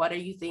America, what do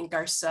you think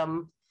are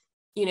some,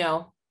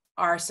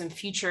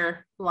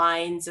 future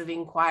lines of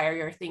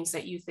inquiry or things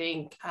that you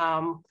think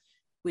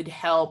would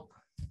help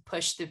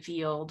push the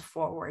field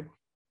forward?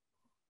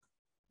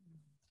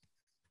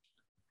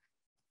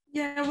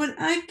 Yeah, well,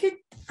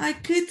 I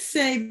could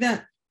say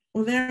that,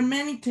 well, there are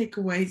many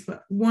takeaways,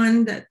 but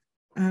one that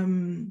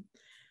I'm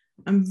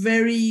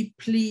very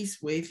pleased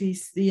with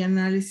is the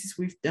analysis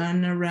we've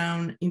done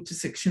around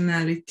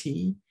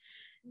intersectionality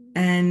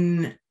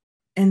and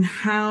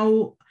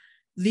how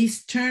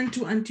this turn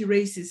to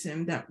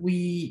anti-racism that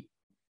we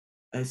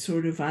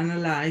sort of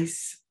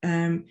analyze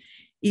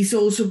is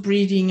also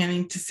breeding an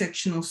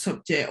intersectional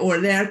subject, or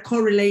they are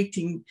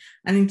correlating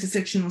an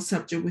intersectional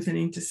subject with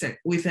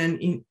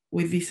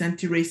with this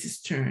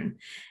anti-racist turn,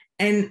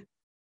 and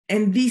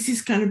this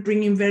is kind of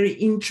bringing very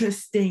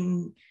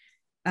interesting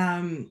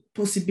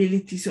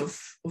possibilities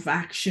of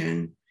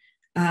action,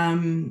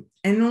 and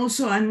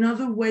also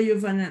another way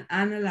of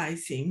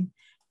analyzing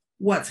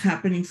what's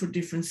happening for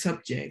different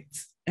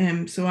subjects.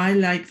 So I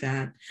like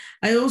that.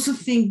 I also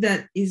think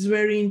that is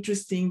very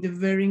interesting, the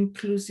very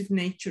inclusive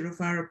nature of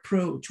our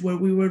approach, where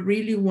we were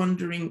really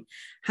wondering,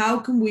 how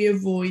can we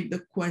avoid the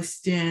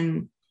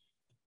question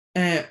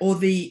or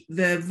the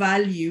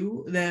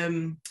value,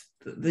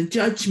 the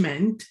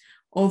judgment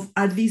of,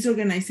 are these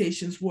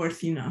organizations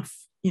worth enough?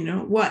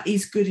 What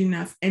is good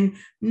enough? And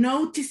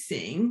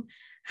noticing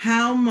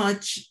how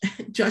much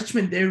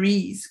judgment there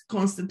is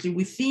constantly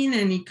within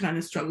any kind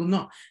of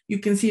struggle. You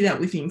can see that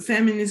within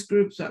feminist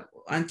groups,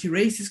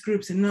 anti-racist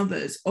groups and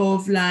others,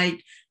 of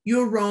like,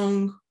 you're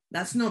wrong,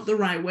 that's not the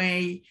right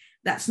way,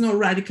 that's not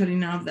radical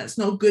enough, that's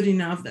not good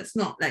enough, that's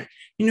not like,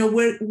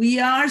 we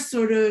are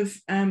sort of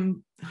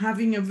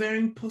having a very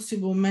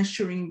impossible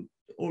measuring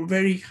or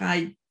very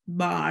high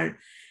bar.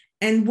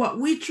 And what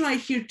we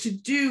tried here to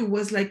do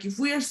was like, if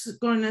we are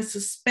going to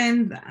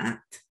suspend that,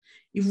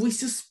 if we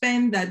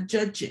suspend that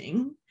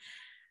judging,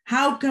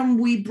 how can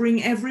we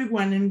bring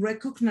everyone and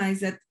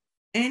recognize that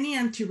any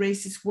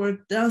anti-racist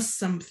work does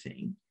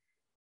something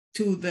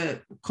to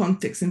the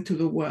context and to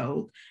the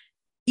world,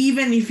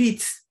 even if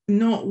it's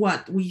not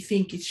what we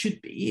think it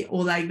should be,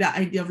 or like that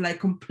idea of like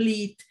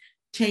complete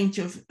change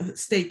of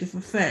state of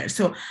affairs.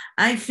 So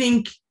I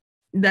think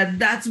that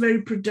that's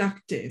very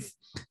productive.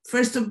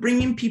 First, of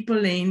bringing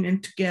people in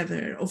and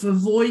together, of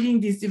avoiding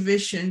this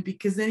division,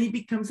 because then it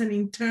becomes an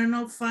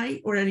internal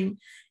fight or an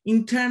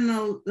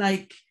internal,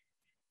 like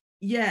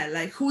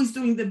who is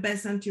doing the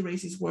best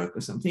anti-racist work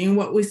or something. And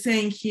what we're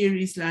saying here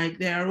is like,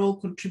 they are all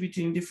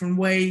contributing in different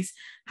ways.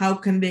 How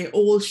can they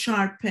all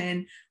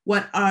sharpen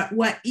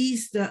what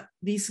is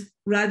this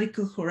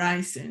radical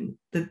horizon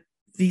that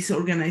these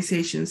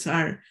organizations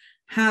are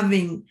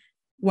having?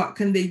 What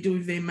can they do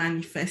if they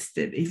manifest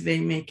it, if they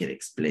make it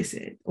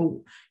explicit?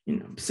 Or,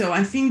 so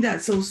I think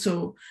that's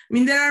also, I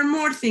mean, there are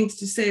more things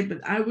to say, but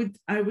I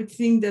would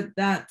think that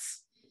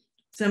that's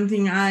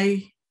something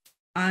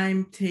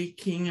I'm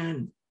taking,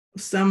 and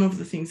some of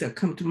the things that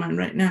come to mind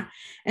right now.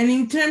 And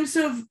in terms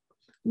of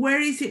where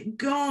is it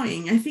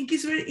going, I think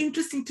it's very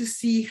interesting to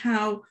see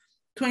how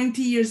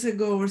 20 years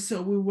ago or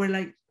so, we were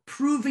like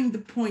proving the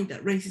point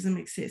that racism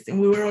exists. And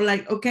we were all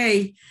like,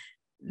 okay,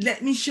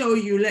 let me show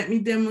you, let me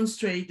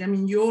demonstrate. I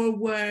mean, your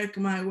work,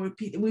 my work,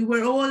 we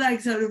were all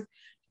like sort of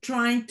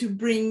trying to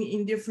bring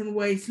in different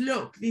ways,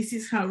 look, this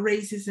is how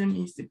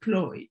racism is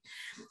deployed.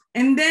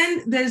 And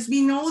then there's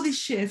been all this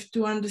shift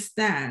to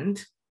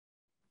understand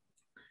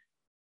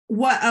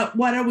what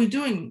are we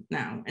doing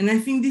now? And I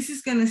think this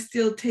is gonna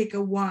still take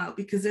a while,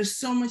 because there's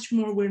so much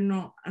more we're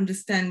not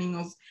understanding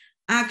of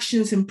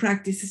actions and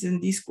practices and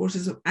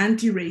discourses of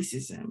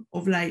anti-racism,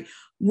 of like,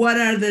 what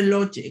are the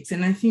logics?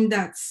 And I think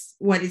that's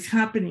what is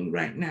happening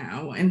right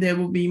now. And there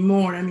will be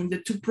more. I mean,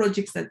 the 2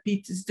 projects that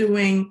Pete is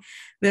doing,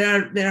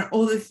 there are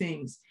other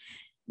things.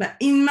 But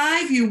in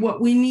my view, what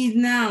we need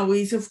now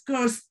is,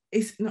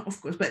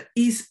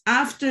 is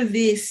after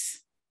this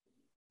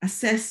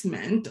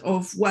assessment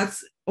of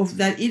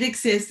that it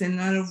exists and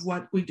not of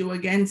what we do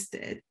against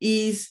it,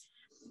 is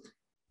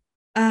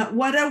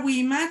what are we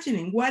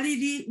imagining?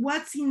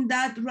 What's in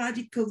that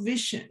radical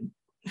vision?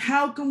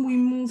 How can we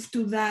move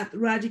to that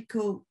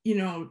radical,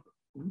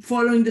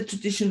 following the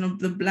tradition of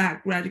the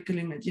Black radical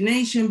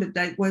imagination, but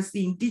that was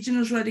the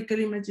indigenous radical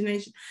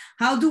imagination?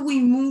 How do we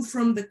move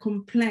from the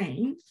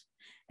complaint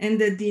and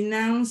the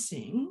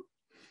denouncing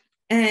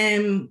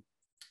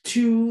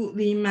to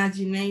the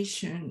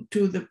imagination,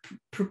 to the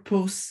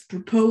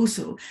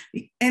proposal?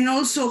 And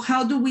also,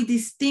 how do we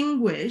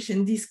distinguish,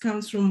 and this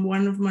comes from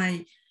one of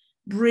my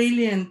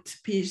brilliant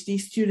PhD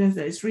students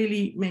that is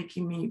really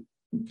making me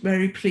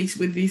very pleased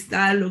with these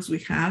dialogues we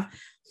have,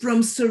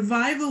 from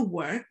survival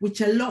work,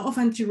 which a lot of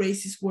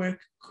anti-racist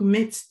work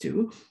commits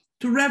to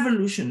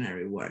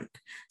revolutionary work.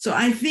 So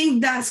I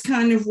think that's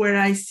kind of where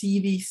I see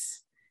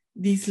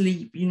this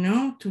leap,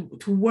 to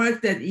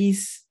work that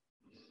is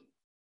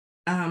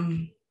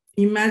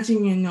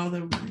imagining in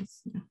other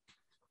ways.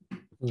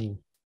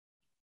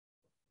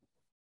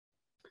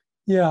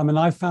 Yeah, I mean,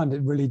 I found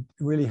it really,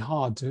 really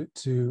hard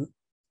to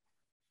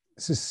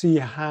see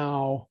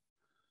how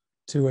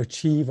to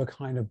achieve a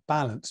kind of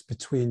balance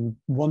between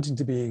wanting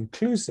to be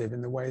inclusive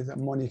in the way that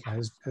Monica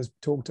has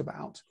talked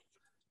about,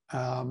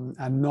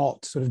 and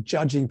not sort of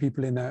judging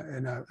people in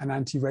an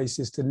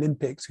anti-racist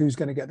Olympics, who's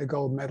going to get the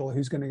gold medal,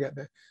 who's going to get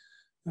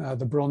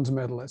the bronze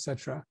medal,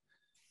 etc.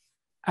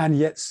 And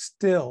yet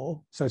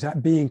still, so to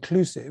be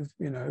inclusive,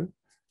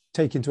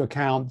 take into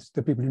account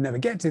the people who never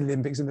get to the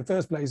Olympics in the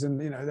first place, and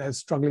they're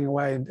struggling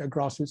away at a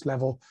grassroots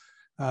level,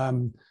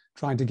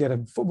 trying to get a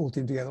football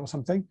team together or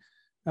something,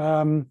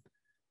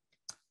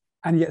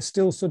 and yet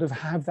still sort of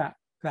have that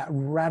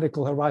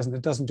radical horizon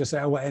that doesn't just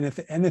say, oh, well,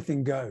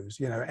 anything goes,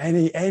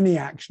 any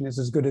action is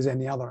as good as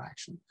any other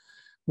action,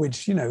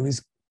 which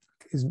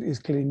is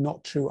clearly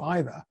not true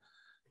either.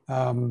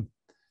 And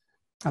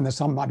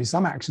might be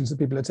some actions that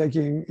people are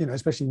taking,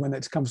 especially when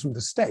it comes from the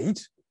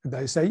state.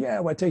 They say, yeah,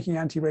 we're taking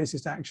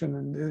anti-racist action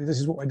and this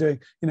is what we're doing,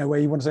 where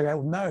you want to say,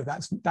 oh, no,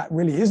 that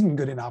really isn't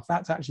good enough.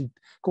 That's actually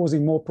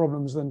causing more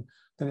problems than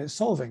it's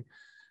solving.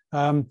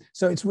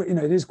 So it's,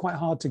 it is quite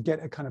hard to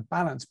get a kind of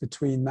balance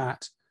between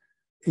that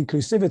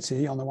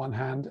inclusivity on the one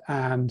hand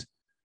and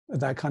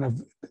that kind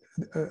of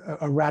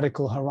a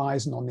radical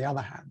horizon on the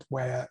other hand,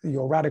 where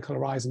your radical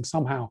horizon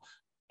somehow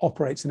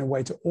operates in a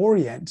way to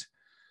orient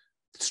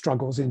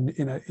struggles in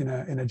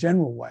a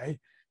general way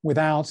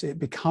without it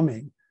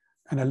becoming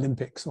an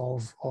Olympics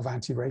of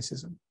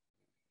anti-racism.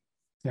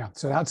 Yeah,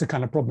 so that's a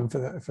kind of problem for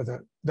the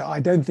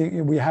I don't think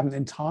we haven't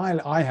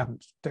entirely,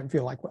 don't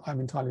feel like I'm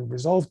entirely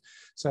resolved.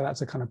 So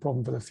that's a kind of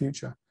problem for the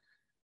future.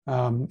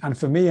 And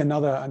for me,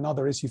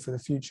 another issue for the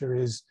future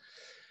is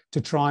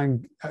to try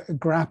and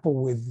grapple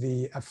with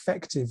the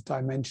effective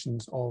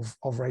dimensions of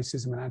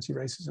racism and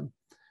anti-racism,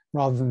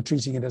 rather than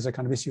treating it as a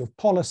kind of issue of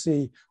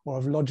policy or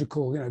of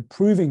logical,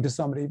 proving to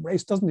somebody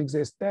race doesn't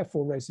exist,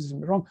 therefore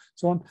racism is wrong,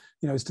 so on.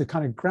 Is to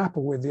kind of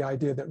grapple with the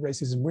idea that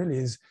racism really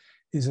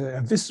is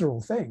a visceral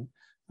thing,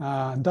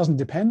 and doesn't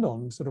depend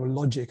on sort of a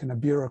logic and a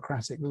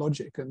bureaucratic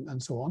logic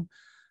and so on.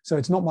 So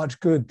it's not much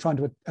good trying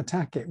to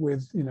attack it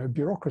with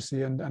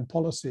bureaucracy and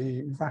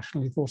policy,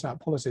 rationally thought out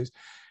policies,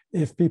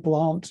 if people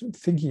aren't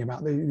thinking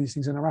about these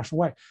things in a rational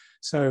way.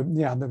 So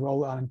yeah, the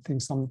role, I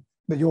think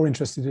that you're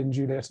interested in,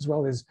 Juliet, as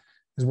well, is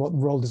is what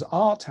role does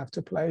art have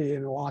to play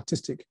in, or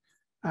artistic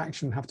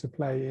action have to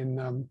play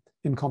in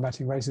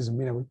combating racism?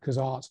 You know, because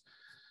art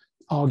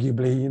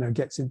arguably, you know,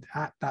 gets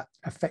at that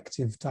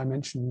affective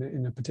dimension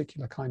in a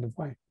particular kind of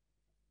way.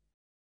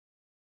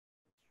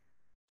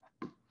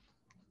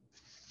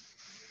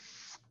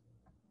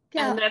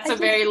 Yeah, and that's a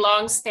very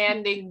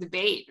long-standing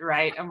debate,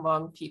 right,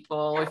 among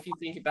people. If you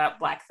think about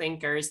Black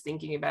thinkers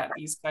thinking about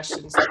these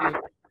questions too,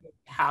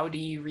 how do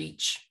you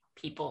reach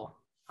people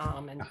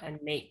and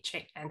make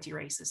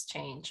anti-racist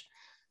change?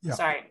 Yeah.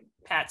 Sorry,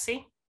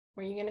 Patsy,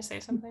 were you going to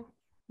say something?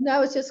 No, I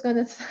was just going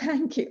to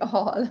thank you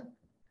all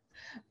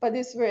for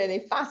this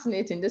really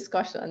fascinating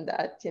discussion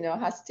that, you know,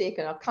 has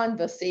taken a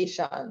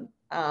conversation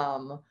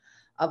about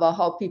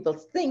how people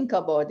think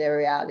about their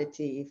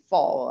reality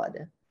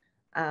forward.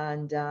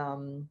 And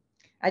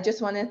I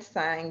just want to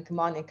thank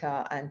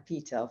Monica and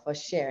Peter for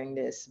sharing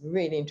this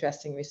really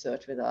interesting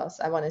research with us.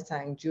 I want to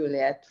thank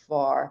Juliet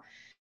for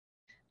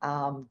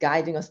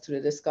guiding us through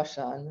the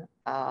discussion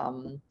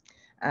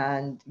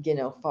and, you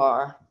know,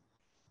 for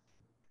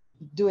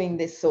doing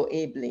this so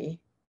ably.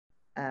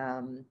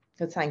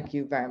 So thank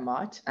you very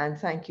much. And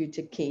thank you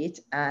to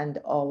Kate and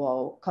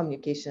our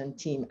communication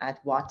team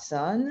at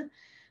Watson.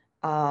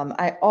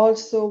 I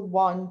also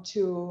want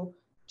to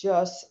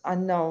just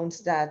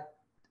announce that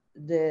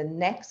the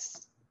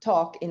next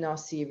talk in our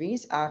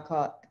series,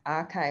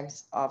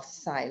 Archives of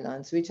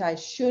Silence, which I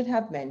should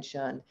have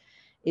mentioned,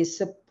 is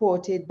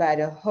supported by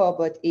the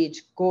Herbert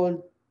H.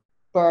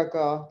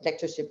 Goldberger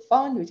Lectureship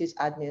Fund, which is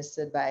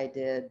administered by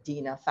the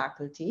Dean of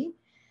Faculty.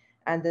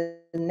 And the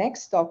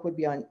next talk would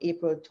be on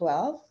April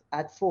 12th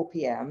at 4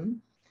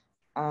 p.m.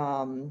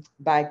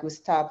 By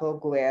Gustavo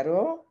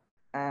Guerrero.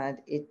 And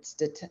it's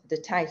the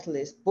title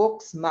is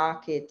Books,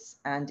 Markets,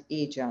 and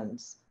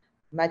Agents,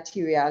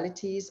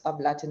 Materialities of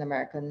Latin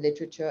American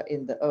Literature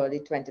in the Early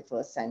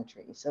 21st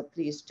Century. So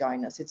please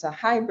join us. It's a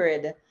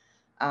hybrid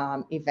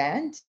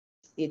event.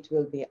 It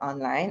will be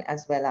online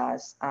as well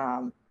as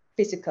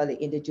physically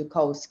in the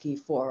Joukowsky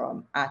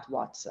Forum at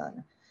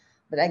Watson.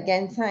 But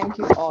again, thank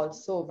you all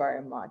so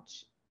very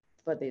much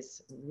for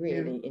this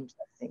really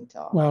interesting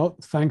talk. Well,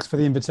 thanks for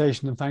the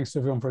invitation, and thanks to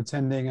everyone for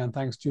attending, and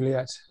thanks,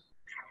 Juliet.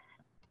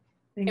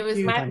 It was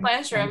my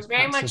pleasure. I'm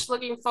very much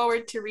looking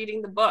forward to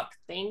reading the book.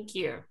 Thank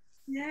you.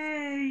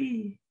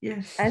 Yay.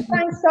 Yes. And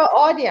thanks to our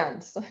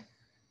audience.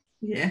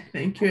 Yeah,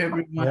 thank you,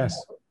 everyone.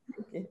 Yes.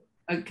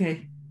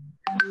 Okay.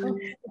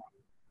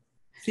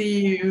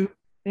 See you.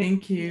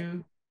 Thank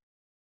you.